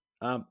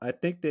 I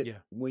think that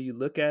when you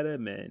look at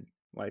him and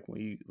like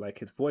when you like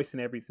his voice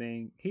and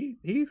everything,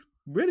 he's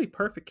really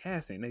perfect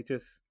casting. They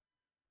just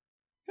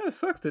kind of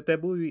sucks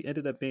that movie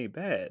ended up being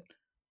bad.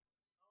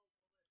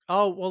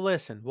 Oh well,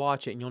 listen,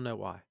 watch it and you'll know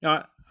why.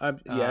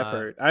 I've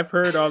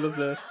heard all of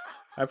the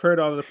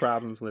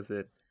problems with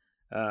it.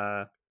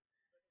 But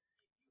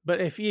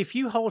if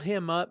you hold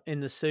him up in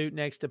the suit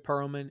next to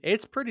Perlman,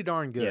 it's pretty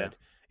darn good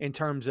in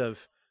terms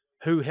of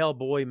who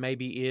Hellboy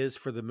maybe is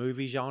for the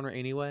movie genre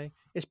anyway.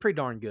 It's pretty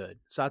darn good.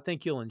 So I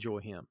think you'll enjoy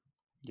him.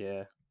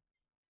 Yeah.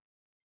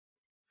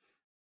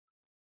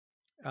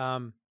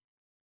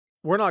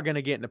 We're not going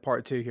to get into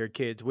part 2 here,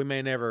 kids. We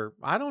may never,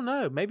 I don't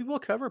know. Maybe we'll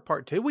cover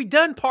part 2. We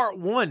done part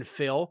 1,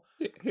 Phil.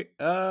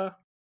 I've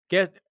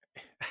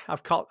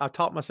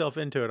talked myself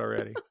into it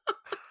already.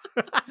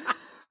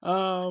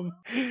 Well,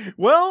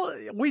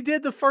 we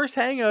did the first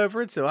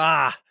Hangover, so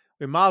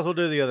we might as well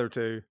do the other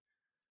 2.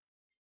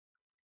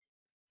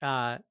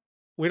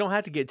 We don't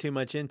have to get too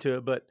much into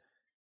it, but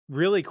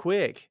really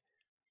quick,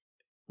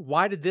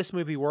 why did this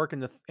movie work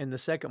and the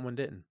second one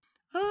didn't?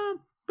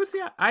 But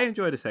see, I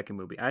enjoy the second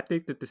movie. I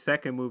think that the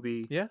second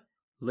movie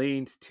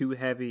leans too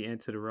heavy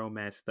into the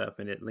romance stuff,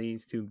 and it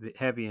leans too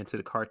heavy into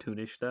the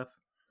cartoonish stuff.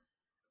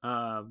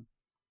 And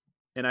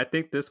I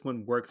think this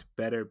one works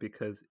better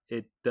because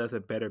it does a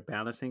better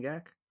balancing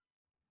act.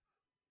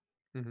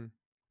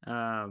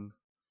 Mm-hmm.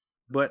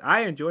 But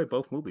I enjoy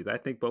both movies. I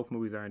think both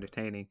movies are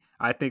entertaining.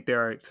 I think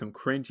there are some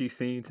cringy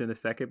scenes in the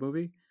second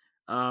movie,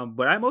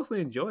 but I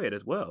mostly enjoy it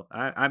as well.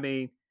 I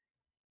mean,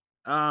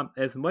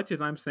 as much as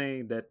I'm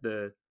saying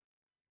that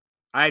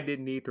I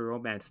didn't need the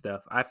romance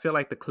stuff, I feel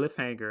like the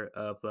cliffhanger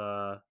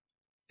of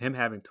him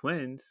having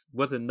twins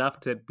was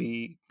enough to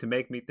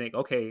make me think,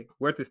 okay,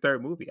 where's this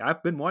third movie?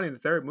 I've been wanting the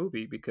third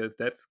movie because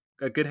that's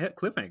a good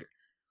cliffhanger.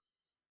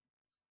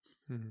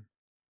 Mm-hmm.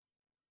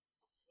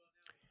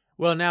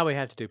 Well, now we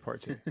have to do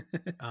part 2.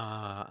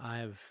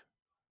 I've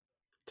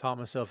taught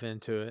myself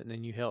into it, and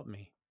then you helped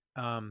me.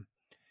 I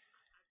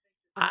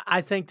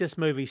think this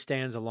movie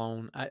stands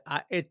alone.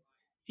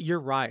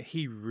 You're right.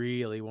 He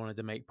really wanted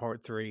to make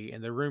part 3,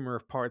 and the rumor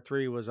of part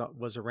 3 was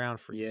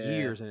around for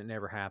years, and it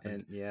never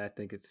happened. And I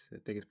think it's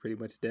pretty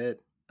much dead.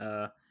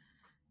 Oh,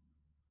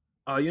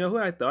 you know who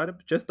I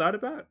just thought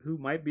about? Who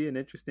might be an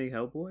interesting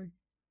Hellboy?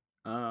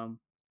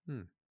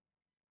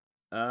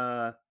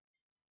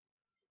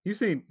 You've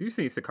seen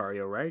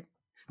Sicario, right?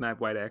 Snipe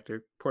white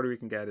actor, Puerto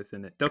Rican guy that's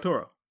in it. Del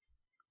Toro,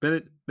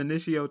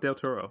 Benicio del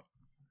Toro.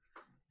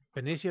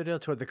 Benicio del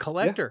Toro, the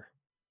collector.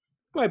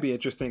 Yeah. Might be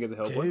interesting as a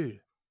Hellboy.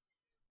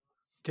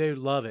 Dude,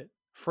 love it.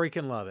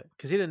 Freaking love it.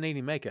 Because he didn't need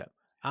any makeup.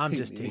 I'm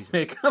just teasing.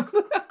 Makeup.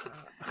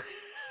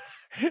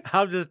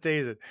 I'm just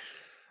teasing.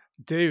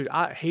 Dude,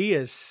 he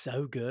is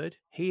so good.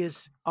 He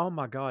is, oh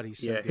my God, he's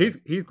so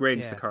good. He's great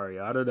in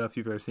Sicario. I don't know if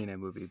you've ever seen that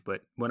movie,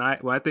 but when I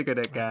think of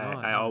that guy,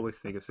 I always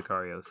think of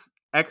Sicario's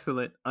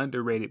excellent,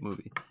 underrated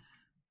movie.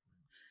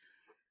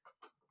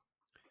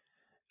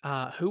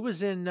 Who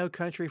was in No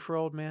Country for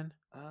Old Men?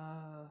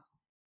 I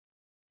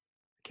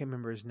can't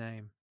remember his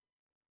name.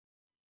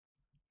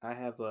 I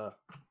have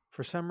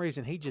for some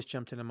reason he just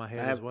jumped into my head.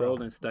 I have as well.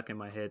 Brolin stuck in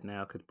my head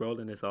now because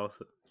Brolin is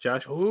also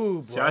Josh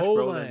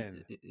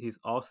Brolin. He's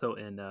also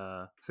in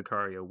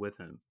Sicario with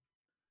him.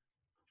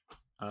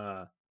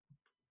 Oh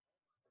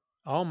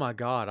my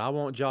God, I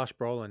want Josh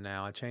Brolin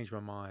now. I changed my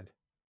mind.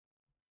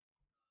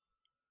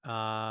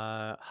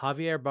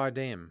 Javier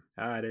Bardem.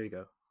 There you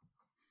go.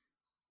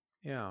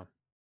 Yeah.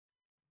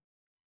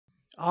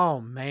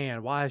 Oh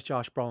man, why is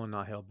Josh Brolin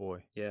not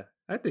Hellboy? Yeah,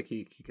 I think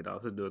he could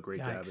also do a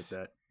great job at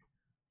that.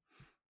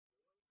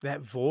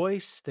 That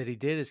voice that he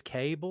did as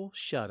Cable,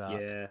 shut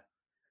up. Yeah.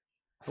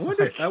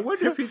 I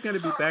wonder if he's going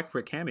to be back for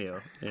a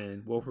cameo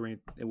in Wolverine.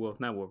 Well,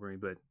 not Wolverine,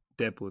 but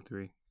Deadpool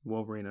 3.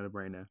 Wolverine on the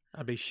brain now.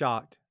 I'd be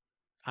shocked.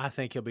 I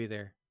think he'll be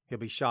there. He'll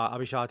be shocked. I'll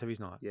be shocked if he's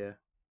not. Yeah.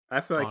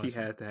 I feel like he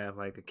has to have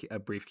like a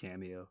brief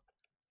cameo.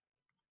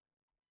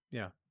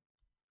 Yeah.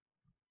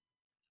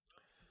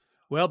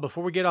 Well,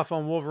 before we get off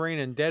on Wolverine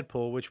and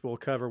Deadpool, which we'll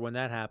cover when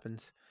that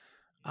happens,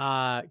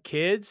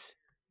 kids,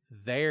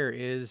 there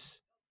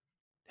is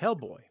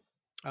Hellboy.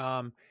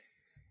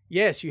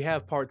 Yes, you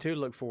have part 2 to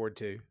look forward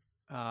to.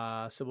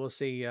 So we'll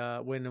see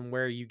when and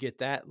where you get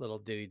that little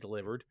ditty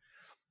delivered.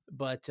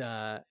 But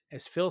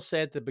as Phil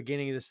said at the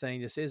beginning of this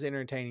thing, this is an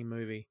entertaining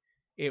movie.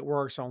 It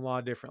works on a lot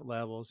of different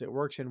levels. It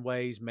works in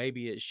ways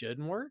maybe it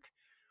shouldn't work.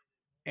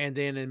 And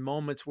then in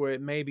moments where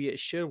maybe it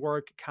should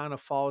work, it kind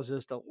of falls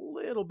just a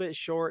little bit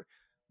short.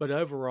 But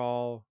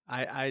overall,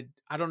 I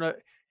don't know.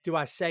 Do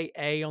I say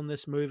A on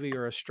this movie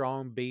or a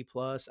strong B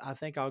plus? I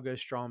think I'll go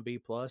strong B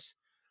plus.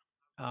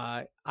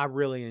 I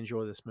really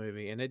enjoy this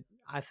movie, and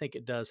I think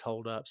it does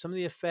hold up. Some of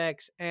the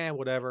effects,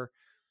 whatever.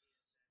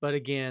 But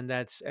again,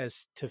 that's,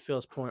 as to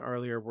Phil's point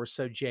earlier, we're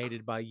so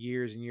jaded by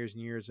years and years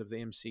and years of the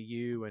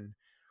MCU and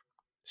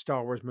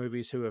Star Wars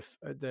movies who have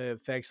the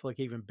effects look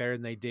even better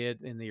than they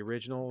did in the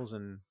originals,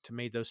 and to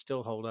me, those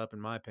still hold up in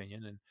my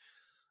opinion.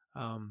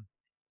 And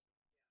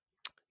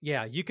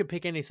yeah, you can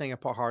pick anything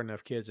apart hard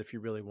enough, kids, if you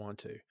really want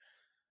to.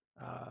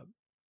 Uh,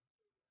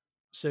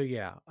 so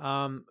yeah,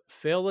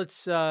 Phil,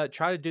 let's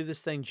try to do this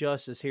thing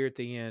justice here at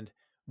the end.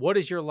 What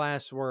is your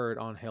last word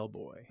on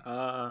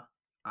Hellboy?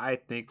 I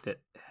think that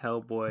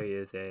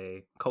Hellboy is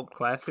a cult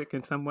classic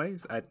in some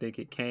ways. I think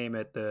it came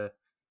at the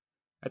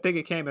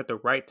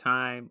right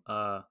time,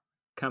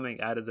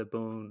 coming out of the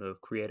boom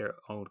of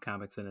creator-owned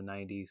comics in the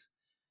 90s.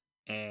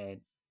 And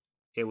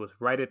it was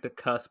right at the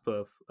cusp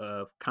of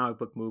comic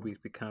book movies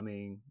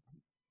becoming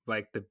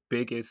like the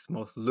biggest,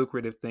 most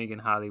lucrative thing in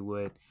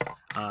Hollywood.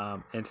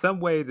 In some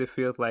ways, it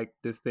feels like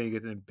this thing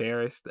is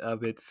embarrassed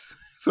of its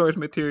source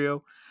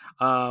material.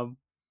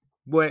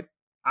 But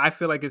I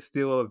feel like it's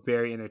still a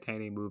very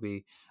entertaining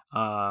movie.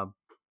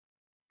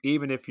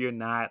 Even if you're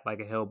not like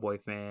a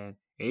Hellboy fan,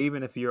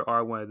 even if you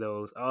are one of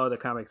those, oh, the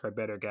comics are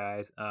better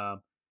guys,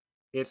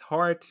 it's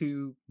hard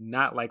to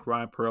not like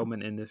Ron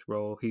Perlman in this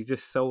role. He's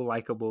just so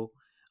likable.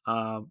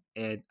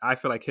 And I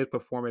feel like his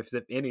performance,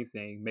 if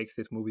anything, makes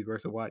this movie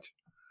worth a watch.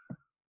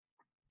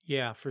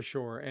 Yeah, for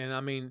sure. And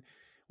I mean,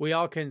 we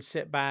all can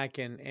sit back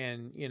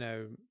and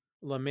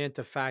lament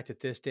the fact that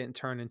this didn't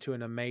turn into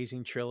an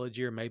amazing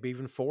trilogy, or maybe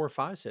even 4 or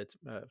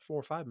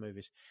 5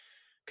 movies,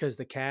 because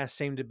the cast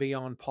seemed to be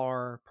on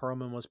par.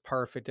 Perlman was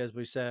perfect, as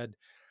we said.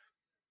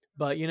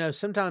 But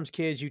sometimes,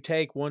 kids, you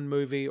take one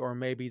movie or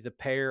maybe the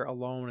pair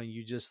alone, and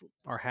you just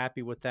are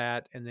happy with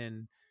that, and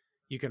then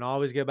you can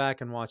always go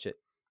back and watch it.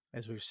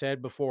 As we've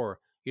said before,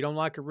 you don't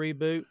like a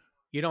reboot,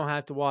 you don't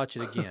have to watch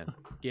it again.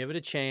 Give it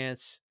a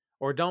chance,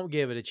 or don't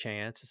give it a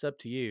chance. It's up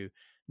to you.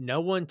 No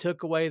one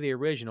took away the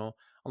original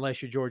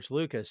unless you're George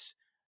Lucas,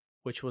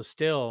 which was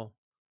still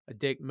a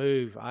dick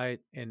move,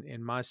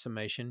 in my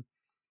summation.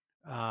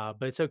 But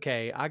it's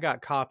okay. I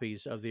got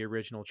copies of the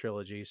original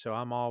trilogy, so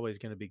I'm always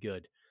going to be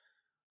good.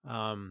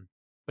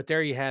 But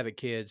there you have it,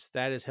 kids.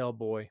 That is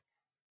Hellboy.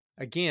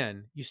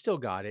 Again, you still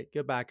got it.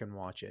 Go back and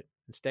watch it,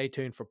 and stay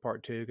tuned for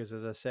part 2, because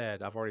as I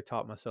said, I've already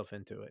taught myself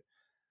into it.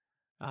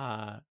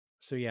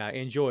 So yeah,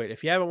 enjoy it.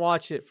 If you haven't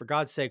watched it, for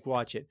God's sake,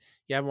 watch it.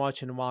 If you haven't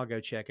watched it in a while, go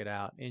check it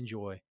out.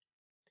 Enjoy.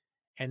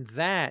 And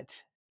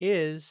that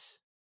is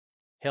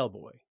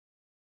Hellboy.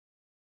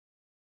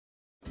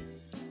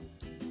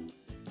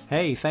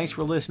 Hey, thanks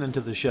for listening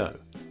to the show.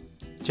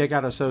 Check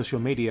out our social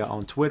media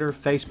on Twitter,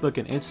 Facebook,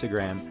 and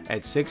Instagram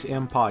at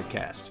 6M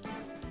Podcast.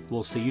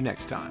 We'll see you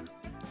next time.